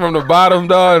door open from the bottom,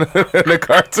 dog, and the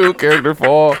cartoon character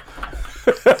fall.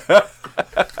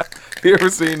 You ever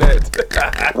seen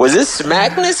that? Was this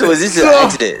smackness or was this an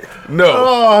accident? No.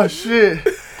 Oh, shit.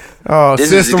 Oh,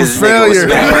 This is systems 'cause this nigga was failure.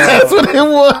 smacking. That's what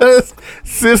it was.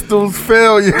 Systems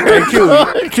failure.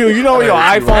 Q, you know your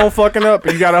iPhone fucking up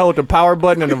and you gotta hold the power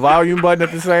button and the volume button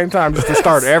at the same time just to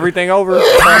start everything over?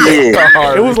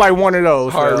 Yeah. It was like one of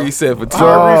those. Hard fam. reset for two.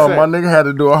 Oh, reset. my nigga had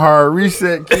to do a hard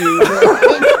reset, Q.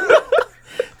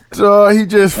 So he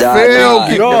just Nah,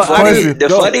 failed. nah. Quincy. The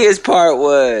funniest part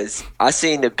was I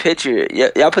seen the picture.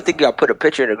 Y'all think I put a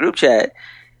picture in the group chat.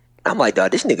 I'm like,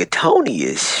 dog, this nigga Tony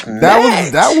is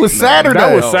smacked. That was Saturday.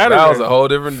 That was Saturday. That was a whole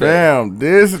different day. Damn,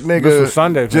 this nigga This was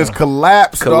Sunday, just fam.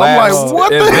 collapsed. I'm Collapsed. like,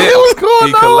 what in the VIP. hell is going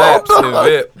He on? collapsed dog? in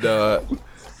VIP, dog.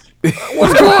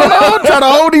 What's going on? Trying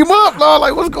to hold him up, dog.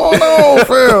 Like, what's going on,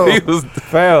 He fam? was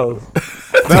Fell.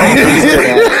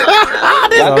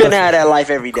 Y'all couldn't have that life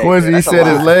every day. Quincy, he That's a said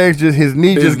his lot. legs his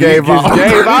knee just gave Just out.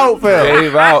 gave out, fell.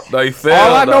 gave out. Like, he fell.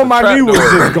 All I know, dog. my Trap knee was door.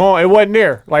 just gone. It wasn't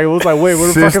there. Like, it was like, wait, where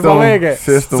the fuck is my leg at?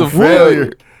 System Some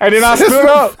failure. And then I stood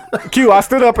up. Q, I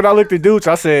stood up and I looked at Dooch.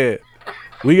 I said,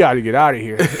 we got to get out of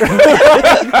here.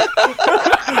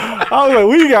 I was like,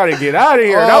 we got to get out of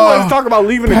here. And I wasn't talking about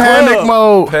leaving the Panic club.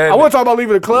 mode. I wasn't talking about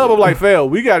leaving the club. I'm like, fam,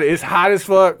 we got it. It's hot as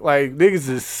fuck. Like, niggas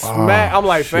is smack. I'm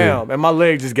like, fam. And my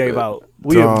leg just gave out.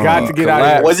 We have got to get out of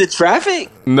here. Was it traffic?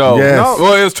 No. Yes. No.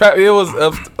 Well, it was it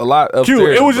was a lot upstairs. Q,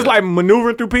 it was just but- like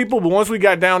maneuvering through people. But once we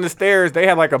got down the stairs, they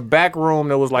had like a back room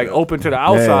that was like open to the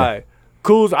outside.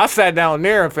 Cool. I sat down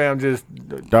there and fam just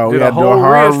Dog, we did had to do a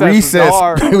hard reset.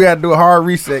 Hard. We had to do a hard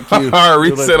reset, Q. hard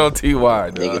reset on TY,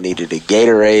 dog. Nigga needed a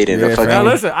Gatorade and a Yeah, fucking. Now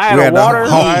listen, I We had a the water.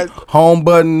 home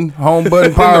button, power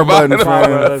button,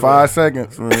 bottom. man. 5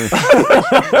 seconds, man.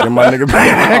 Get my nigga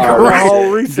back a right.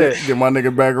 whole reset. Get my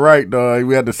nigga back right, dog.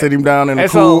 We had to sit him down in the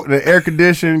And cool, so- the air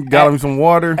condition, got him some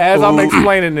water. As I'm food.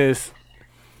 explaining this,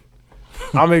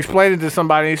 I'm explaining to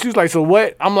somebody, and she's like, "So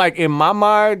what?" I'm like, in my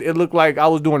mind, it looked like I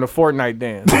was doing the Fortnite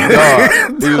dance.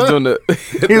 Dog, he was doing the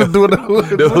He was doing the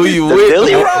who you The with,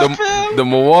 Billy Rock film? the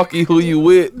Milwaukee who you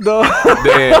with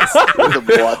dance.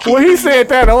 When he said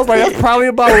that, I was like, "That's probably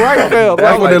about right, Phil."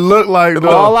 That's what it looked like, All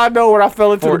dog. I know when I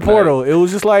fell into Fortnite. the portal, it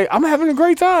was just like I'm having a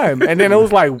great time, and then it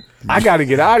was like I got to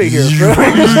get out of here. Phil.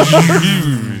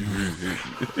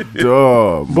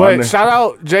 Dog, my But nigga. shout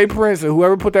out Jay Prince and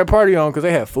whoever put that party on because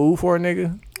they had food for a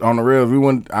nigga. On the rails,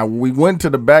 we went to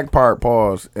the back part,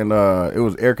 pause, and it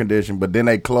was air conditioned, but then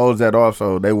they closed that off,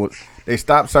 so they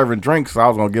stopped serving drinks. So I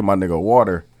was gonna get my nigga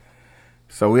water,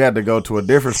 so we had to go to a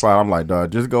different spot. I'm like,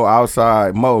 dog, just go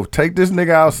outside, Mo, take this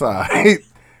nigga outside.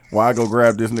 While I go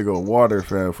grab this nigga water,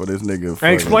 fam, for this nigga.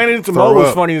 And explaining it to Mo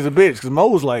was funny as a bitch because Mo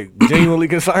was like genuinely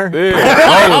concerned. Yeah,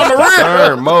 Mo was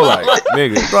concerned. Mo like,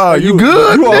 nigga, Bro, you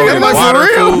good? You all nigga? right? Like,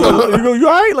 Water, for real? You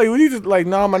alright? Like, you just like,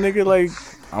 nah, my nigga, like,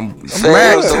 I'm Fam,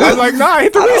 smacked. I was like, nah,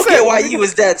 hit the I don't reset. get why you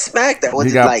was that smacked. That was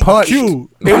He it got like punched. Q.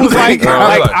 It was like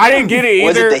I didn't get it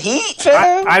Was either. it the heat,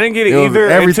 fam? I didn't get it It was either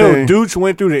until everything. Dooch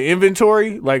went through the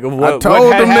inventory, like of I what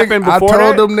told had them happened niggas. I before told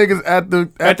that. them niggas at the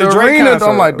the Drake arena. concert.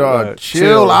 I'm like, dog, Right.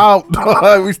 chill out.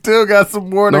 Dog. We still got some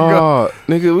more to go.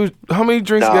 no, nigga, how many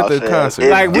drinks Nah, got the fam. concert?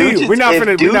 If Like, we're not if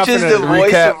finna- we're not Dooch is finna the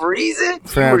voice recap. of reason,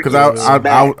 Fam, because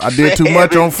I I did too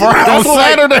much on Friday, on That's what,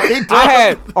 like, Saturday. I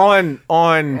had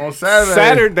on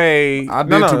Saturday. I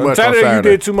did too much on Saturday you Saturday.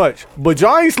 did too much, but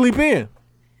y'all ain't sleep in.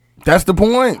 That's the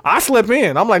point. I slept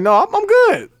in. I'm like, no, I'm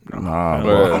good. Nah,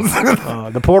 bro.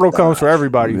 The portal comes for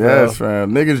everybody. Yes, bro.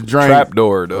 fam. Niggas drank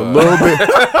Trapdoor, though. a little bit.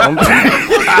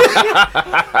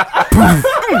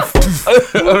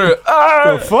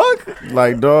 The fuck?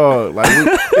 Like, dog. Like,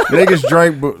 niggas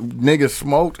drank, niggas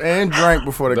smoked and drank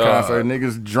before the concert.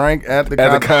 Niggas drank at the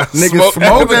concert. Niggas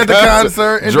smoked at the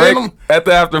concert. And drank at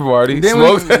the after party.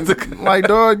 Smoked at the like,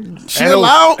 dog, chill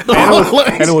out.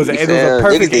 And it was a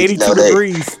perfect 82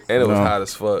 degrees. And it was hot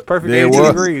as fuck. Perfect 82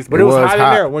 degrees. But it was hot in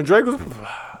there. When Drake was...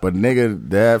 But nigga,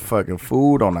 that fucking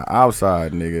food on the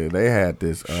outside, nigga, they had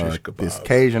this this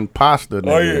Cajun pasta,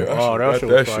 nigga. Oh, that shit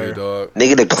was fire. dog.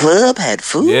 Nigga, the club had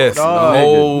food. Yes,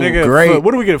 Nigga, great.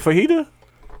 What do we get? Fajita?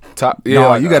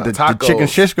 No, you got the chicken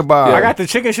shish kebab. I got the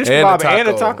chicken shish kebab and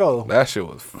the taco. That shit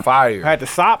was fire. I had the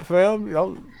sop, fam. You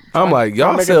know, I'm like,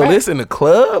 y'all sell this in the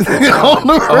club? A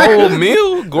whole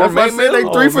meal? Gourmet meal? They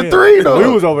 3 for 3, though.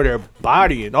 We was over there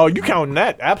bodying. Oh, you counting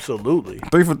that? Absolutely.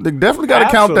 3 for they definitely got to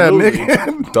count that,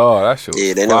 nigga. Dog, that shit was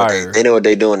Yeah, fire. they know what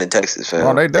they doing in Texas, fam.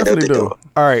 Oh, they definitely do.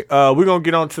 All right, we're gonna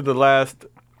get on to the last.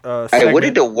 Hey, segment. what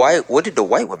did the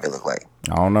white women look like?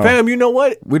 I don't know. Fam, you know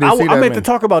what? We didn't see I that meant to many.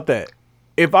 talk about that.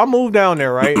 If I move down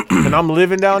there, right, and I'm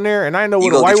living down there, and I know You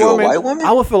with a gonna white get you a woman, white woman?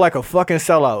 I would feel like a fucking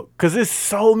sellout because there's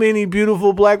so many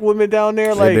beautiful black women down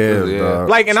there. Like, It is, dog.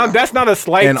 like, and that's not a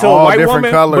slight In to a all white different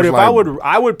woman, colors, but if like-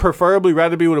 I would preferably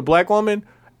rather be with a black woman,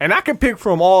 and I can pick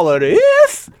from all of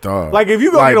this. Dog. Like, if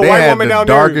you go Like, get a they white had woman the down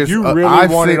darkest, there, you really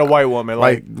I've wanted seen- a white woman.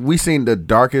 Like, we seen the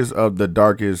darkest of the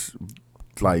darkest,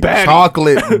 like Baddie.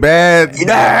 chocolate bad.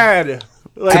 bad.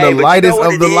 Like, To the lightest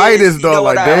of the lightest, dog.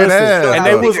 Like, dead ass. And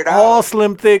they was all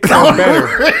slim thick or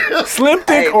better. Slim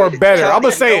thick or better. I'm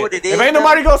gonna say it. If ain't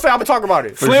nobody gonna say, I'm gonna talk about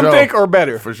it. Slim sure. thick or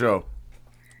better. For sure.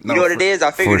 You know what it is?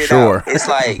 I figured for it sure. out. It's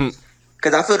like,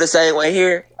 because I feel the same way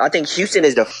here. I think Houston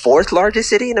is the 4th largest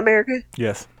city in America.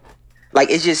 Yes. Like,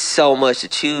 it's just so much to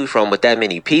choose from with that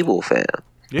many people, fam.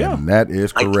 Yeah. And that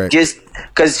is Like, correct. just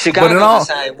because Chicago's all- the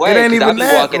same way. it ain't 'cause I even be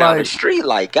that, walking down the like- street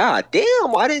like, God damn,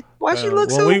 why she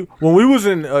look so? When we was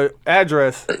in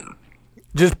address,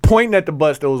 just pointing at the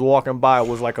bus that was walking by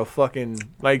was like a fucking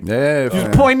like Yeah, just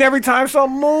fam. pointing every time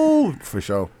something moved. For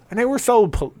sure. And they were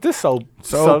so So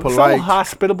so polite.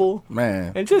 hospitable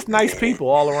Man. and just nice people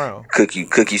all around. Cook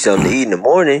you something to eat in the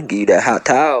morning. Give you that hot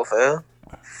towel, fam.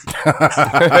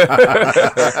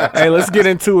 Hey, let's get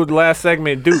into the last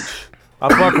segment, douche. I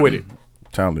fuck with it.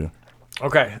 Tell you.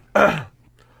 Okay.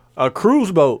 A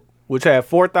cruise boat, which had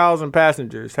 4,000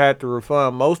 passengers, had to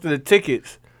refund most of the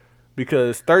tickets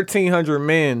because 1,300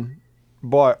 men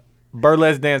bought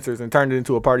burlesque dancers and turned it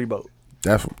into a party boat.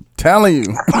 That's telling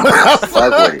you.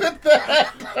 Fuck with it.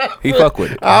 He fuck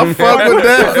with it. I fuck with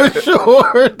that for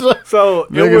sure. So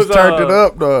it Niggas was turned it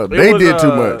up, dog. They did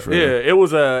too much. Yeah, it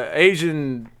was a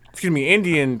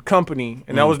Indian company,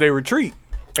 and that was their retreat.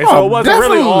 And Oh, so it wasn't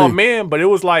really all definitely. men, but it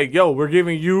was like, yo, we're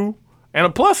giving you and a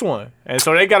plus one. And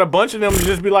so they got a bunch of them to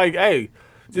just be like, hey,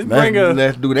 just bring a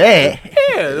Let's do that.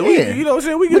 yeah, we, you know what I'm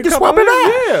saying? We can get a couple swap of it them,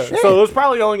 out. yeah. So it was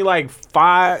probably only like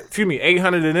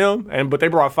 800 of them, but they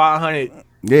brought 500.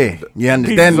 Yeah, you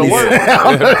understand Pieces me. of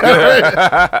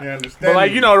But But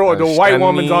like, you know, the white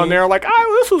woman's on there like,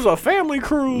 this was a family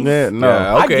cruise. Yeah, no.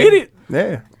 Yeah, I okay. get it,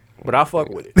 Yeah. but I fuck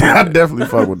with it. I definitely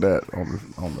fuck with that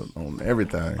on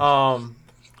everything.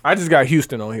 I just got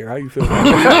Houston on here. How you feel?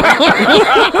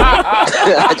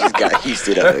 I just got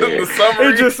Houston up here.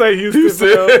 It just say Houston.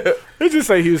 It just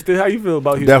say Houston. How you feel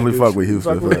about Houston? Definitely dude? fuck with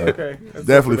Houston, Fuck with fam. it? Okay. Let's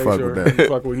Definitely make fuck sure. with that.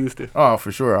 Fuck with Houston. Oh,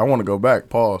 for sure. I want to go back.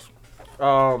 Pause.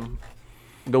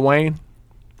 Dwayne.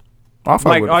 I fuck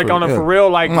Like with it on a yeah. for real,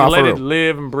 like Nah, let for it real.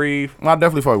 live and breathe. I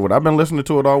definitely fuck with it. I've been listening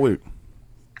to it all week.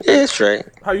 Yeah, it's straight.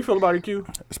 How you feel about it, Q?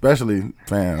 Especially,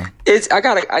 fam. I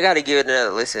gotta give it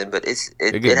another listen, but it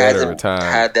get better over hasn't time.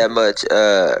 had that much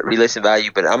re-listen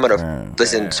value. But I'm gonna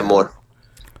listen some more.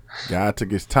 God took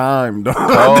his time, dog.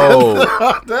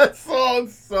 Oh. That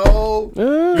song's so. You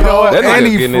know what? And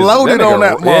he floated on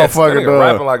that motherfucker, dog.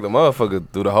 rapping like the motherfucker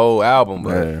through the whole album,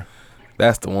 but Yeah.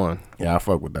 that's the one. Yeah, I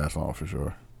fuck with that song for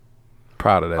sure.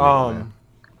 Proud of that nigga, man.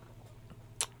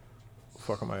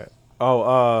 Fuck am I at?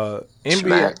 Oh, NBA.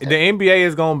 Smack. The NBA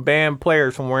is gonna ban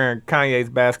players from wearing Kanye's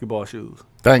basketball shoes.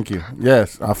 Thank you.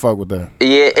 Yes, I fuck with that.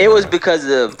 Yeah, it was because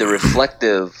of the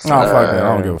reflective. No, fuck that.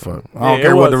 I don't give a fuck. I don't Yeah,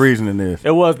 care it what the was. reasoning is.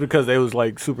 It was because they was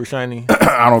like super shiny.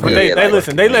 I don't But care. they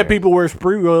listen. They let people wear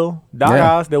spree wheel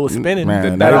Dadas that was spinning.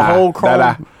 Man, They had a Dada. whole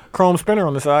Dada. chrome spinner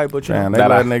on the side. But you Man, know, they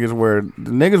let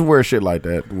niggas wear shit like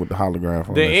that with the holograph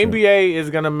on the that shit. NBA NBA is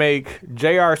gonna make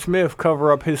J.R. Smith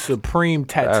cover up his Supreme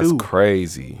That's tattoo.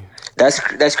 crazy.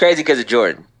 That's crazy because of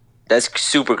Jordan. That's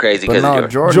super crazy But because no, of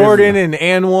Jordan. Jordan Jordan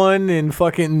and N1 and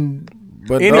fucking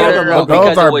But Any those, other no, logo. because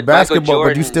those of are what basketball. Michael But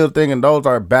you Jordan- still thinking those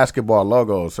are basketball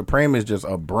logos. Supreme is just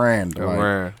a brand. Like,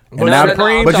 Man. and But now,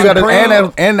 Supreme- but you got to,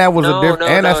 Supreme- and that was a No, different. no,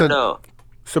 and no, that's a no.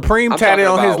 Supreme I'm tatted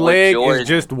talking on his about what leg Jordan- is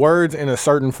just words in a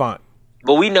certain font.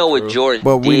 But we know what Jordan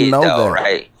But we did, know though, that.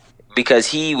 right? Because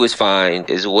he was fined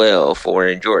as well for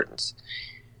wearing Jordans.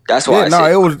 That's why. Yeah, I no,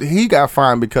 said, it was he got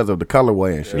fined because of the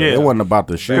colorway and shit. Yeah. It wasn't about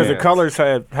the shit. Because the colors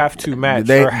have to match.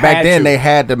 They or had back then to. they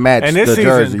had to match And this the season,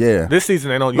 jersey. Yeah, this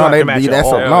season they don't. You no, have they to match that's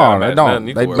at all. no, Yeah, they man, don't.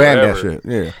 you They can wear banned that whatever. shit.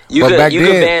 Yeah, you but could back you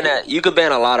then, could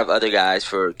ban a lot of other guys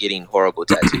for getting horrible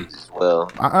tattoos as well.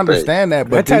 I understand that,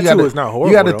 but That you tattoo gotta, is not horrible,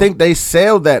 You got to though. think they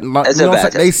sell that. You know It's a what I'm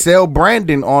bad saying? They tattoo. sell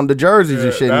branding on the jerseys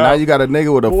and shit. And now you got a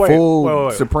nigga with a full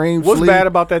Wait. Supreme What's sleeve. bad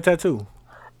about that tattoo?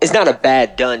 It's not a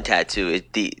bad done tattoo. It's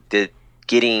the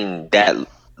getting that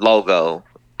logo.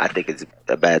 I think it's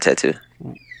a bad tattoo.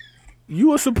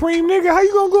 You a Supreme nigga? How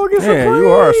you gonna go against Yeah, Supreme? you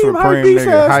are a Supreme Hypebeast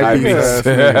nigga. ass Hypebeast nigga. ass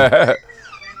nigga.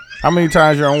 How many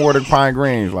times you on Water Pine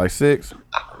Greens? Like 6?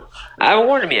 I haven't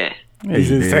worn them yet. Yeah, He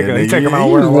just you take did, he nigga. take him out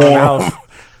You wearing was around the warm. house.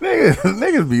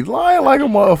 Niggas be lying like a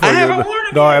motherfucker. I haven't worn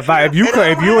them Dog, yet. if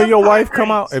you and your wife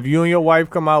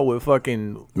come out, with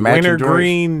fucking Matching winter joints.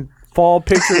 green fall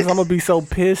pictures, I'm gonna be so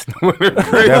pissed. All Ain't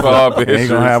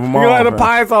gonna have them You all. gonna have the fam.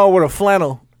 pies on with a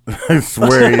flannel. I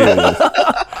swear he is.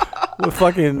 With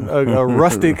fucking a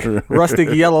rustic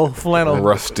yellow flannel.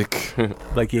 Rustic.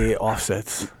 Like, yeah, it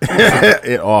offsets.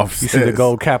 It off. You see the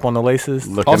gold cap on the laces?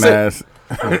 looking Offset. ass.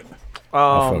 I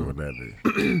fuck with that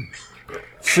dude.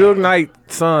 Suge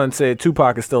Knight's son said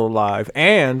Tupac is still alive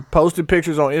and posted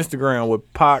pictures on Instagram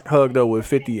with Pac hugged up with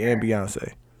 50 and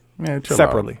Beyonce. Man, chill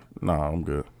Separately. out. No, I'm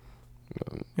good.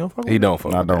 You don't fuck He with don't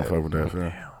fuck. I with don't that. fuck with that.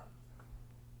 Fam.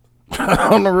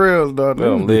 On the reals, dog. Let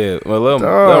him live. Well, let him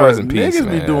Dog, rest in peace, niggas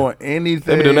man. be doing anything.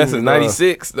 They been doing that since dog.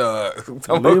 '96, dog.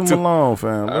 Leave him alone,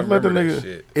 fam. I Let's let the remember that nigga.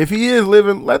 shit. If he is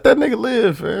living, let that nigga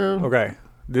live, fam. Okay.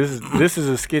 This is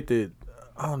a skit that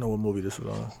I don't know what movie this was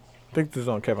on. I think this is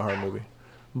on a Kevin Hart movie.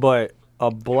 But a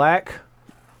black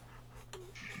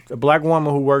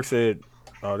woman who works at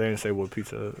they didn't say what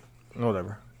pizza,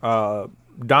 whatever.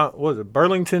 What was it?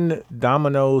 Burlington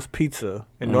Domino's Pizza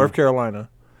in North Carolina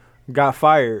got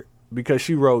fired because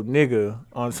she wrote nigga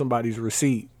on somebody's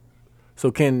receipt.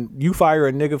 So can you fire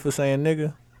a nigga for saying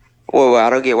nigga? Well, I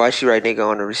don't get why she write nigga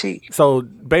on the receipt. So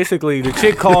basically, the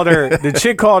chick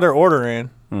called her order in,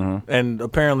 and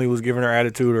apparently was giving her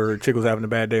attitude, or her chick was having a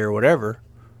bad day, or whatever.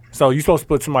 So you're supposed to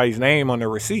put somebody's name on the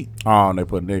receipt. Oh, they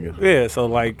put niggas. Yeah. So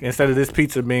like, instead of this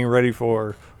pizza being ready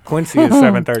for Quincy at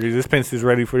 7:30, this pizza's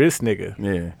ready for this nigga.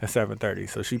 Yeah. At 7:30.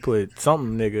 So she put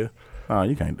something nigga. Oh,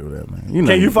 you can't do that, man. You know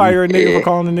Can you fire a nigga Yeah. for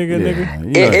calling a nigga a Yeah, nigga? man. You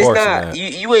know- It's enforcing not that.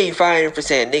 you ain't firing for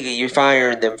saying nigga. You're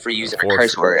firing them for using a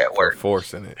curse word at work.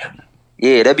 Forcing it.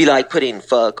 Yeah, that'd be like putting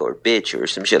fuck or bitch or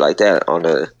some shit like that on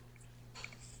the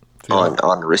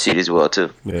on the receipt as well too.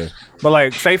 Yeah. But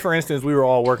like, say for instance, we were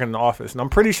all working in the office, and I'm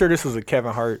pretty sure this was a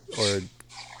Kevin Hart or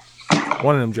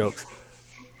one of them jokes.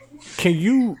 Can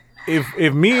you,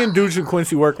 if me and Dooch and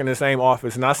Quincy work in the same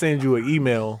office, and I send you an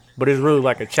email, but it's really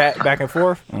like a chat back and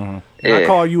forth, and I Yeah.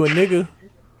 call you a nigga,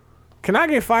 can I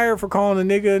get fired for calling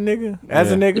a nigga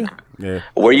as a nigga? Yeah.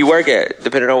 Where you work at,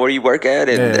 depending on where you work at,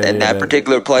 and that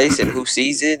particular place, and who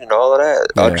sees it, and all of that.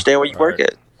 Yeah. Understand where you work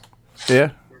at. Yeah.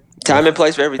 Time and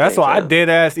place for everything. That's why I fam. dead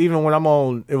ass. Even when I'm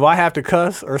on, if I have to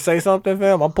cuss or say something,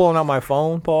 fam, I'm pulling out my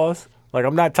phone. Pause. Like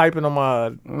I'm not typing on my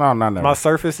No, not never. my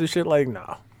Surface and shit. Like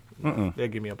nah, they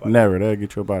give me up. Never. They'll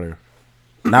get you up out of here.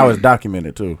 Now it's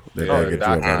documented too. They'll Yeah, get you up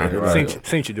out of documented, here. right.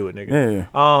 Seen you do it, nigga.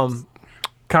 Yeah.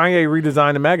 Kanye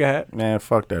redesigned the MAGA hat. Man,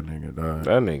 fuck that nigga, dog.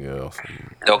 That nigga else.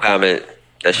 No comment.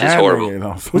 That shit's That horrible. nigga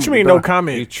don't- What you mean no He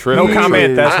comment? tripping. No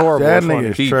comment. That's horrible. That That's nigga funny.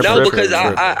 is He tripping. No, tripping.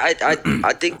 because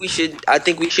I think we should. I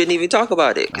think we shouldn't even talk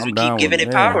about it because I'm we down keep with giving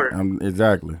it yeah, power.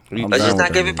 exactly. I'm Let's down just with not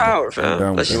that give it nigga. power, I'm fam.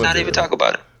 down Let's with just that not nigga. even talk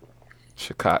about it.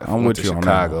 Chicago. I'm with you on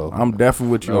Chicago. that one. I'm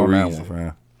definitely with you No on that reason. one,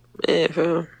 fam. Yeah,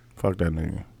 fam. Fuck that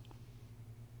nigga.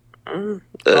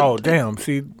 Oh damn!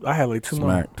 See, I had like 2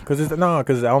 months Smacked.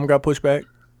 because the album got pushed back.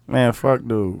 Man, fuck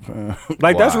dude. Fam.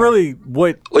 Like that's Why? really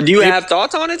what. Well, do you have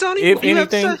thoughts on it, Tony? If What do you have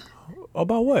to anything, say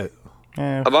about what?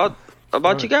 Man,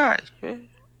 about you guys? Yeah.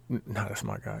 Nah, that's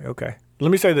my guy. Okay,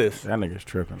 let me say this. that nigga's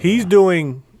tripping. He's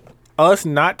doing us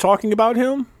not talking about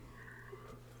him.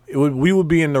 We would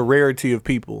be in the rarity of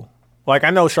people. Like I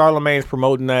know Charlemagne's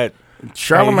promoting that.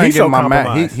 Charlamagne he's getting so my mag.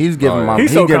 compromised. He's giving my.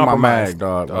 He's He so getting my compromised. mag,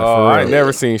 dog. Like, Oh, for I real. ain't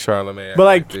never seen Charlamagne. But,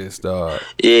 like- this, dog.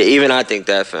 Yeah, even I think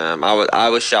that, fam. I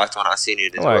was shocked when I seen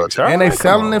it as Like, well. Charlamagne, And they come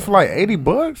selling on. it for like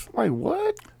 $80. Like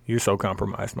what? You're so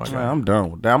compromised, my guy. Man, I'm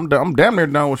done with that. I'm damn near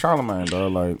done with Charlamagne,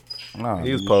 dog. Like, nah.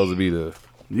 He was supposed to be the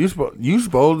You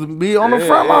supposed to be on the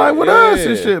front line with us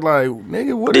and shit. Like,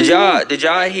 nigga, what did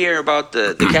y'all hear about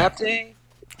the captain?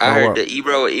 I heard that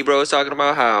Ebro was talking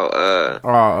about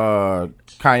how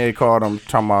Kanye called him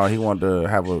talking about he wanted to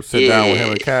have a sit down with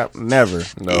him and Cap. Never.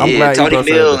 No. I'm glad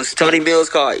Tony Mills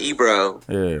called Ebro.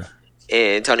 Yeah.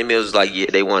 And Tony Mills was like, yeah,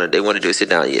 they want to do a sit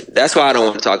down. Yeah, that's why I don't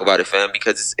want to talk about it, fam,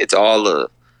 because it's all a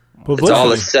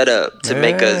setup to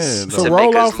make us. It's a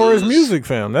rollout for his music,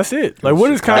 fam. That's it. Like, what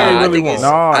does Kanye really want?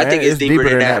 I think it's deeper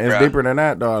than that, bro. It's deeper than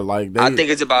that, dog. Like, I think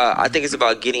it's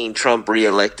about getting Trump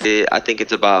reelected. I think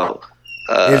it's about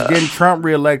it's getting Trump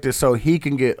reelected so he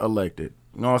can get elected.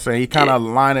 You know what I'm saying? He kind of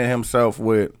aligning himself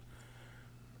with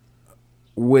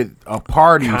a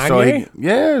party.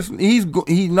 Kanye? So he's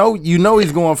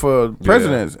going for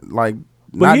president. Like,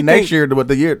 not next year, but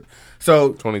the year. So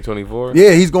 2024.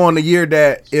 Yeah, he's going the year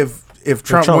that if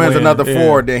Trump wins another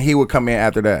 4, then he would come in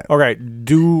after that. All right.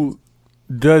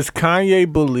 Does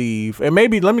Kanye believe? And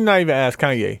maybe let me not even ask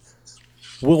Kanye.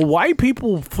 Will white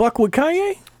people fuck with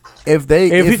Kanye? If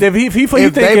he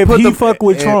fuck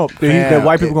with Trump, that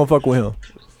white people gonna fuck with him.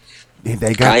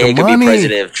 They got Kanye the money. Could be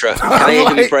president if Trump. Kanye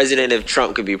could be president if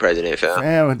Trump could be president, fam.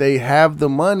 Fam, they have the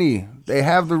money. They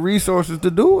have the resources to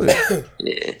do it.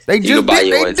 Yeah, they just did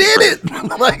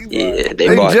it. Like, yeah, they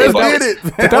just did it.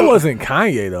 But that wasn't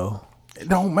Kanye though. It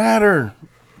don't matter.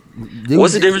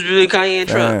 What's the difference between Kanye and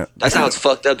Trump? That sounds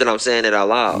fucked up that I'm saying it out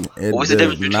loud. What's the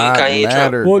difference between Kanye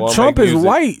and Trump? Well, Trump is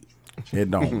white.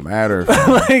 It don't matter.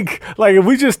 like if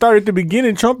we just start at the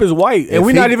beginning, Trump is white, and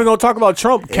we're not even gonna talk about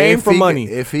Trump. Came from money.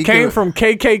 If he came from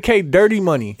KKK, dirty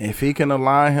money. If he can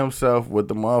align himself with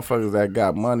the motherfuckers that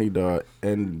got money, dog,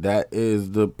 and that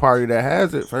is the party that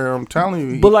has it, fam, I'm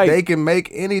telling you, they can make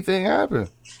anything happen.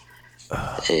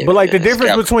 But like the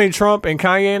difference between Trump and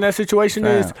Kanye in that situation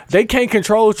is they can't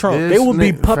control Trump. They will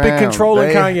be puppet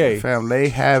controlling Kanye. Fam, they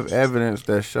have evidence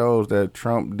that shows that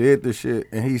Trump did the shit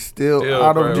and he's still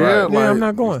out of jail. Right. Yeah, I'm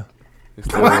not going.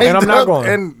 And I'm not going.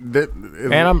 And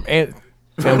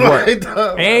what?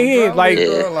 And he ain't like he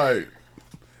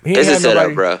ain't had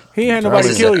nobody, bro. He ain't had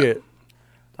nobody kill yet.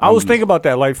 I was thinking about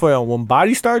that, like, when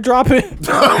bodies start dropping. What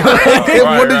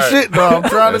the shit, though? I'm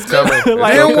trying to tell you.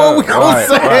 Like, what we gonna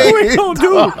say? What we gonna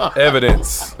do?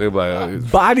 Evidence. They like,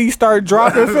 bodies start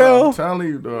dropping, Phil. I'm telling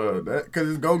you, dog. Because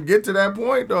it's gonna get to that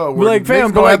point, dog. Where like,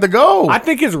 fam, gonna have to go. I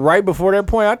think it's right before that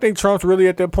point. I think Trump's really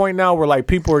at that point now where like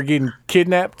people are getting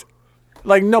kidnapped.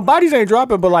 Like, no, bodies ain't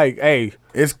dropping, but like, hey,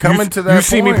 it's coming to that point. You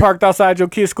see me parked outside your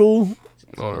kid's school?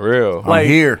 On the real. Like,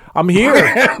 I'm here.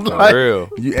 Like, real.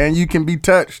 And you can be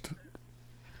touched.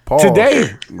 Pause. Today.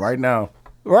 Right now.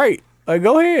 Right. Like,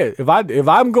 go ahead. If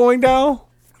I'm going down,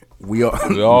 we all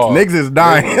niggas is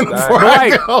dying.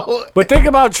 But think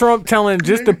about Trump telling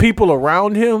just the people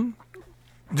around him,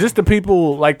 just the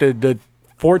people, like the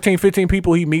 14, 15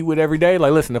 people he meet with every day.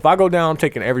 Like, listen, if I go down, I'm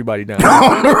taking everybody down.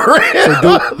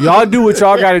 So y'all do what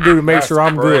y'all got to do to make sure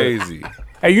I'm crazy. Good.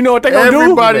 Hey, you know what they gonna do?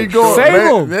 Everybody go save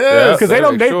them, because they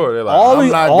don't.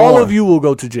 All of you will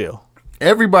go to jail.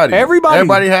 Everybody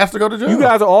has to go to jail. You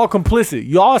guys are all complicit.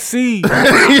 Y'all see, y'all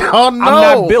know. I'm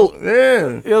not built. Yeah, you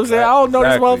know what I'm saying. I don't know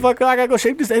this motherfucker. I gotta go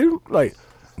shape this. Like,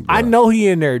 I know he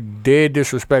in there dead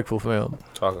disrespectful, fam.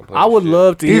 I would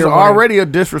love to. He's already a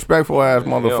disrespectful ass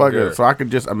motherfucker. So I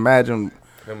could just imagine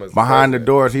behind the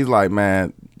doors. He's like,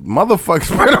 man.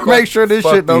 Motherfuckers better make sure this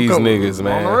shit don't come. These niggas,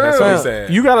 man. That's what he's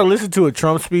saying. You gotta listen to a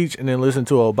Trump speech and then listen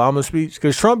to an Obama speech,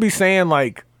 because Trump be saying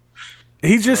like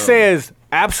he just says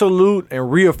absolute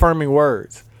and reaffirming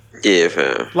words. Yeah,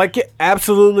 fam. Like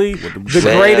absolutely the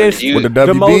greatest, with the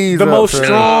WBs, the most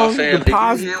strong, the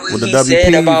positive. What he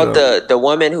said about the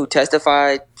woman who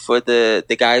testified for the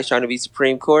guy who's trying to be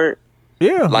Supreme Court.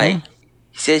 Yeah, like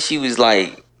he said she was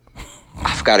like,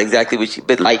 I forgot exactly what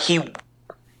but like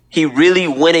he really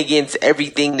went against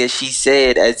everything that she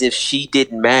said as if she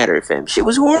didn't matter, fam. Shit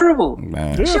was horrible.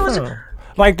 Man. Yeah. She was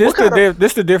like this.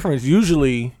 This the difference.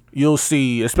 Usually, you'll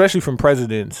see, especially from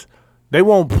presidents, they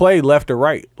won't play left or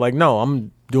right. Like, no,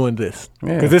 I'm doing this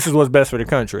because this is what's best for the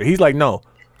country. He's like, no,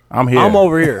 I'm here. I'm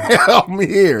over here. I'm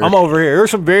here. I'm over here.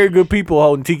 There's some very good people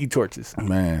holding tiki torches,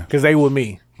 man, because they with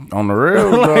me. On the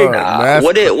real, like,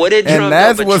 what did Trump? And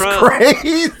that's what's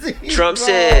crazy. Trump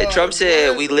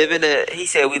said we live in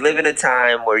a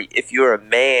time where if you're a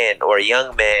man or a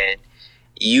young man,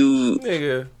 you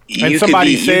could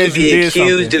be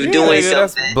accused of doing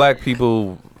something. Black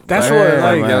people That's Man, what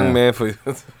like man. young man for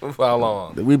how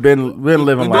long? We've been living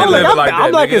like been that. living like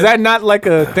I'm that, like, nigga. is that not like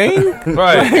a thing?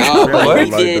 Right. No, but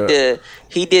Like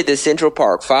he did the Central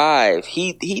Park 5.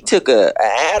 He took a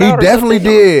ad He out or definitely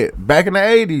something? did back in the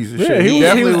 80s. And Yeah, shit. he was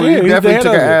definitely the head took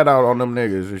of an it. ad out on them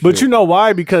niggas. And But shit. you know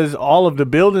why? Because all of the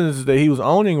buildings that he was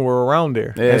owning were around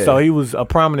there, Yeah. and so he was a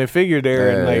prominent figure there,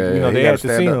 and like Yeah, you know he they gotta had to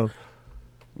stand see up. him.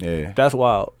 yeah, That's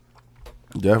wild.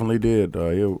 definitely did.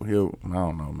 He'll I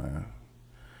don't know, man.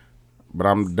 But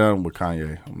I'm done with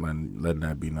Kanye. I'm letting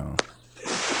that be known.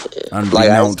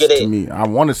 Unbeknownst to me, I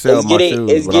want to sell my shoes.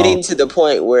 It's but getting to the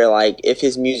point where, like, if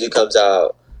his music comes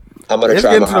out, I'm gonna it's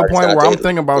try getting my to the hardest point not where to- I'm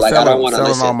thinking about like, I don't wanna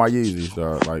selling listen. all my Yeezys,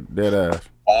 dog. Like dead ass.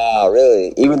 Oh,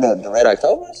 really? Even the Red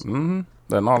Octobers? Mm-hmm.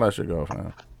 Letting all that shit go,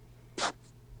 fam.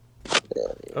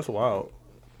 That's wild.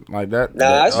 Like that.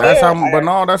 Nah, that's that's fair. how. But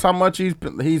no, that's how much he's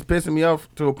pissing me off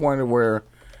to a point where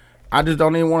I just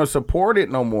don't even want to support it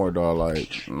no more, dog.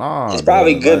 Like, nah. It's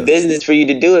probably dog, good like, business for you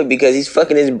to do it because he's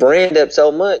fucking his brand up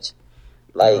so much.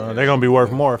 Like, They're gonna be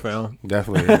worth more, fam.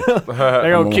 Definitely.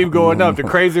 They're gonna keep going up. The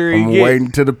crazier you I'm get.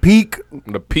 waiting to the peak.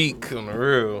 The peak on the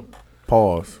real.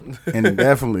 Pause. And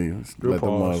definitely let the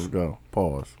pause. mugs go.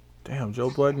 Pause. Damn, Joe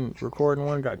Budden recording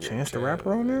one got Chance the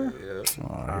Rapper on there.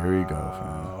 Oh, here you go,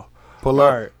 fam. Pull All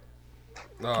up.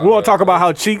 right, we want to talk about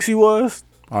how cheeks he was.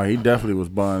 Oh, he definitely was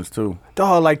buns too.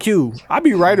 Dog, like you, I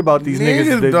be right about these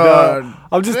niggas. That, dog.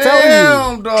 I'm just telling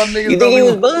Damn, dog, niggas you don't think he was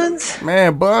even- Buns?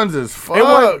 Man, buns is fuck. you. It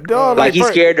wasn't, dog, Like, he's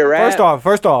scared to rap?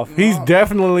 First off, he's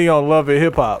definitely on Love and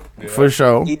Hip Hop. For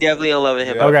sure. He definitely on Love and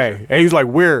Hip Hop. Okay, and he's like,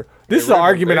 we're. This is an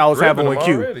argument I was having with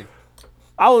Q.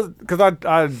 I was because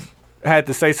I had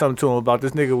to say something to him about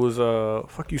this nigga was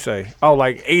fuck you say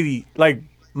like 80, like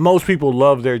most people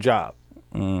love their job.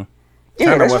 Turn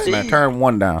that's what's what that? he- Turn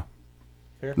one down.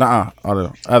 Nuh-uh.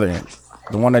 Other end.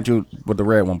 The one that you with the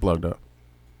red one plugged up.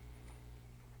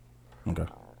 Okay.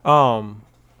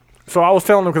 So I was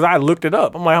telling him because I looked it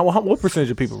up. I'm like, what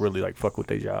percentage of people really like fuck with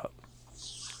their job?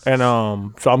 And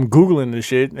so I'm Googling this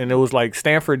shit, and it was like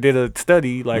Stanford did a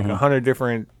study, like 100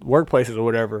 different workplaces or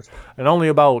whatever, and only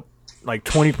about like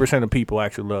 20% of people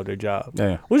actually love their job.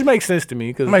 Yeah. Which makes sense to me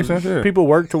because Makes sense, yeah. people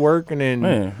work to work, and then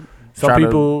Man. some Try to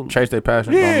people chase their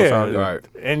passion. yeah, Right.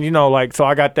 and you know, like, so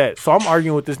I got that. So I'm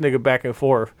arguing with this nigga back and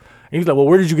forth, and he's like, "Well,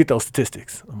 where did you get those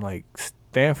statistics?" I'm like,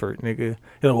 "Stanford, nigga."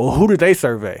 He's like, "Well, who did they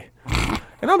survey?"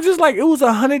 And I'm just like, it was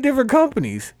 100 different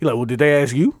companies. He's like, "Well, did they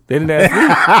ask you?" They didn't ask me.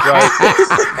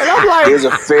 Right? And I'm like, Those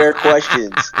are fair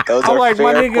questions. Those I'm are like,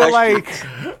 my fair nigga, questions.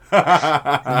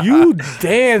 like, you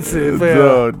dancing, fam.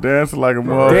 Dog, dancing like a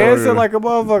motherfucker. Dancing like a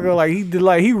motherfucker.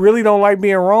 Like he really don't like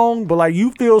being wrong, but like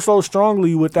you feel so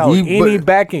strongly without any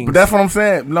backing. But that's what I'm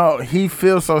saying. No, he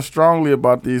feels so strongly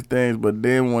about these things, but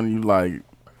then when you like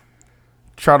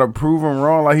try to prove him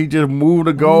wrong, like he just moved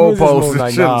the goalposts and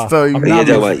like, shit. nah, So you I'm You're not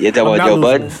talking losing. about, I'm not Joe losing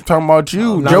Budden? this. talking about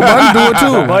you. not- Joe Budden do it too.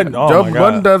 Joe Budden, oh Joe my God.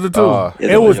 Budden does it too.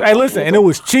 It was, hey, listen, and it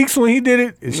was Cheeks when he did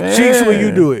it. It's Cheeks when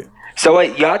you do it. So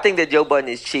wait, y'all think that Joe Budden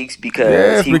is cheeks because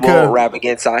Yes, he because- won't rap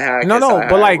against Sci-Hi? No,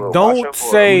 but like, don't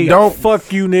say Don't-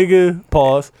 fuck you, nigga.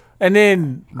 Pause. And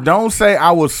then Don't say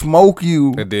I will smoke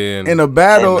you And then- in a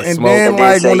battle, and the and smoke, then and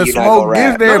then like say when the you're not smoke gonna gets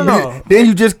rap. there, No. then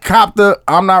you just cop the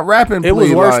I'm not rapping. it was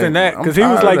plea. worse Like, than that I'm because he was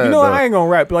tired like, of you know, that, I ain't gonna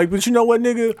rap. Like, but you know what,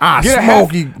 nigga? Ah, Get a smoke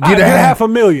half, you. I Get a half.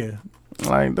 $500,000.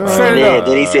 Like, dog. Set it up.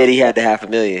 Then he said he had the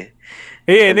 $500,000.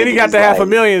 Yeah, and then he got the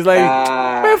 $500,000. It's like,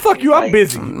 man, fuck you. I'm like-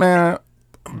 busy. Man,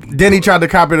 then he tried to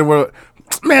copy the world.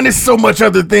 Man, there's so much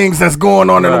other things that's going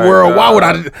on in the Right, world.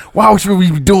 right, Why should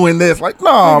we be doing this? Like, no,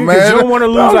 Nigga, 'cause man. you don't wanna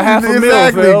lose a $500,000,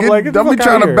 Exactly. fam. Like, get the Don't be fuck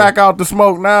trying outta to here. back out the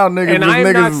smoke now, nigga. And Just I'm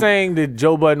niggas, not saying that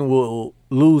Joe Budden will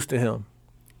lose to him.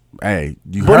 Hey,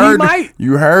 you But he heard might.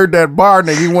 you heard that bar,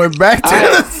 nigga. He went back to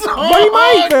the song. But he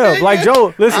might, fam. Like,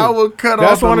 Joe, listen. I would cut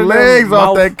that's off one the of them legs off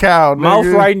mouth- that cow, Mouth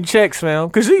nigga. writing checks, fam.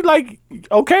 Because he, like,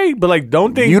 okay, but, like,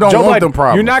 don't think You don't Joe want Budden, them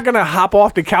problems. you're not going to hop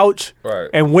off the couch Right.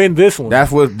 and win this one.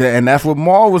 That's what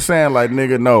Maul was saying. Like,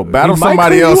 nigga, no, battle He might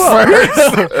somebody clean else you up.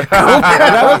 first.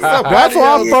 That's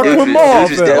why I'm fucking with Maul,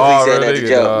 This is fam. definitely saying that Already, to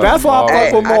Joe. dog. That's why I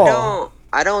Hey, fuck with Maul.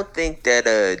 I don't think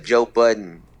that Joe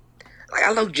Budden. Like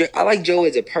I like Joe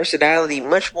as a personality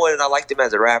much more than I liked him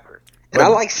as a rapper, and I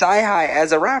like Sci-Hi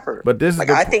as a rapper. But this is like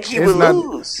the, I think he it's would not-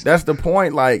 lose. That's the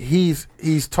point. Like he's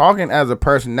talking as a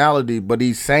personality, but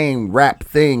he's saying rap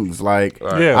things like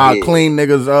Yeah. I'll Yeah. clean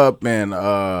niggas up and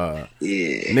Yeah,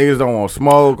 niggas don't want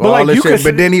smoke, But, all like, this you shit. could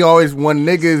But see- then he always when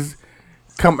niggas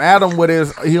come at him with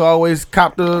his, he always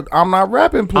cop the I'm not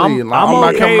rapping plea. I'm not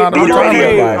okay. coming out of He's the a radio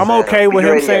toilet. guy. I'm okay with He's a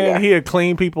him radio saying guy. he'll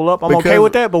clean people up. I'm okay Because-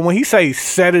 with that. But when he say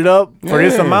set it up for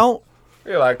this Yeah. amount,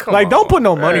 You're like, come like, on. don't put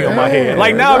no money on my head.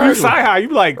 Like, now if you exactly. Sci-Hi, you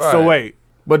be like, so Right. wait.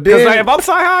 But Because then, if I'm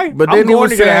Sci-High, but I'm then he going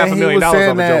was to get saying $500,000 off of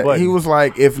Joe that Budden. he was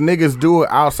like, if niggas do it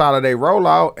outside of their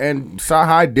rollout, and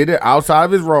Sci-High did it outside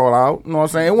of his rollout, you know what I'm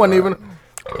saying? It wasn't even.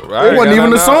 Right, It wasn't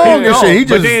even a song and shit. He just.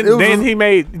 But then, it was then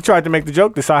just- he tried to make the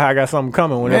joke that Sci-High got something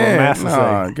coming whenever Man, Master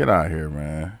nah, say. get out here,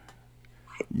 man.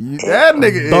 That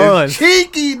nigga Buns. is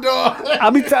cheeky, dog. I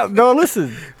mean, no,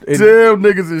 listen. Damn,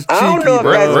 niggas is cheeky. I don't know if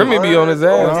bro. that's Remy be on his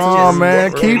ass. Oh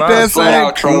man, keep that flat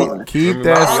out same. trolling. Keep I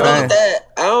that don't know same. if that.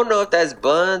 I don't know if that's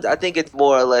buns. I think it's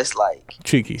more or less like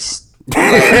Cheeky.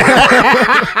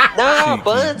 nah.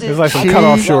 Buns is It's like some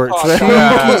cutoff shorts.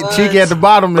 Cheeky at the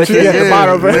bottom. But Cheeky at the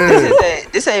bottom, man.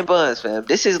 This ain't buns, fam.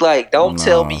 This is like don't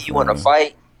tell me you want to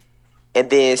fight and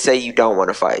then say you don't want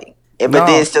to fight. But No.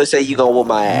 then still say you gonna whoop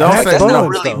my ass. Don't Like, say, that's buns, not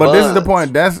really though. but this is the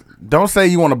buns. point. Don't say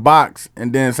you want to box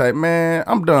and then say, man,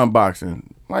 I'm done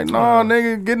boxing. Like, no,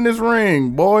 nigga, get in this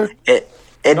ring, boy.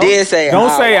 And then say Don't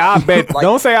say I bet.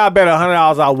 Don't say I bet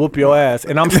 $100 I'll whoop your ass,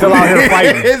 and I'm still out here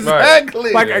fighting.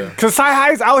 Exactly. Like, cause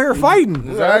Sci-High's out here fighting.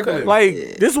 Exactly. Like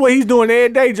this is what he's doing every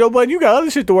day, Joe Budden. You got other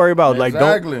shit to worry about. Like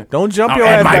Exactly. don't jump I'm your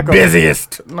at ass my back up.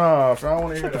 busiest. No, so I don't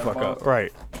want to hear that. Fuck up.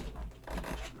 Right.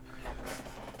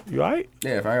 You alright?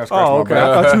 Yeah, if I got scratch Oh, my okay.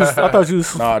 back. I thought you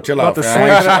was. Nah, chill about out, to fam. swing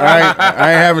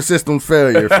I ain't having system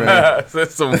failure, fam.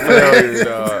 That's some failure,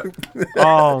 dog.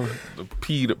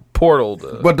 The portal.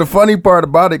 But the funny part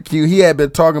about it, Q, he had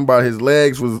been talking about his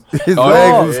legs was Because his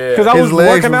I was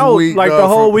legs working out weak, like dog, the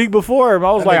whole from- week before.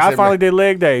 I was That like, nigga I said, finally man. did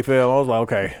leg day, fam. I was like,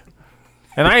 okay.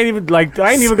 And I ain't even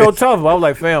go tough. I was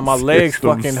like, fam, my legs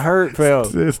Systems. fucking hurt, fam.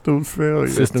 System failure.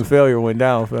 System failure went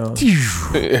down, fam.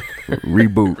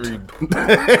 Reboot.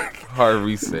 Hard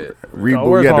reset. Reboot.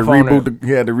 where's He had to my phone reboot.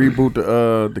 He had to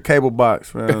reboot the cable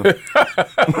box, man.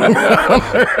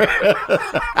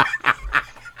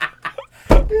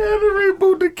 He had to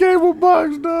reboot the cable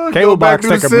box, dog. Cable Go back box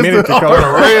to take the a minute to system. come.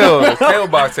 For real. The cable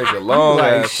box take a long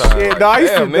Like ass time. shit, Like, dog. I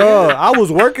used to, damn, nigga. dog. I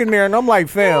was working there, and I'm like,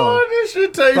 fam, Oh, this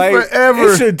shit takes like forever.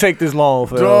 it shouldn't take this long,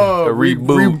 fam. Dog, A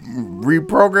reboot.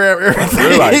 reprogram everything.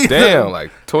 We're like, damn,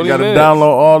 like 20 You gotta minutes. download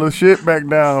all the shit back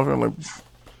down. I'm like,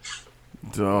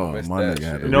 dog, Missed my that nigga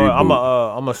had shit. to You know what? I'm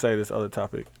reboot. gonna say this other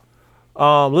topic.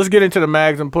 Let's get into the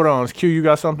mags and put ons. Q, you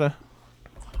got something?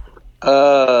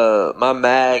 My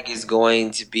mag is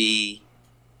going to be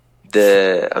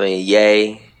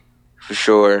Ye for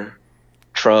sure,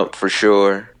 Trump for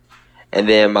sure, and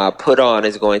then my put on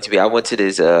is going to be. I went to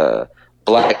this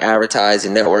Black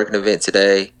Advertising Networking event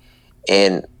today,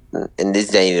 and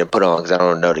this ain't even put on because I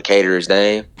don't know the caterer's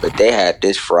name, but they had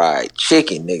this fried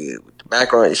chicken, nigga. With the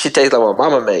macaroni, shit tastes like my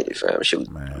mama made it, fam. Shit was,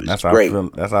 Man, it that's was how great.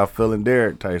 that's how Phil and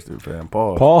Derek tasted, fam.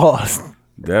 Pause. Pause.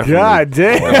 Definitely. God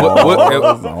damn.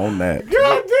 Pause on that.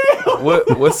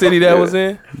 What city that was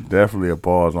in? Definitely a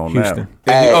pause on Houston.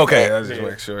 that. Hey, Okay, hey, I was just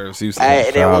making sure it was Houston. Hey, and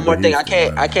then Shout one out more to thing,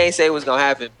 Houston, I can't say what's gonna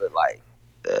happen, but like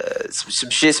some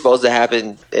shit's supposed to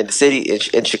happen in the city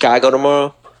in Chicago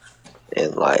tomorrow,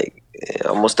 and like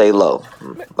I'm gonna stay low.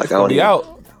 Like I I'll don't be even,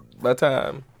 out by the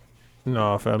time.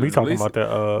 No, fam. We talking Release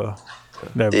about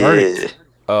that verdict. Yeah,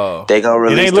 Oh, they gonna It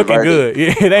release ain't the looking verdict.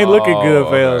 good. Yeah, it ain't looking good,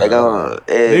 fam. They gonna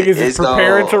Niggas is it's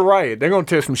preparing to gonna, riot. They're gonna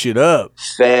tear some shit up.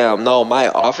 Fam, no, my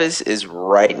office is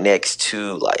right next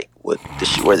to like what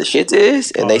where the shit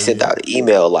is, and they sent out an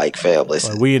email like, fam,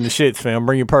 listen. Like, we in the shits, fam.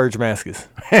 Bring your purge masks.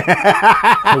 No,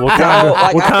 Wakanda, like,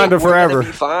 I think Wakanda we're forever. gonna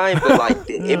be fine, but like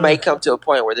it may come to a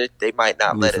point where they might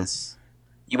not let us.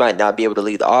 You might not be able to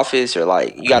leave the office, or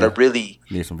like you gotta really.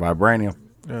 Need some vibranium.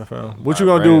 Yeah, fam. What you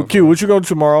gonna do, Q? What you gonna do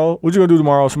tomorrow? What you gonna do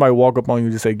tomorrow? Somebody walk up on you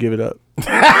and just say, "Give it up."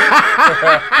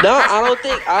 No,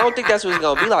 I don't think that's what it's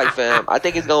gonna be like, fam. I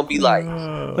think it's gonna be like.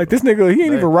 Like this nigga, he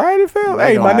ain't even rioting, fam.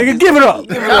 Hey, gonna my have nigga, to- give it up.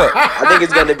 I think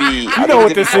it's gonna be. You know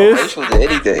what this is. Racial than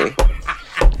anything.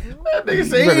 That nigga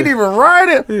say he ain't even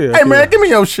riding. Yeah, Hey man, give me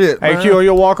your shit. Hey, man. Q, on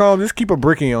your walk home, just keep a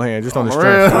brick in your hand, just on the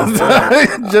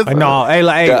strength. Just Like, no, hey,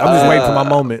 I'm just waiting for my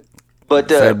moment. But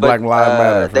Said Black Lives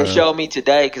Matter, they fam. showed me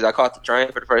today because I caught the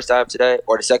train for the first time today,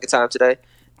 or the second time today.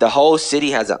 The whole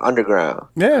city has an underground.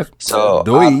 yeah. So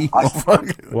Dewey.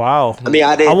 Wow. I mean,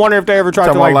 I didn't. I wonder if they ever tried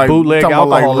to Talking about like bootleg talking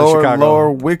about alcohol like in Chicago.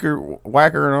 lower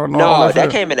whacker and all No, that that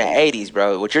shit. came in the 80s,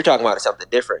 bro. What you're talking about is something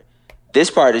different.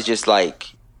 This part is just like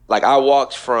I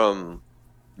walked from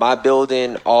my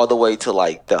building all the way to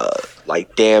like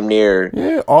damn near.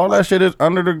 Yeah, all that shit is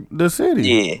under the city.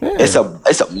 Yeah, it's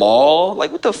a mall.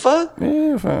 Like what the fuck?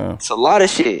 Yeah, fam. It's a lot of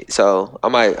shit. So I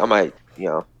might, You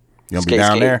gonna be skate,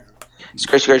 down skate. there?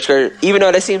 Skirt. Even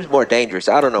though that seems more dangerous.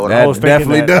 I don't know what That was thinking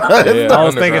definitely that. does. Yeah, I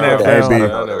was thinking that, Hey, fam. B.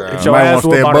 Get You your might ass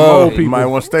want to stay whooped by the mole above. You people. might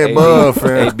want to stay above,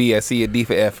 fam. A, B, S, C, a D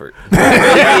for effort.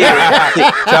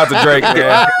 Shout out to Drake,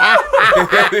 man.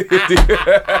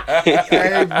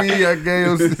 AB, I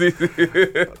gave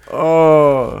him.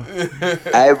 Oh.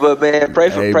 Hey, but man, pray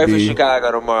for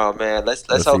Chicago tomorrow, man. Let's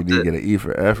hope CD get an E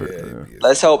for effort. Yeah.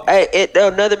 Let's hope. Hey,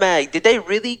 another mag. Did they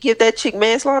really give that chick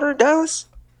manslaughter in Dallas?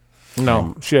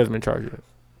 No, she hasn't been charged yet.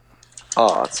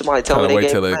 Oh, somebody tell me they wait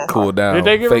gave till her it cool down. Did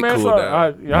they give her Fake cool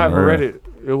manslaughter? down. I haven't read it.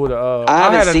 It would.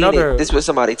 I haven't seen it. This is what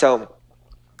somebody told me.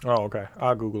 Oh, okay.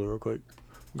 I'll Google it real quick.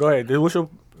 Go ahead. You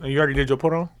already did your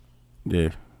put on? Yeah.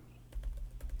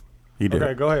 He did.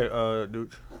 Okay, go ahead,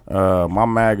 dude. My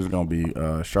mag is gonna be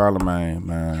Charlemagne,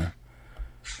 man.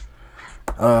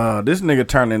 This nigga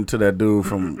turned into that dude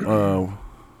from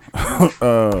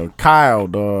Kyle,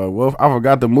 dog. Well, I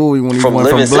forgot the movie when he went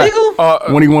from black.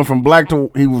 When he went from black to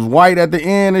he was white at the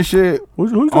end and shit.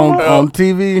 Who's on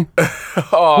TV.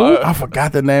 I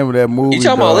forgot the name of that movie. You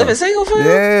talking about Living Single, fam?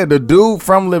 Yeah, the dude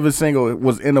from Living Single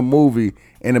was in a movie.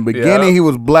 In the beginning, he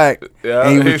was black,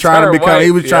 and he was trying to become. White. He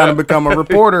was trying to become a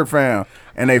reporter, fam.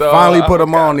 And they finally put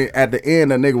him on. At the end,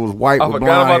 the nigga was white with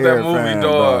blonde hair. I forgot about that movie, fam,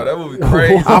 dog. That movie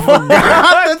crazy. I forgot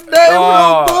the name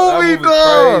of the movie,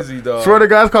 dog. Crazy, dog. Swear to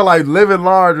God, it's called like Living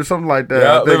Large or something like that.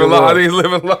 Yeah, Living Large. I think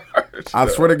Living Large. I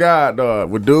swear to God, dog.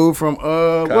 With dude from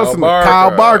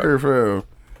Kyle Barker, fam.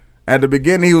 At the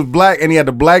beginning, he was black, and he had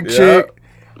the black chick.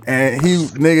 And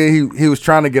he was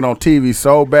trying to get on TV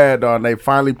so bad, dog. And they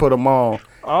finally put him on.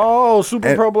 Oh,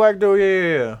 pro black dude,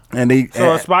 yeah. And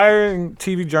aspiring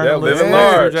TV journalist, Living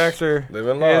Large. Jackson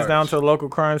heads down to the local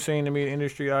crime scene to meet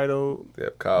industry idol.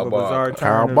 Yep, Kyle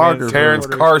Barker. Terrence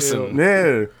Carson.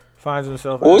 Yeah. Finds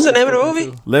himself. What was the name of the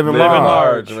movie? Living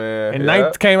Large, man.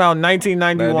 And came out in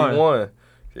 1991.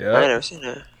 Yeah, I never seen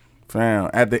that.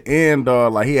 Fam, at the end,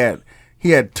 dog, like he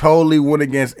had totally went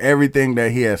against everything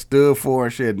that he had stood for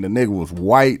and shit. And the nigga was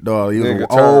white, dog. He was an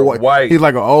old white. He's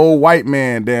like an old white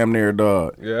man, damn near,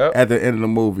 dog. Yeah. At the end of the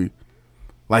movie,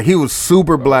 like he was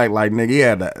super black, like nigga. He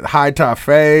had a high top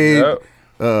fade,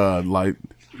 like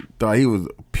dog. He was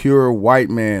a pure white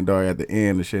man, dog. At the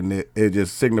end and shit, and it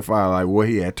just signified like what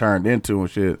he had turned into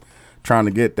and shit. Trying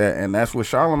to get that, and that's what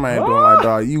Charlemagne doing. Like,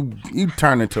 dog, you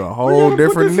turn into a whole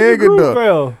different nigga,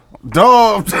 dog.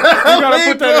 Dog, you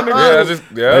gotta put that in the group.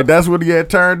 Like, that's what he had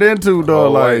turned into,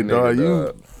 dog. Like, dog,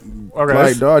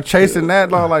 like, dog, chasing that,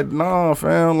 dog. Like, nah,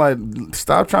 fam. Like,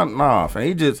 stop trying. Nah,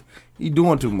 fam. He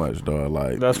doing too much, dog.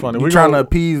 Like, that's funny. We trying to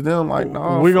appease them. Like,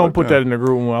 nah. We gonna put that in the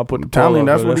group when I put the. Tell him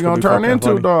that's what he gonna turn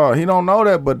into, dog. He don't know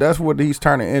that, but that's what he's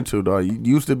turning into, dog. You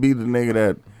used to be the nigga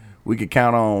that we could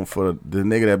count on for the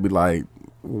nigga that be like,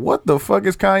 what the fuck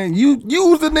is Kanye? You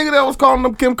was the nigga that was calling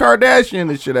them Kim Kardashian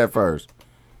and shit at first.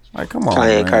 Like, come on,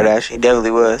 Kanye man. Kardashian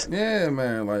definitely was. Yeah,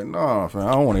 man. Like, no, man,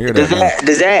 I don't want to hear that.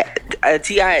 Does that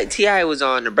T.I. was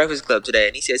on the Breakfast Club today,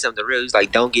 and he said something real. He's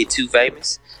like, "Don't get too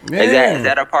famous." Yeah. Is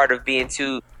that a part of being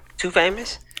too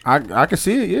famous? I can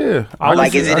see it. Yeah.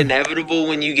 Is it inevitable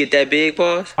when you get that big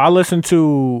pause? I listen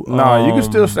to. No, you can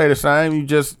still say the same. You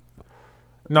just.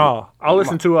 No, I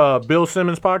listened to Bill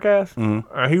Simmons' podcast.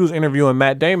 Mm-hmm. He was interviewing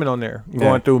Matt Damon on there,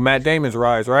 going through Matt Damon's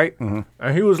rise, right? Mm-hmm.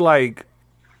 And he was like,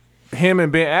 him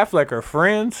and Ben Affleck are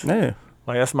friends. Yeah.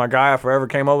 Like, that's my guy. I forever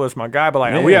came over as my guy. But,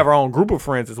 like, we have our own group of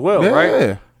friends as well,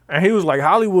 right? And he was like,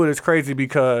 Hollywood is crazy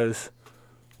because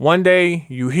one day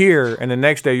you hear and the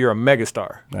next day you're a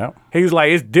megastar. Yeah. He was like,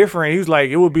 it's different. He was like,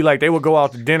 it would be like they would go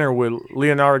out to dinner with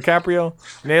Leonardo DiCaprio,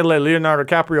 and they'd let Leonardo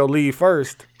DiCaprio leave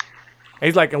first.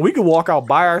 He's like, and we could walk out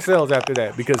by ourselves after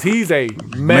that because he's a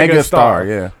mega star.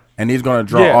 Yeah. And he's going to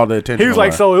draw all the attention. He was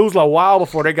like, so it was a while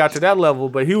before they got to that level,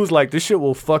 but he was like, this shit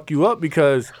will fuck you up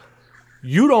because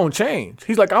you don't change.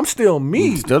 He's like, I'm still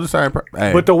me. Still the same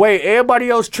person. But the way everybody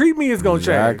else treat me is going to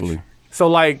change. Exactly. So,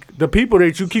 like, the people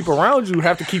that you keep around you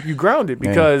have to keep you grounded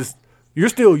because you're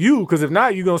still you. Because if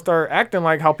not, you're going to start acting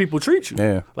like how people treat you.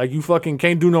 Yeah. Like, you fucking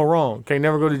can't do no wrong. Can't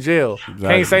never go to jail. Exactly.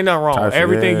 Can't say nothing wrong.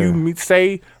 Everything you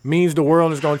say means the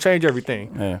world is going to change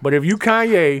everything. Yeah. But if you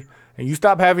Kanye and you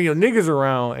stop having your niggas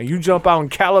around and you jump out in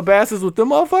Calabasas with them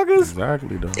motherfuckers.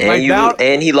 Exactly, though.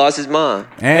 And he lost his mom.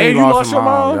 And you lost your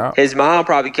mom. Yeah. His mom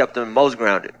probably kept him most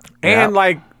grounded. And,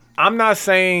 like, I'm not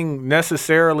saying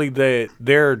necessarily that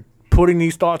they're putting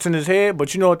these thoughts in his head,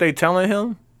 but you know what they telling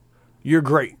him? You're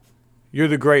great. You're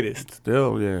the greatest.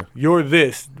 Still, yeah. You're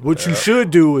this. What you should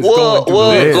do is go and do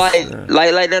this.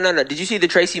 Like, no. Did you see the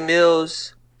Tracy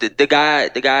Mills? The guy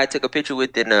I took a picture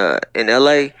with in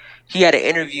L.A. He had an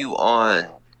interview on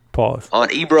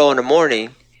Ebro in the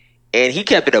morning, and he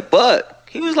kept it a buck.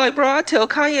 He was like, bro, I tell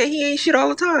Kanye he ain't shit all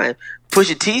the time.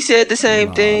 Pusha T said the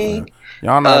same thing.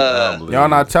 Y'all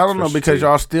not telling them because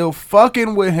y'all still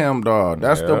fucking with him, dog.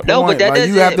 That's the point. No, but that like,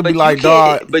 you have to be like,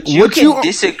 dog. But you can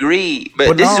disagree.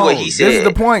 But this is what he said. This is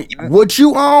the point. What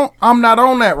you on? I'm not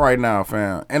on that right now,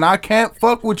 fam. And I can't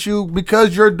fuck with you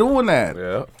because you're doing that.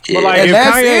 Yeah. But like, and if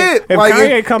that's Kanye, it. If like,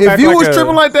 Kanye come if back you like was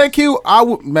tripping like that, Q, I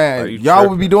would, man, y'all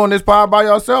would be doing this pod by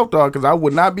yourself, dog, because I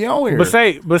would not be on here. But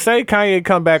say Kanye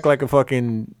come back like a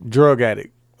fucking drug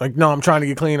addict. Like, no, I'm trying to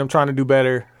get clean. I'm trying to do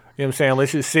better. You know what I'm saying?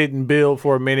 Let's just sit and build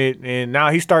for a minute. And now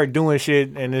he started doing shit,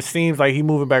 and it seems like he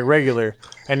moving back regular.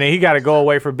 And then he got to go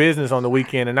away for business on the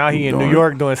weekend. And now he in New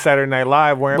York doing Saturday Night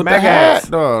Live wearing with the MAGA hat, hats.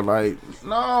 dog. Like,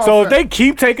 no. So if they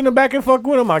keep taking him back and fuck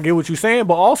with him, I get what you're saying.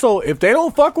 But also, if they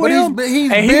don't fuck with him, he's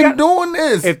been doing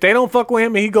this. If they don't fuck with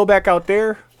him and he go back out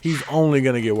there, he's only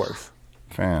gonna get worse.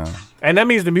 Fam. And that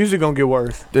means the music gonna get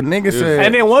worse. The nigga said.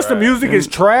 And then once the music is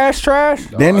trash,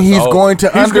 then he's going to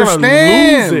understand.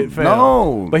 Gonna lose it, fam.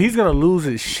 No, but he's gonna lose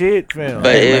his shit, fam.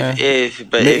 But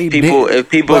if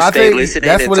people stay listening,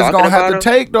 that's what it's gonna have to him,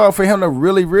 take, dog, for him to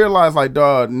really realize, like,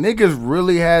 dog, niggas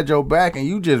really had your back, and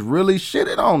you just really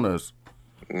shitted on us.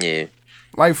 Yeah.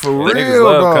 Like, for Niggas real,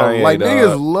 love dog. Kanye, like, dog.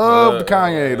 niggas loved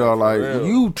Kanye, dog. Like,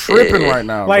 you tripping right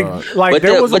now, dog. Like,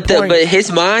 there was a point. But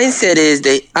his mindset is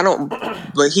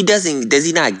but he doesn't. Does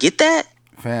he not get that?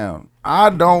 Fam, I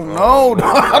don't know, dog.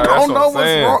 I don't know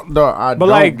what's wrong, dog. I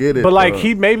don't get it. But like, dog.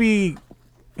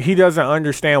 he doesn't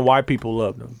understand why people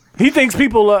love him. He thinks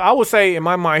people love. I would say, in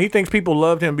my mind, he thinks people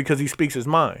loved him because he speaks his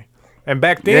mind. And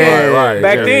back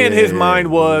then, his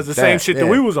mind was the same shit that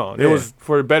we was on. It was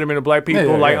for the betterment of black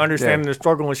people, understanding the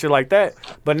struggle and shit like that.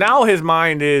 But now his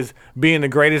mind is being the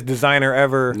greatest designer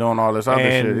ever, doing all this other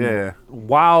shit,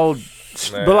 wild.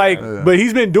 But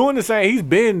he's been doing the same. He's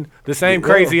been the same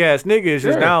crazy ass nigga. It's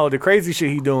just now the crazy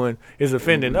shit he doing is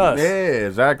offending us. Yeah,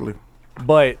 exactly.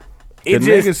 But the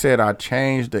nigga said I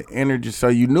changed the energy, so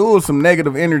you knew it was some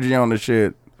negative energy on the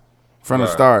shit. From the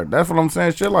start. That's what I'm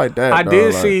saying. Shit like that. I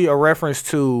did see a reference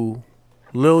to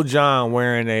Lil Jon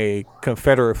wearing a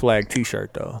Confederate flag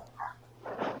t-shirt, though.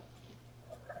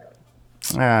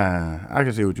 I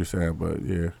can see what you're saying, but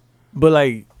yeah. But,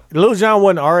 like, Lil Jon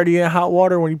wasn't already in hot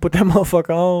water when you put that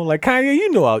motherfucker on. Like, Kanye,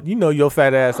 you know your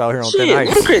fat ass out here on thin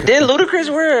ice. Did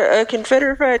Ludacris wear a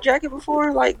Confederate flag jacket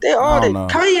before? Like, they all did.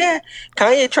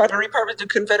 Kanye tried to repurpose the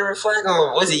Confederate flag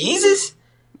on, was it Yeezus?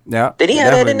 Yeah. Did he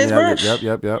have that in his verse?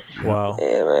 Yep. Wow.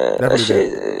 Yeah, man. Definitely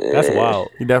did. That's wild.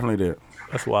 He definitely did.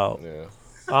 That's wild. Yeah.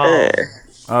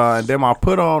 And then my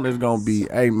put on is gonna be,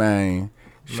 hey man,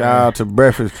 shout out to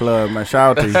Breakfast Club, man.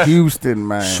 Shout out to Houston,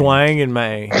 man. Swangin',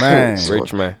 man.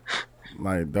 Rich man.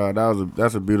 Like, dog,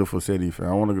 that's a beautiful city,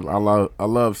 fam. I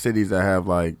love cities that have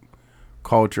like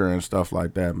culture and stuff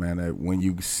like that, man. That when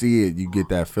you see it, you get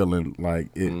that feeling like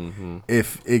it.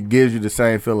 If it gives you the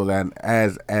same feeling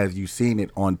as you seen it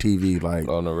on TV, like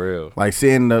on the real, like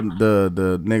seeing the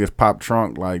niggas pop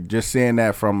trunk, like just seeing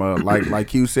that from a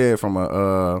like you said from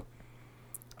a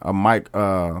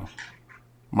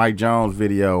Mike Jones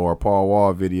video or Paul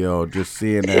Wall video, just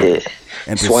seeing that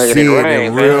and to see it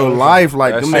in real life,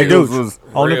 like them niggas was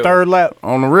on the third lap.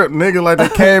 On the rip, nigga, like they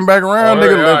came back around,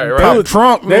 nigga, pop the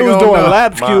trunk. They was doing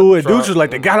lap skew, and dudes was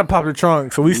like, they gotta pop the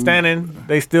trunk. So we standing,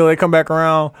 they come back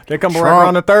around. They come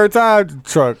around the third time, the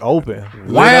truck open.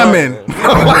 Whamming.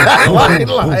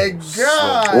 like,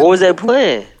 God. What was that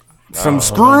playing? Some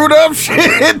screwed up shit.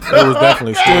 It was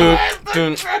definitely screwed.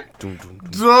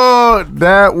 Dog,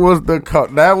 that was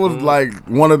like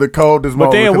one of the coldest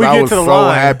moments. Then we I get was to the so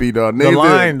line. happy, dog. The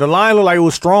line looked like it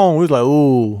was strong. We was like,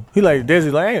 ooh. He like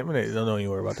Desi like, hey, don't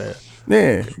even worry about that.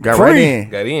 Yeah, got right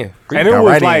in. And it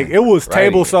was like it was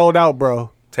table sold out,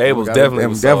 bro. Tables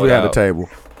definitely had a table.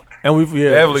 And we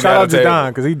shout out to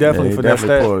Don because he definitely finessed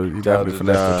that. He definitely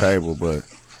finessed the table, but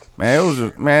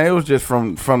it was just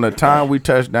from the time we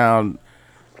touched down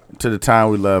to the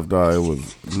time we left, dog. It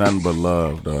was nothing but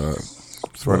love, dog.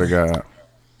 Swear to God.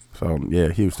 So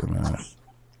yeah, Houston, man.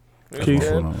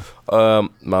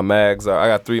 My mags I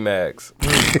got 3 mags.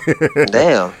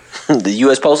 Damn. The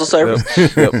U.S. Postal Service?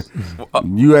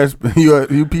 UPS for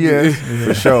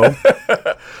sure.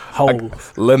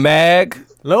 Lamag.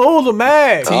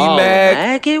 Lamag.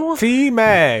 T-Mag. T-Mag.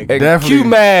 Q-Mag. They come to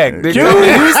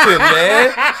Houston,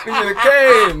 man. They should have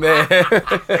came, man.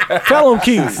 Tell him,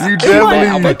 Keith. You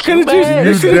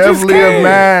definitely a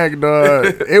mag,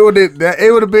 dog. It would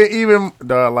have been even,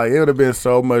 dog. Like it would have been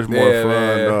so much more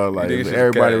fun, dog. Like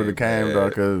everybody would have came,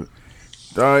 dog. Cause,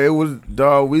 dog, it was,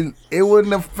 dog. It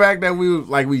wasn't the fact that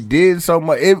we did so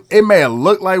much. It may have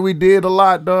looked like we did a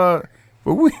lot, dog.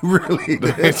 But we really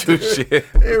did shit.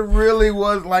 It really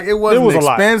was like it wasn't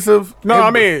expensive. No,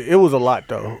 I mean it was a lot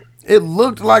though. It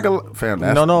looked like a fam.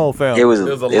 That's, No, fam. It was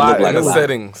There was a it lot looked like in a the lot.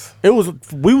 settings. It was.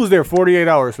 We was there 48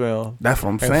 hours, fam. That's what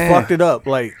I'm And saying. fucked it up.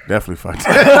 Like Definitely fucked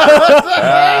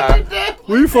it.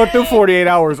 we fucked them 48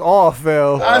 hours off,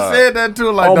 fam. I said that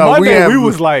too. Like, On dog, Monday, we had-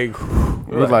 was like,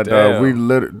 It was like, Damn. dog, we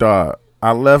lit, dog.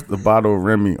 I left the bottle of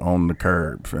Remy on the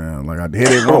curb, fam. Like I hit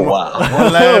it one, wow.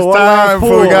 one last One time last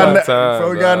before we got in pull. the,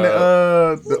 before we got in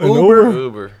the An Uber.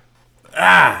 Uber.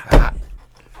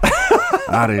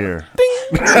 Out of here.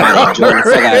 Somebody enjoying the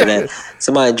fuck out of that.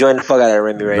 Somebody enjoying the fuck out of that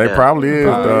Remy right They now. probably is,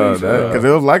 dog. is, yeah. Because it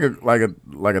was like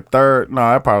a third. No,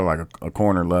 that probably like a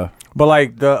corner left. but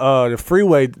like the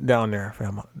freeway down there,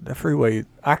 fam. The freeway.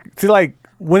 I see, like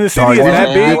when the city Dog, is that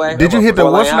Four-lane big highway? Did you hit the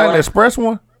Four-lane what's the name? highway? The express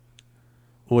one?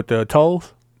 with the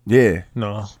tolls. Yeah.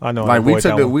 No, I know. I Like we avoid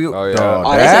took that the one. wheel. Oh, yeah. Dog,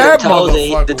 Oh, they that said the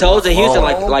motherfucker tolls in Houston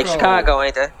was like so Chicago,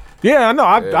 ain't they? Yeah, I know.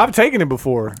 I've taken it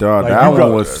before. Dog, Like, that you one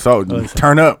go- was so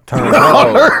turn up.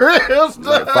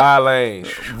 Like 5 lanes.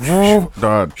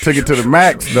 Dog, took it to the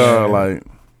max, dog. Like,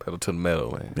 Pedal to the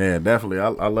metal, man. yeah, definitely. I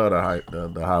love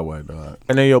the highway, dog.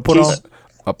 And then you'll put on.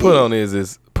 I put on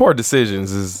is Poor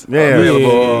Decisions is Yeah.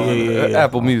 available on Yeah.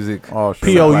 Apple Music. Oh,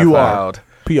 shit. POUR. SoundCloud.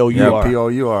 POUR. Yeah,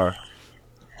 POUR.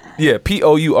 Yeah,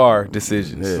 POUR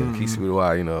Decisions. Keeps me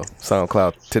why,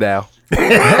 SoundCloud, Tidal.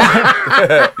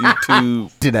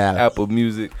 YouTube, Tidal. Apple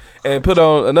Music. And put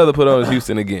on is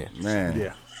Houston again. Man.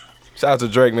 Yeah. Shout out to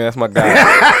Drake, man. That's my guy.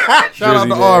 Shout out to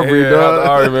man. Aubrey, Yeah, shout out dog. to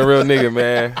Aubrey, man. Real nigga,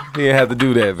 man. He didn't have to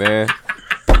do that, man.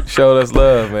 Showed us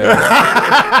love, man.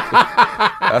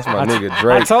 That's my nigga,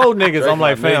 Drake. I told niggas, I'm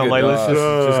like, my fam, nigga, like let's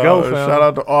dog. just go, fam. Shout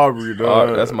out to Aubrey,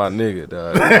 dog. That's my nigga,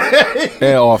 dog.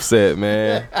 And Offset,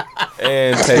 man.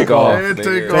 And Takeoff. And nigga.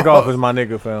 Takeoff. Take off is my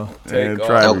nigga, fam. And Takeoff.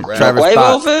 Travis, Travis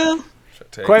Quavo, Scott. fam?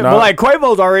 But No. like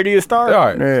Quavo's already a star. All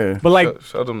right. Yeah. But like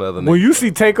Show them the other when niggas. you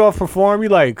see Takeoff perform, you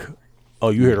like, oh,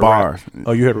 you hear the Bars. rap.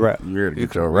 Oh, you hear the rap. You here to You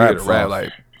get your can rap, rap, rap songs.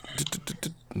 like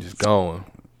just going.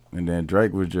 And then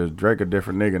Drake a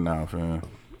different nigga now, fam.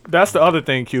 That's the other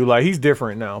thing, Q. Like he's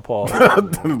different now, Paul.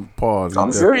 Pause. I'm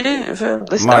He sure he did, fam.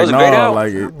 Listen, Like, that was a no, great album.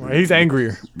 like it, He's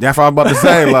angrier. that's what I was about to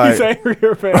say. He's Like,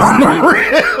 angrier,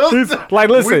 fam. He's, like,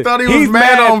 listen, we thought he he's was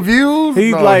mad on views.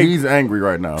 He's No, like- he's angry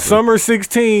right now. fam. Summer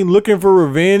 16 looking for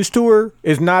revenge tour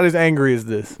is not as angry as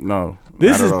this. No,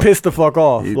 This not is at all. pissed the fuck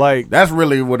off. He- Like that's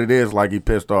really what it is. Like he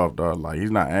pissed off, dog. Like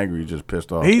he's not angry, he's just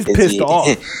pissed off. he's Is pissed he-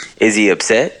 off. Is he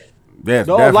upset? yes,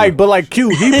 No, definitely. like, but like Q,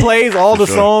 he plays all the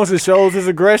sure. songs and shows his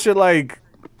aggression like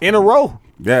in a row.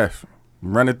 yes,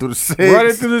 running through the six,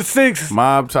 Running through the six.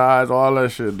 mob ties, all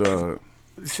that shit, dog.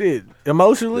 Shit.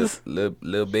 Emotionless.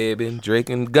 Lil Baby, Drake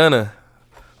and Gunna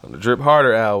on the Drip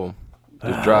Harder album.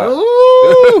 Just dropped.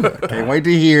 Ooh, can't wait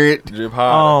to hear it, Drip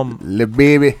Harder. Lil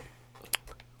baby.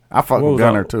 I fuck with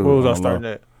Gunner too. What was I don't know. starting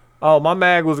at? Oh, my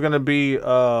mag was gonna be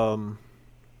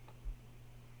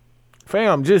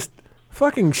fam, just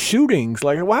fucking shootings.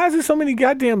 Like, why is there so many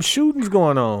goddamn shootings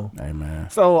going on? Hey man,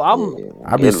 So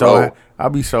I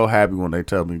be so happy when they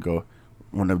tell me go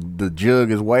when the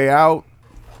jug is way out.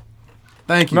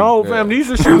 Thank you. no, fam, these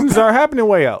are shootings that are happening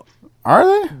way out. Are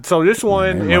they? So this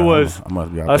one, Hey, it man, was I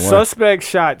must be out a the way. suspect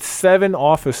shot 7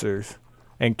 officers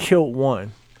and killed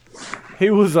 1. He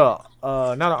was not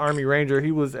an Army Ranger.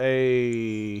 He was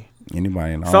a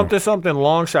Anybody in the army? something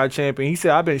long shot champion. He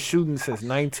said, I've been shooting since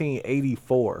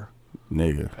 1984.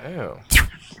 Nigga.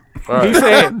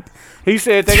 Damn. He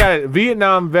said they got a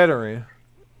Vietnam veteran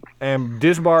and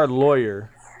disbarred lawyer.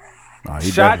 Nah,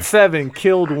 he Shot definitely, 7,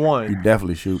 killed he 1.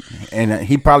 definitely shoot, and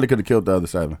he probably could have killed the other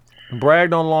 7.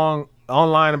 Bragged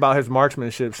online about his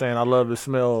marksmanship, saying, I love the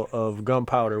smell of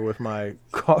gunpowder with my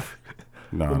coffee.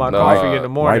 No, With my no, coffee in the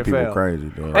morning. White people fam. crazy,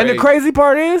 dog. And the crazy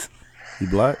part is, He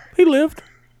black? he lived.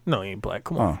 No, he ain't black.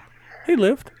 Come on. Oh. He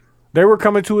lived. They were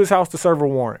coming to his house to serve a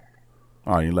warrant.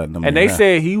 Oh, you letting them? And in they there.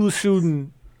 said he was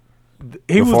shooting.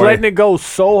 He was Before letting they- it go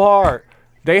so hard.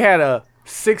 They had a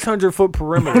 600-foot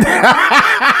perimeter.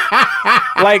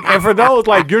 Like, and for those,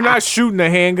 like, you're not shooting a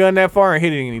handgun that far and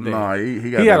hitting anything. Nah,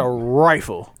 he got He had that a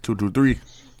rifle. 223.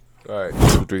 All right,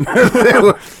 2, 3.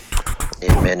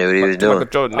 Yeah, man knew what he was doing.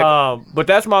 But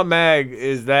that's my mag,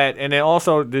 is that, and then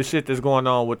also this shit that's going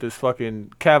on with this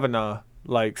fucking Kavanaugh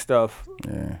like stuff.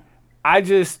 Yeah. I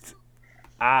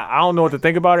don't know what to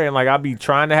think about it, and like I be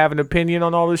trying to have an opinion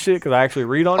on all this shit because I actually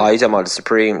read on it. Oh, you talking about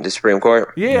the Supreme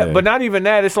Court? Yeah, but not even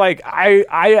that. It's like I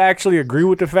actually agree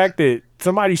with the fact that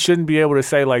somebody shouldn't be able to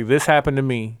say like this happened to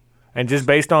me, and just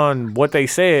based on what they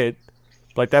said,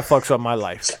 like that fucks up my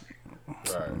life.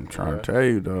 I'm trying to tell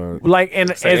you, dog. Like,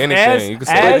 and Say anything. You can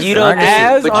say as But you don't think-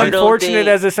 as but you don't unfortunate think-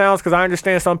 as it sounds, because I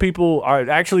understand some people are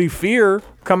actually fear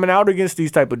coming out against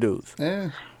these type of dudes. Yeah.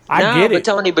 I get but it.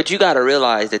 Tony, but you got to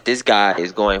realize that this guy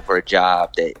is going for a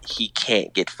job that he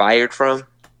can't get fired from.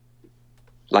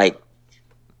 Like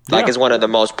it's one of the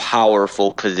most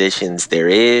powerful positions there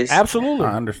is. Absolutely.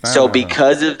 I understand. So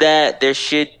because of that, there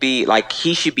should be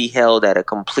he should be held at a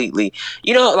completely,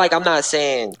 I'm not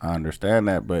saying. I understand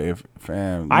that, but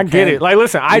I get it. Like,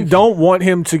 listen, I don't want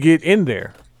him to get in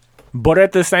there, but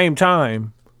at the same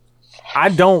time, I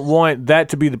don't want that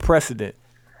to be the precedent.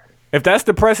 If that's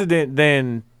the precedent,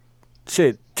 then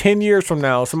shit, 10 years from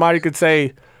now, somebody could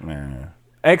say, man,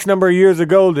 X number of years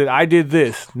ago that I did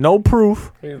this. No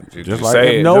proof. Just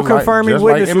like no confirming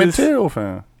witnesses. Like Emmett Till,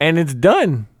 fam. And it's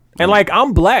done. And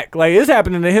I'm black. Like, it's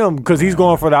happening to him because he's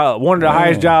going for one of the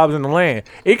highest jobs in the land.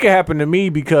 It could happen to me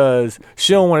because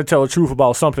she don't want to tell the truth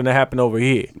about something that happened over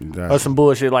here. Exactly. Or some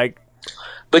bullshit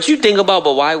But you think about,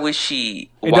 why would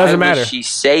she? It doesn't matter. Would she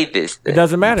say this? It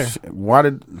doesn't matter. Why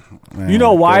did? Man, you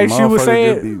know why she would say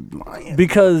it?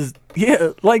 Because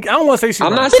I don't want to say she's.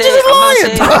 I'm not saying.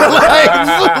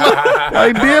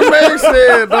 Like DMX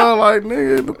said, dog. Like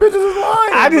nigga, the bitches is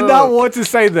lying. I did not want to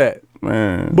say that.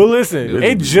 Man, but listen,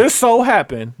 it just so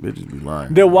happened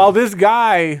that while this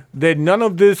guy, that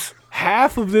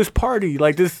half of this party,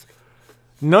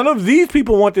 none of these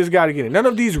people want this guy to get in. None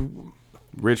of these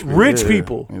rich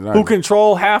people who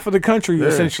control half of the country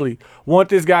essentially want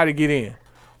this guy to get in.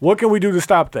 What can we do to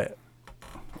stop that?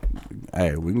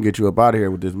 Hey, we can get you up out of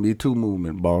here with this Me Too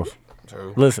movement, boss.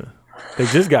 Listen, they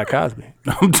just got Cosby.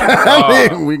 I'm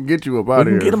telling you, we can get you up out of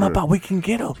here. We can get him up out. We can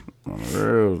get him.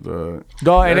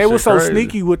 Dog, and they were so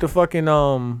sneaky with the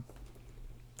fucking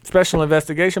special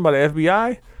investigation by the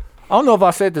FBI. I don't know if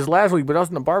I said this last week, but I was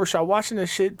in the barbershop watching this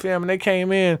shit, fam, and they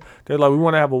came in. They're like, we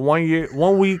want to have a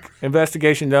 1 week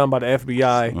investigation done by the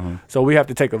FBI, so we have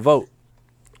to take a vote.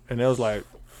 And they was like,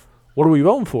 what are we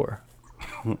voting for?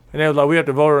 And they was like, we have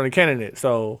to vote on the candidate.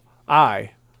 So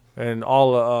aye. And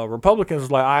all the Republicans was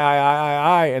like,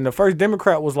 aye. And the first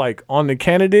Democrat was like, on the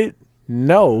candidate,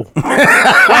 no.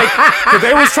 Because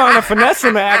they was trying to finesse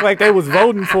him and act like they was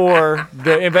voting for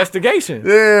the investigation.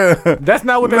 Yeah. That's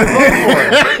not what they was voting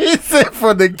for. He said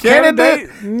for the candidate?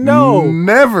 No.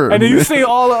 Never. And then you see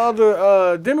all the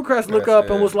other Democrats look up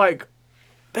and was like,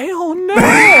 they don't know.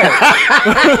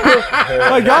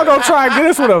 Like, y'all gonna try and get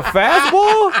us with a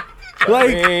fastball?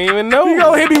 Like, I ain't even know. You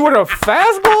gonna hit me with a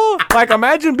fastball? Like,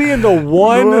 imagine being the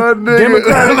one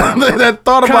Democrat that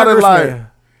thought about it like,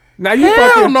 now you hell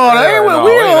fucking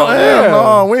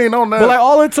no, we ain't on that. But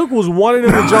all it took was one of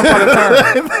them to jump out of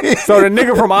turn. So the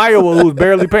nigga from Iowa who's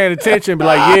barely paying attention be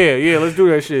like, yeah, let's do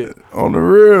that shit. On the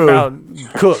real. Now,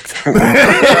 cooked.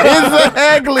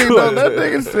 Exactly. No, that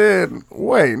nigga said,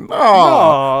 wait,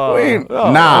 no.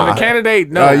 Nah. The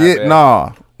candidate, no.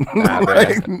 Nah.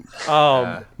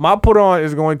 My put on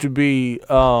is going to be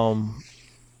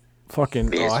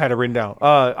fucking. I had it written down.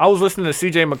 I was listening to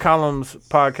CJ McCollum's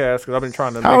podcast because I've been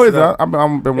trying to. How is that?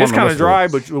 It's kind of dry,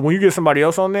 but when you get somebody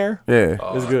else on there,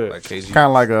 it's good. Like KG. Kind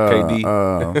of like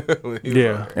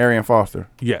yeah, Arian Foster.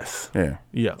 Yes.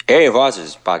 Yeah. Arian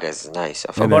Foster's podcast is nice.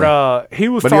 But he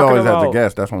was. But talking he always about, has a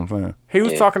guest. That's what I'm saying. He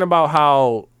was talking about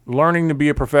how learning to be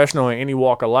a professional in any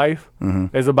walk of life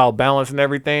is about balance and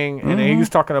everything. And then he was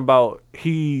talking about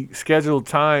he scheduled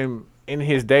time in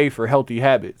his day for healthy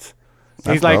habits.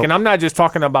 He's like, and I'm not just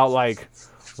talking about like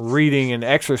reading and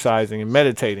exercising and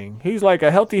meditating. He's like,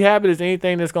 a healthy habit is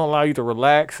anything that's going to allow you to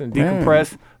relax and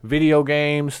decompress. Video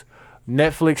games,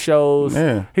 Netflix shows.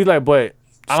 He's like, but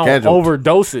I don't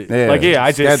overdose it.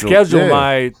 I just schedule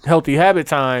my healthy habit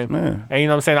time. And you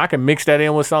know what I'm saying? I can mix that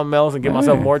in with something else and give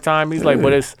myself more time. He's like,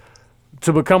 but it's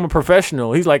to become a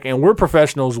professional. He's like, and we're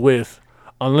professionals with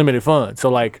unlimited funds. So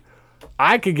like,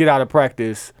 I could get out of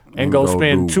practice and go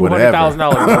spend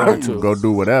 $200,000 Go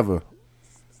do whatever.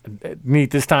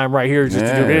 Need this time right here just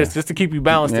to do this, just to keep you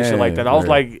balanced and shit like that. I was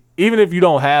like, even if you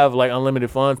don't have like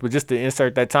unlimited funds, but just to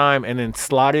insert that time and then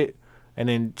slot it and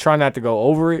then try not to go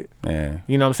over it.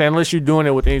 You know what I'm saying? Unless you're doing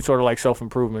it with any sort of like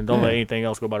self-improvement. Don't let anything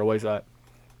else go by the wayside.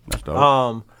 That's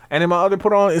dope. And then my other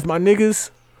put on is my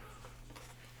niggas,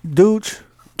 Dooch,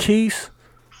 Keith,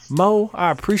 Mo.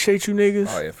 I appreciate you niggas.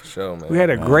 Oh yeah, for sure, man. We had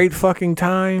a great fucking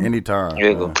time. Anytime. You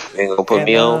ain't gonna put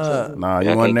me on? Nah,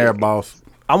 you wasn't there, boss.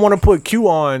 I want to put Q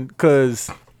on because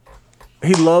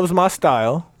he loves my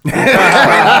style. You know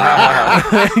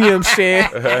what I'm saying?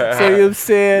 So you know what I'm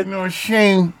saying? No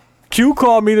shame. Q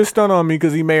called me to stunt on me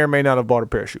because he may or may not have bought a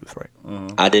pair of shoes, right?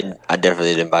 I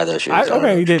definitely didn't buy those shoes.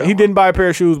 He didn't buy a pair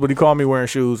of shoes, but he called me wearing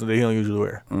shoes that he don't usually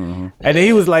wear. And then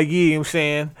he was like, you know what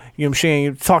I'm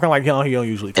saying, talking like he don't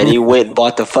usually. And he went and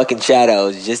bought the fucking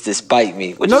shadows just to spite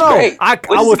me, which is great. I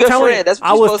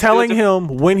was telling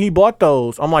him when he bought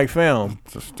those, I'm like, fam,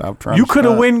 stop trying. You could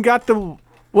have went and got the.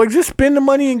 Well, just spend the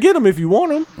money and get them if you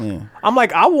want them. Yeah. I'm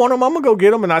like, I want them. I'm gonna go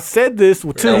get them. And I said this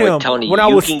to him Tony, when I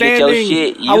was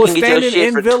standing. I was standing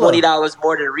in for Villa. $20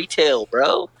 more than retail,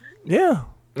 bro. Yeah.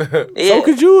 So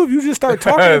could you if you just start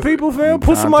talking to people, fam?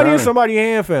 Put some money in somebody's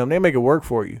hand, fam. They make it work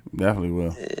for you. Definitely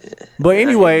will. But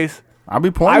anyways, I'll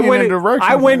be pointing in the direction.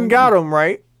 I went and got them,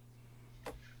 right?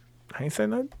 I ain't say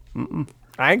nothing.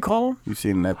 I ain't call them. You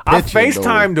seen that picture? I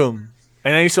FaceTimed them.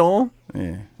 And they saw him.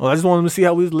 Yeah. Well, I just wanted them to see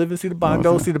how we was living, see the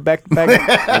bando, see the back joints.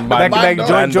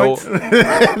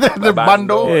 The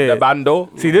bando. Yeah. The bando.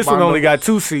 See, this one only got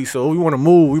 2 seats, so if we want to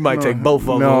move, we might take both of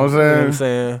them. You know what I'm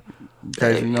saying?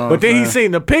 Okay, But then he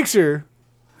seen the picture.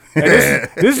 And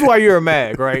this is why you're a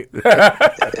mag, right? This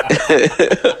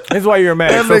is why you're a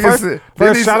mag. So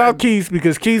first shout out Keith,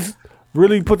 because Keith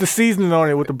really put the seasoning on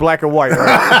it with the black and white,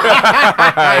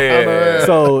 right? Yeah.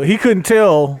 So he couldn't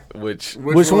tell Which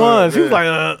ones. Yeah. He was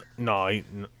like, no,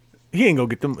 he ain't gonna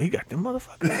get them. He got them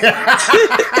motherfuckers.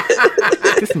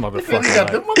 This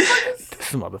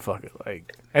motherfucker.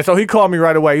 Like, and so he called me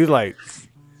right away. He was like,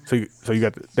 so you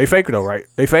got they fake though, right?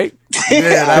 They fake?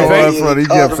 Yeah, that was funny. He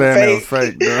kept saying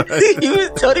that was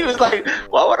fake. Tony was like,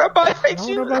 why would I buy fake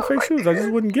shoes? Why would I buy fake shoes? I just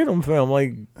wouldn't get them, fam.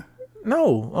 Like,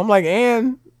 no. I'm like,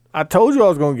 and I told you I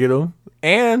was gonna get them,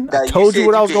 and I told you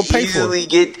what I was gonna pay for.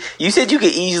 You said you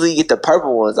could easily get the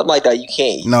purple ones. I'm like, no, you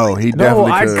can't. No, he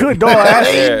definitely could. I could. Dog,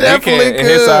 he definitely could. In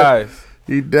his eyes.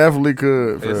 He definitely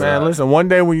could. Man, listen. One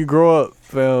day when you grow up,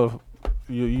 fam,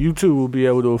 you too will be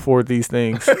able to afford these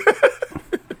things.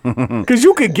 Cause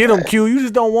you could get them, Q. You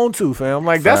just don't want to, fam.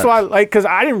 Like that's why, cause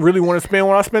I didn't really want to spend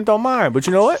what I spent on mine. But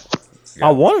you know what? Yeah.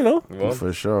 I wanted them. Well,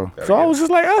 for sure. So I was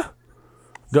just like,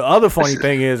 The other funny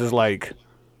thing is like,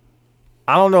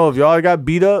 I don't know if y'all got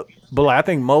beat up, but like, I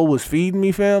think Mo was feeding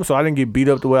me, fam. So I didn't get beat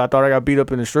up the way I thought I got beat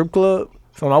up in the strip club.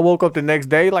 So when I woke up the next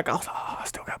day, like I was like, I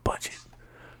still got budget.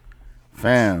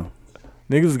 Fam.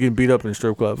 Niggas was getting beat up in the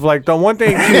strip club. Like, the one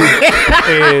thing, Q,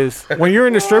 is when you're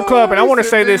in the strip club, and I want to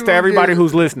say this to everybody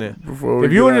who's listening.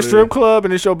 If you're in the strip club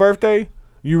and it's your birthday,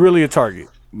 you really a target.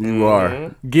 You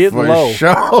are. Get For low.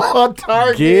 Sure.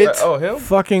 Target. Get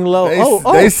fucking low.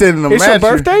 They sitting in the It's your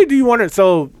birthday? Do you want it?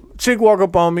 So, chick walk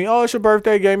up on me. Oh, it's your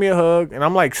birthday. Gave me a hug. And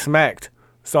I'm like smacked.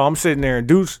 So, I'm sitting there and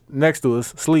dude's next to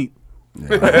us, sleep.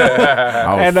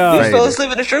 Yeah. You fell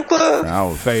asleep in the strip club? I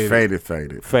was faded.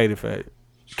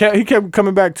 He kept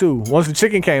coming back too. Once the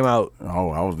chicken came out. Oh,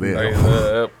 I was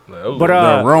there. But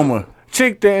the aroma.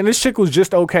 Chick there, and this chick was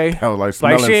just okay. I was like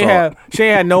smelling she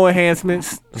ain't had no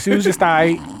enhancements. She was just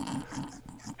alright.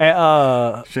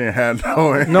 And she ain't had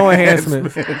no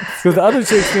enhancements. Because the other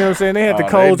chicks, you know what I'm saying, they had the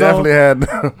codes they definitely on.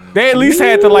 Had. They at least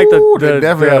had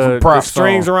the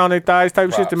strings on. around their thighs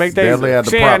type shit to make that. Had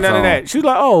she ain't had none of that. She was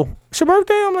like, "Oh, it's your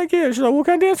birthday." I'm like, "Yeah." She's like, "Well,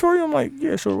 can I dance for you?" I'm like,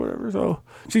 "Yeah, sure, whatever." So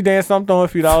she danced. I'm throwing a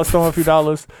few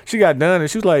dollars. She got done,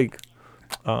 and she was like,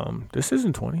 "This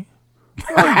isn't 20."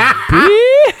 Like,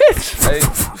 bitch.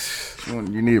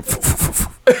 You need.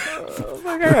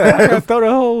 Like, I gotta throw the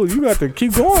whole. You got to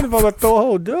keep going if I'm gonna throw a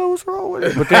whole. Dude, what's wrong with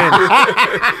it? But then,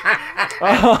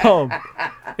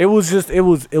 it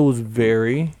was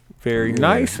very, very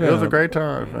nice. It was a great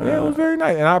time. Man. Yeah, it was very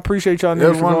nice, and I appreciate y'all. It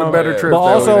was one of the better trips. But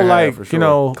also, like sure. you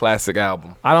know, classic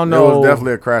album. I don't know. It was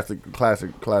definitely a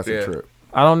classic trip.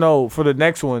 I don't know for the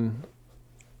next one.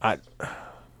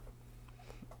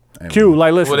 Q,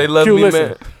 like listen. Well, they love Q, me, listen.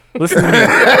 man. Listen to me.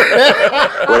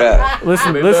 What up?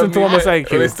 Listen to what I'm saying,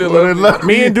 Q.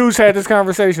 Me and Deuce had this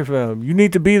conversation, fam. You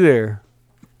need to be there.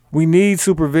 We need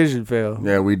supervision, fam.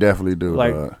 Yeah, we definitely do.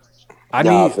 Like, I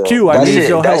need Q. I need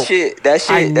your help.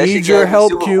 I need your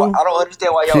help, Q. I don't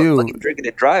understand why y'all fucking drinking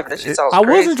and driving. That shit sounds crazy.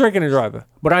 I wasn't drinking and driving,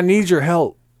 but I need your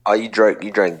help. Oh, you drank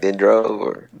then drove,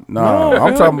 or? No,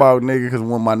 I'm talking about nigga, because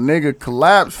when my nigga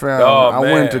collapsed, fam, I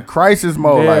went into crisis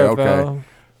mode. Yeah, like, okay. Fam.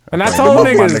 And I told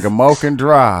niggas, my nigga Mo can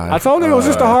drive. I told niggas it was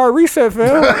just a hard reset,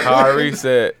 fam. Hard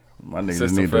reset. My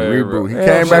niggas need to reboot. He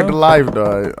came back to life,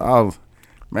 though.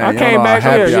 I came back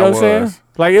here, you know what I'm saying?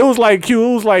 Like, it was like Q,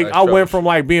 it was like I went from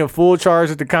like being full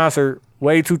charge at the concert,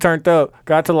 way too turned up,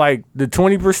 got to like the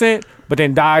 20%, but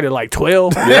then died at like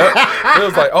 12. Yeah. It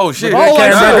was like, oh shit. Came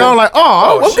back on like, okay.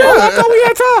 I thought we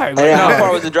had time. Hey, how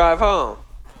far was the drive home?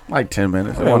 Like 10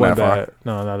 minutes. It wasn't wasn't that bad. far.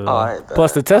 No, not at all.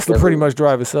 Plus, the Tesla pretty much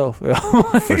drive itself.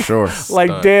 For sure.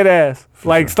 Like dead ass.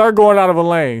 Like, start going out of a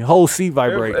lane. Whole seat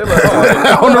vibrate. On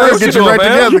the road, get you right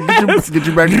together. Get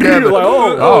you back together. Like,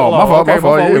 my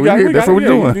fault. okay, Yeah, that's what we're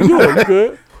doing. You good? You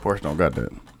good? Porsche don't got that.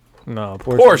 No,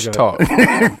 Porsche talk.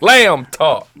 Lamb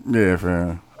talk. Yeah,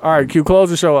 fam. All right, Q, close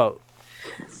the show out.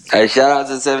 Hey, shout out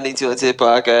to the 72 and 10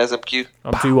 podcast. I'm Q.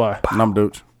 I'm TY. And I'm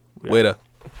Dooch. With a.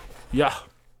 Yeah.